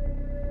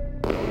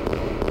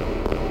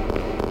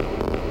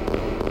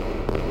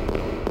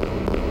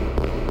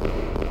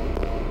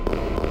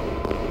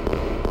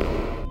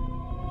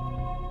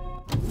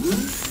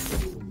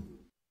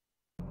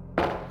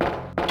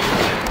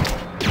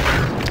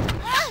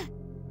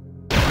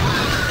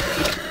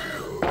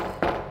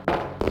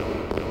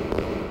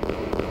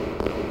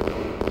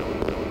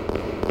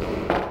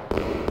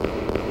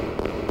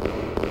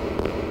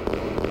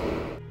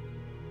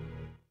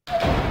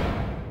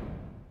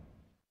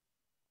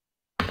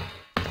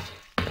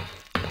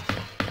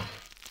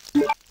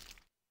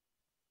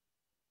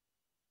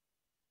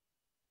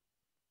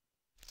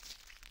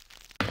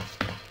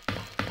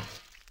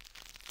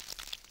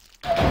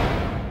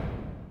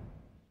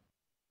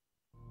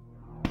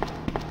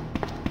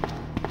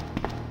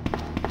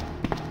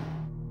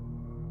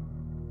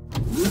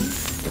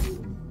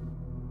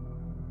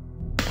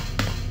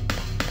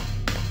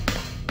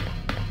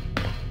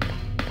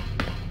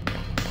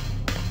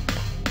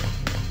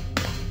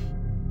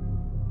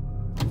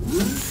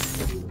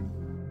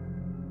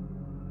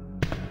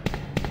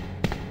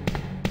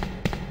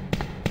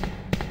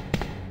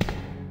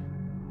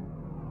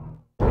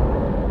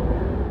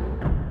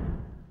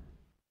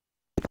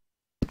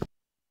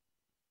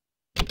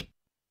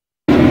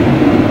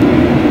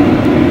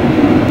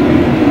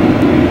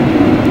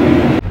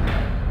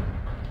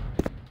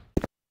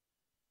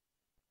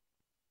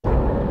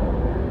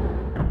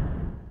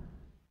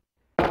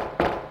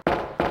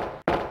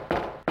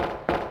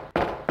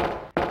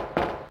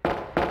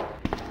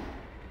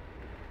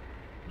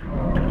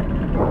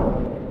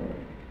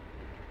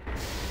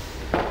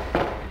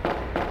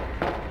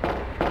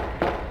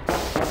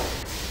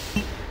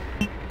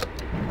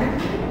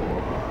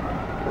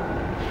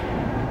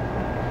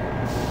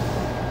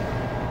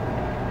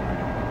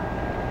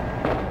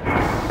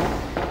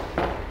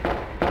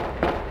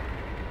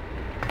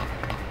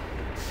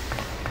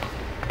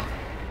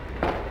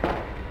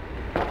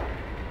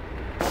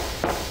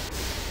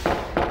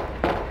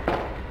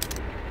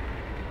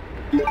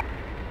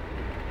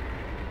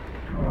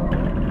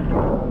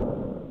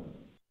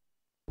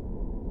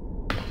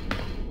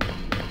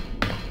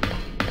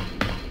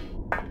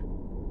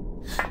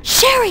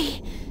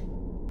 Sherry!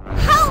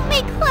 Help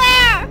me,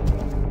 Claire!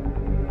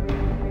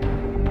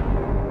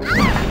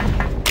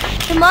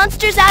 The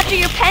monster's after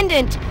your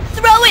pendant!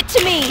 Throw it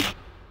to me!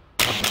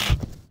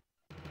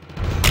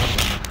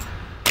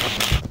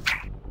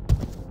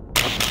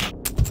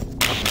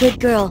 Good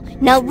girl.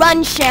 Now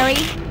run, Sherry!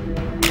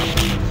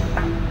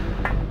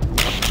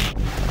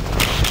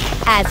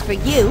 As for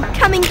you,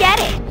 come and get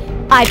it!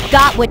 I've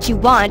got what you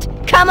want.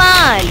 Come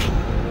on!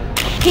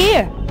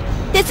 Here.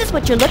 This is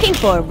what you're looking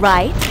for,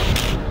 right?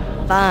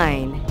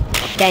 Fine.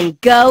 Then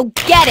go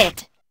get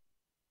it!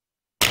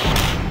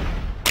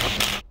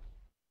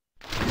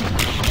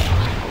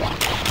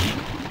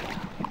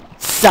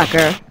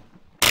 Sucker.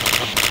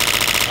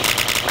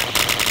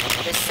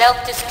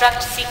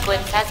 self-destruct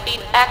sequence has been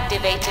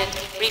activated.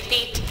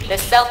 Repeat, the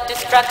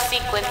self-destruct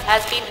sequence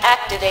has been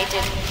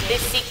activated.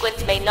 This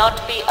sequence may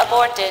not be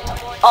aborted.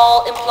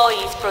 All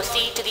employees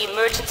proceed to the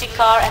emergency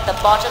car at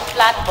the bottom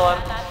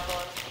platform.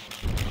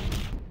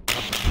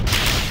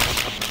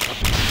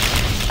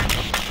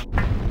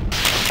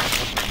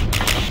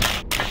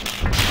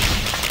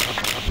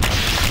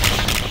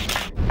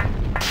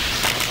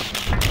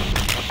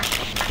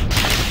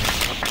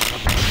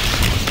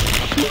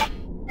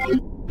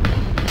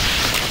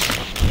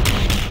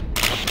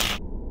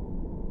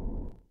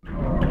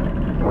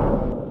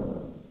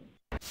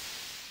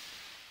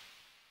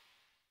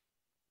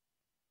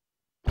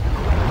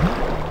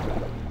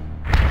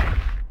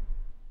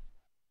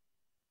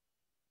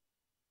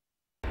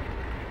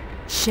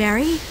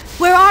 Sherry?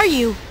 Where are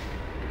you?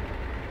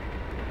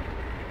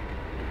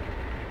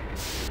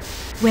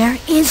 Where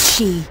is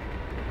she?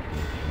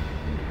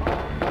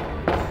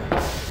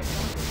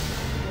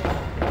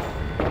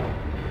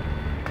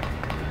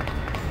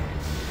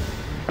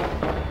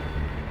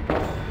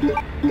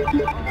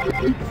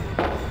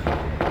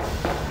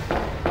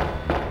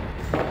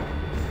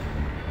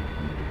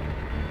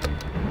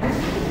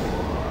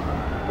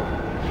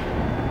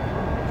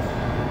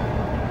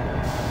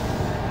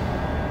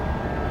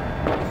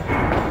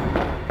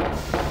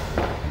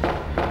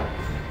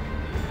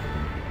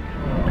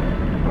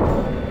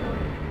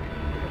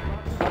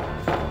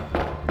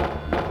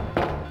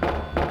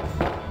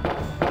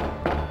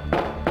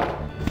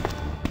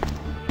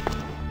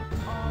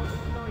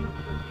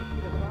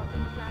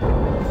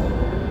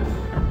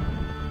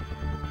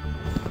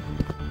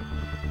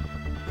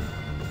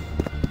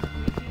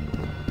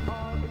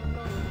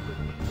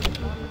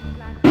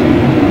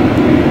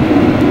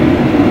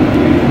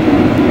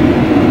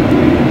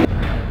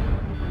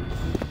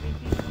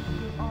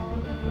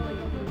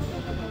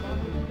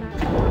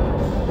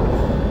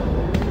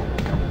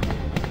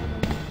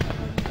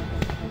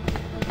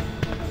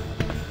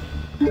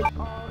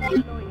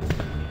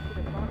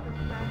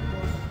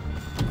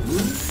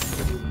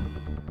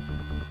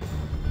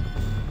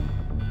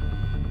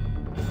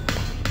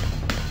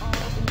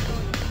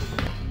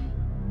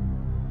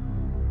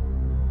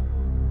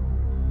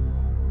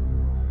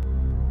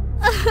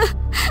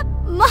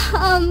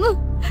 Mom!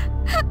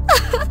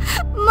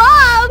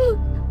 Mom!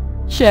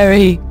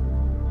 Sherry,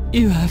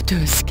 you have to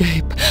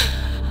escape.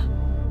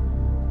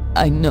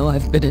 I know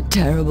I've been a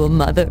terrible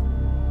mother,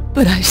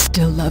 but I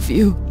still love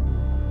you.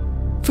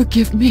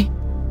 Forgive me.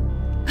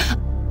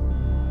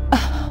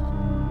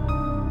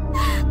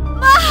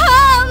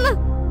 Mom!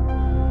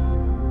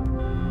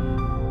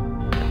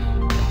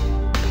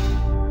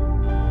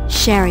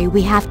 Sherry,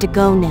 we have to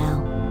go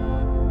now.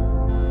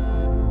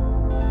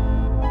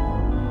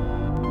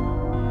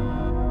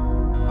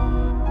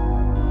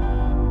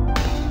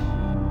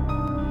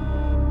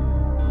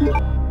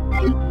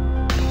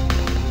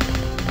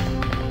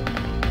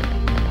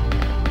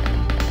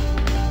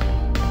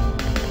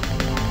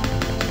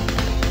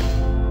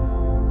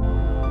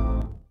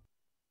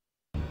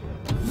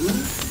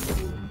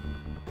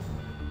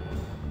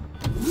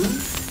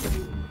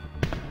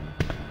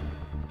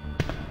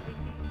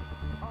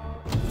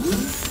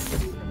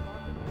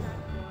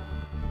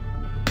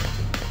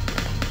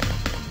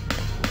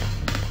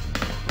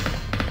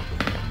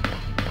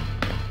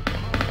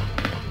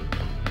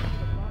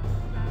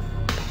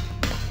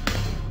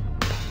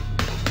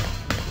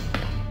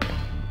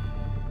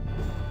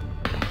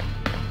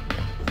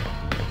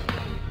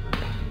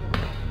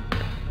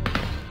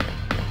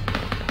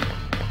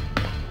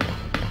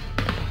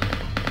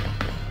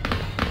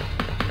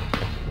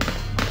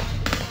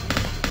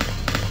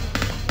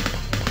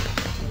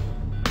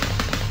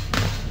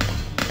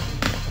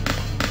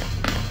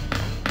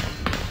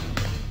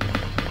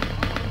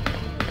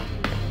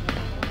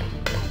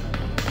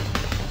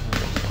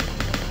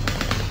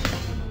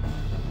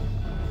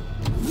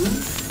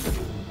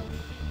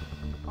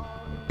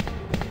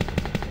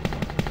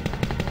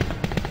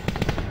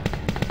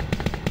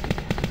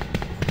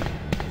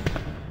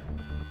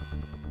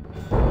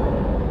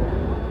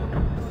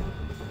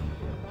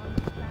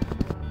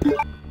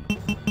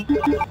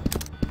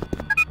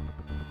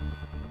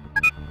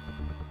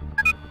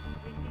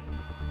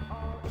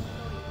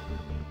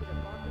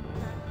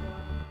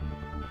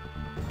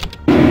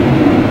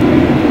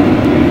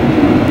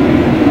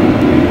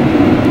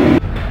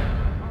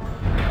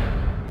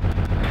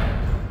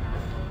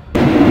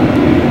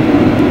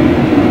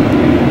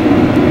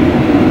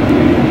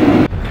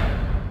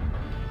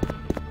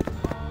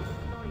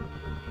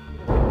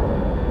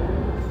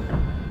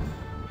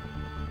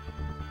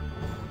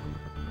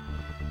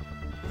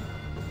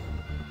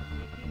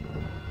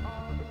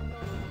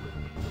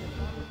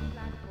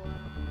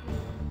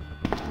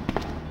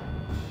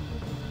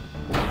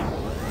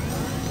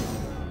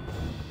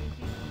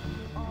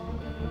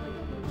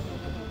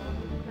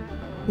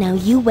 Now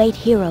you wait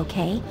here,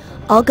 okay?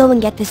 I'll go and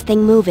get this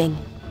thing moving.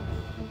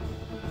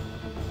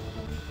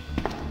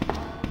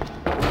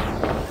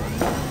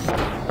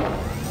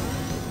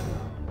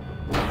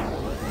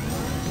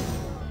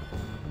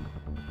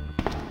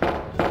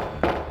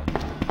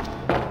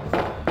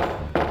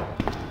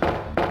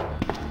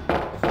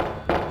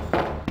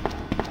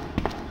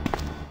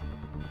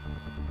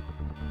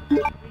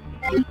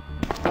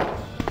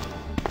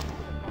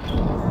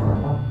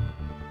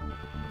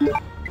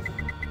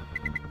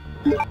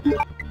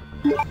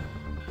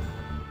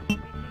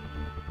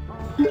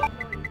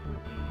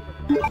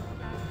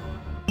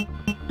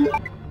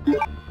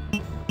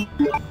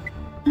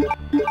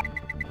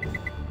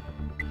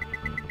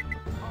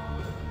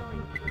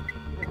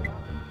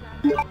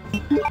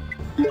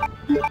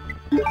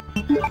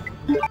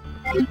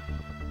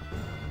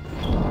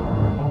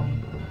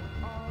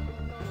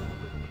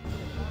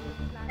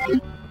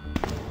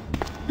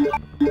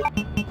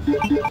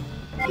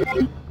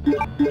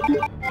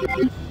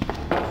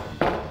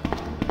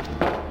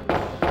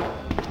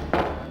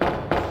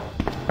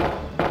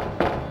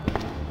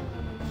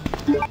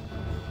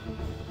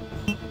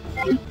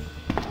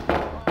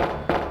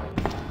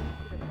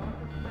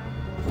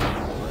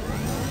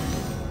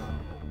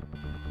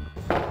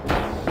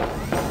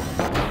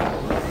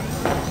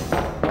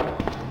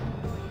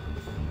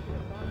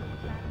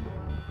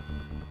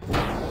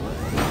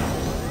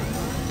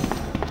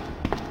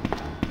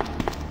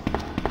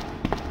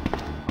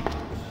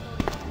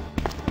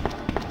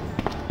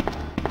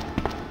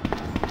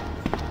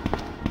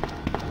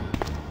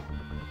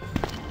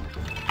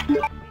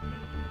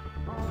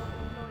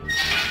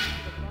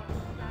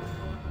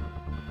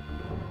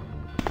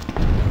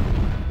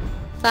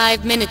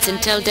 Five minutes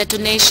until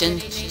detonation.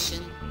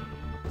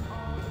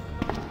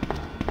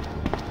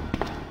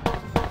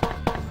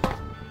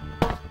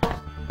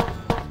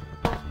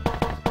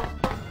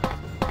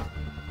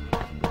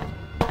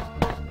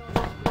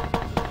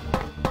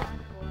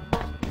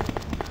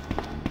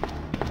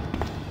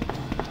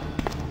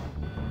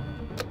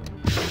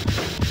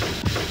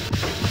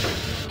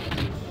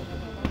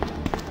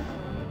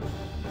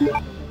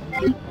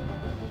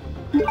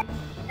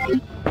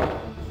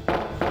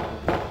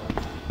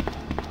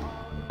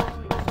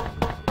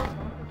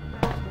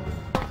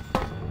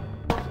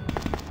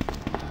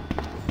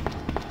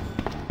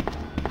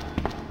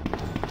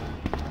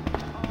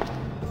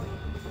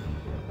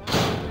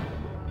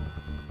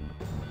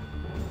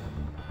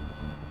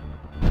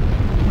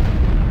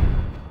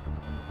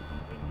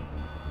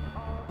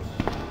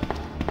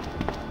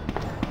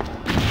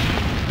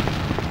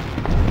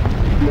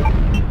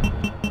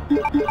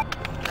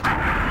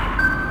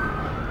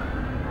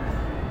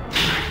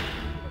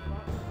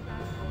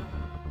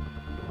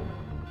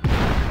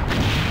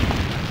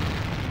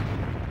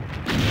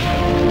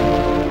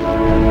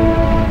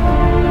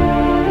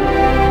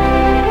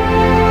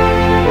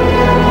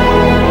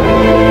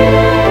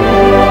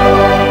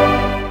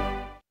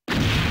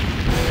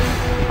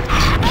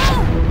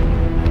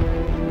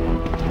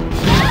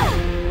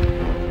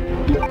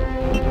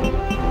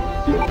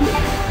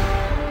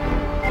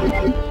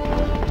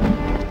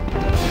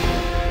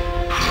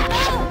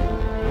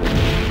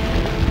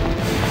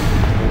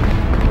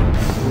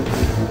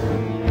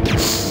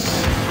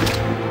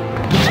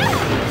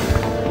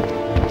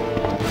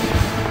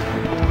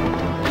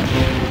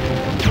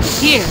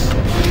 Here,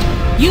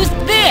 use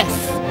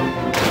this!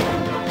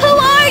 Who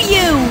are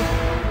you?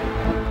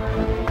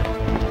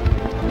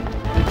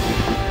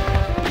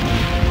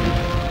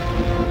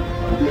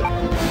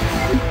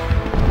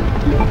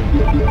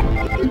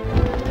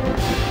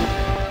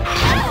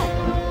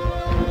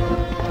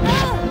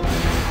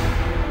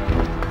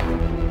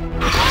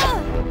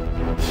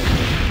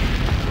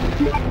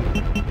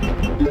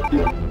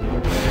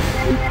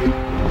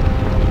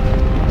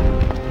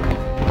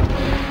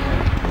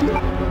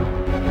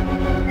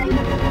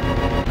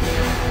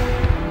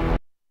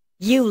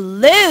 You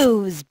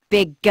lose,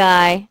 big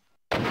guy.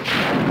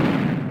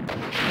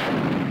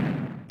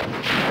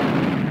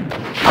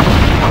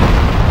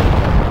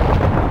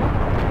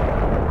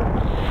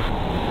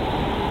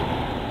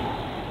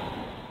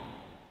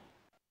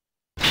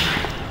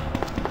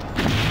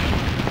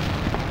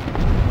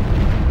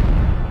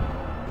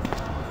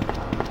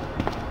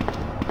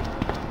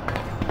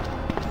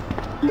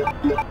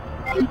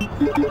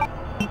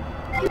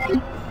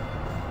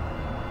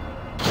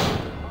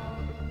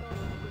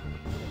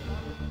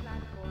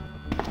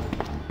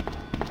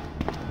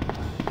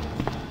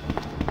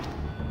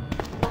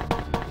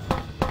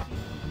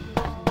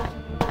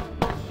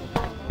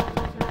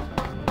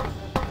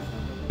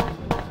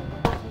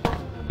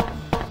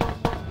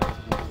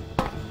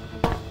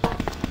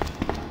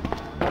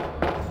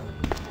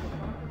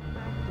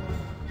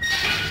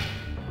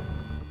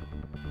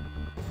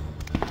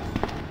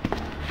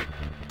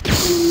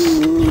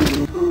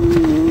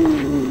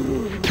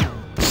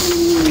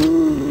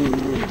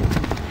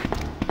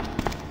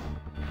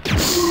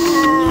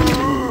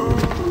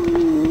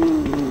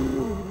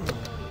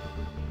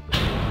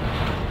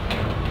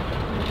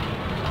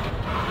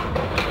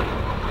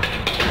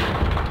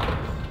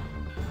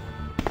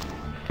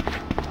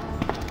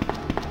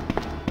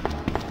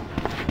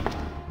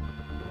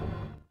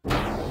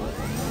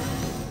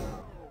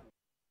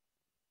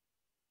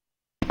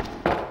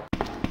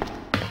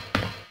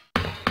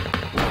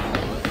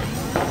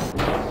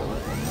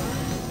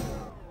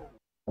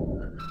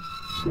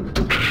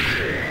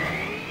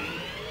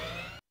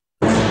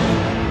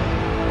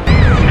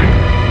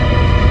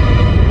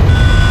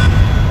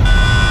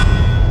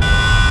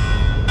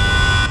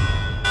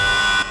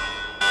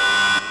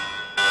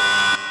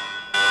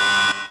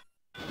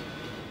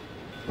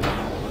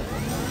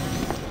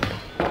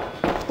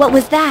 What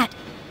was that?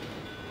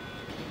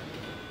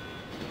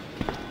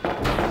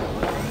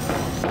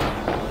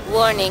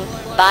 Warning,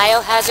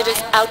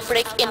 Biohazardous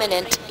outbreak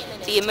imminent.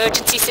 The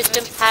emergency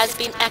system has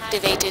been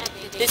activated.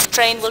 This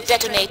train will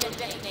detonate.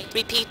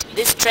 Repeat,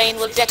 this train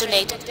will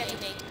detonate.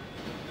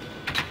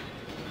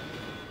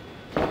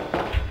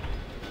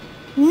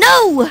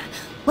 No!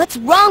 What's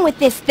wrong with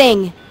this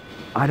thing?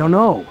 I don't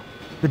know.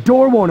 The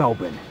door won't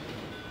open.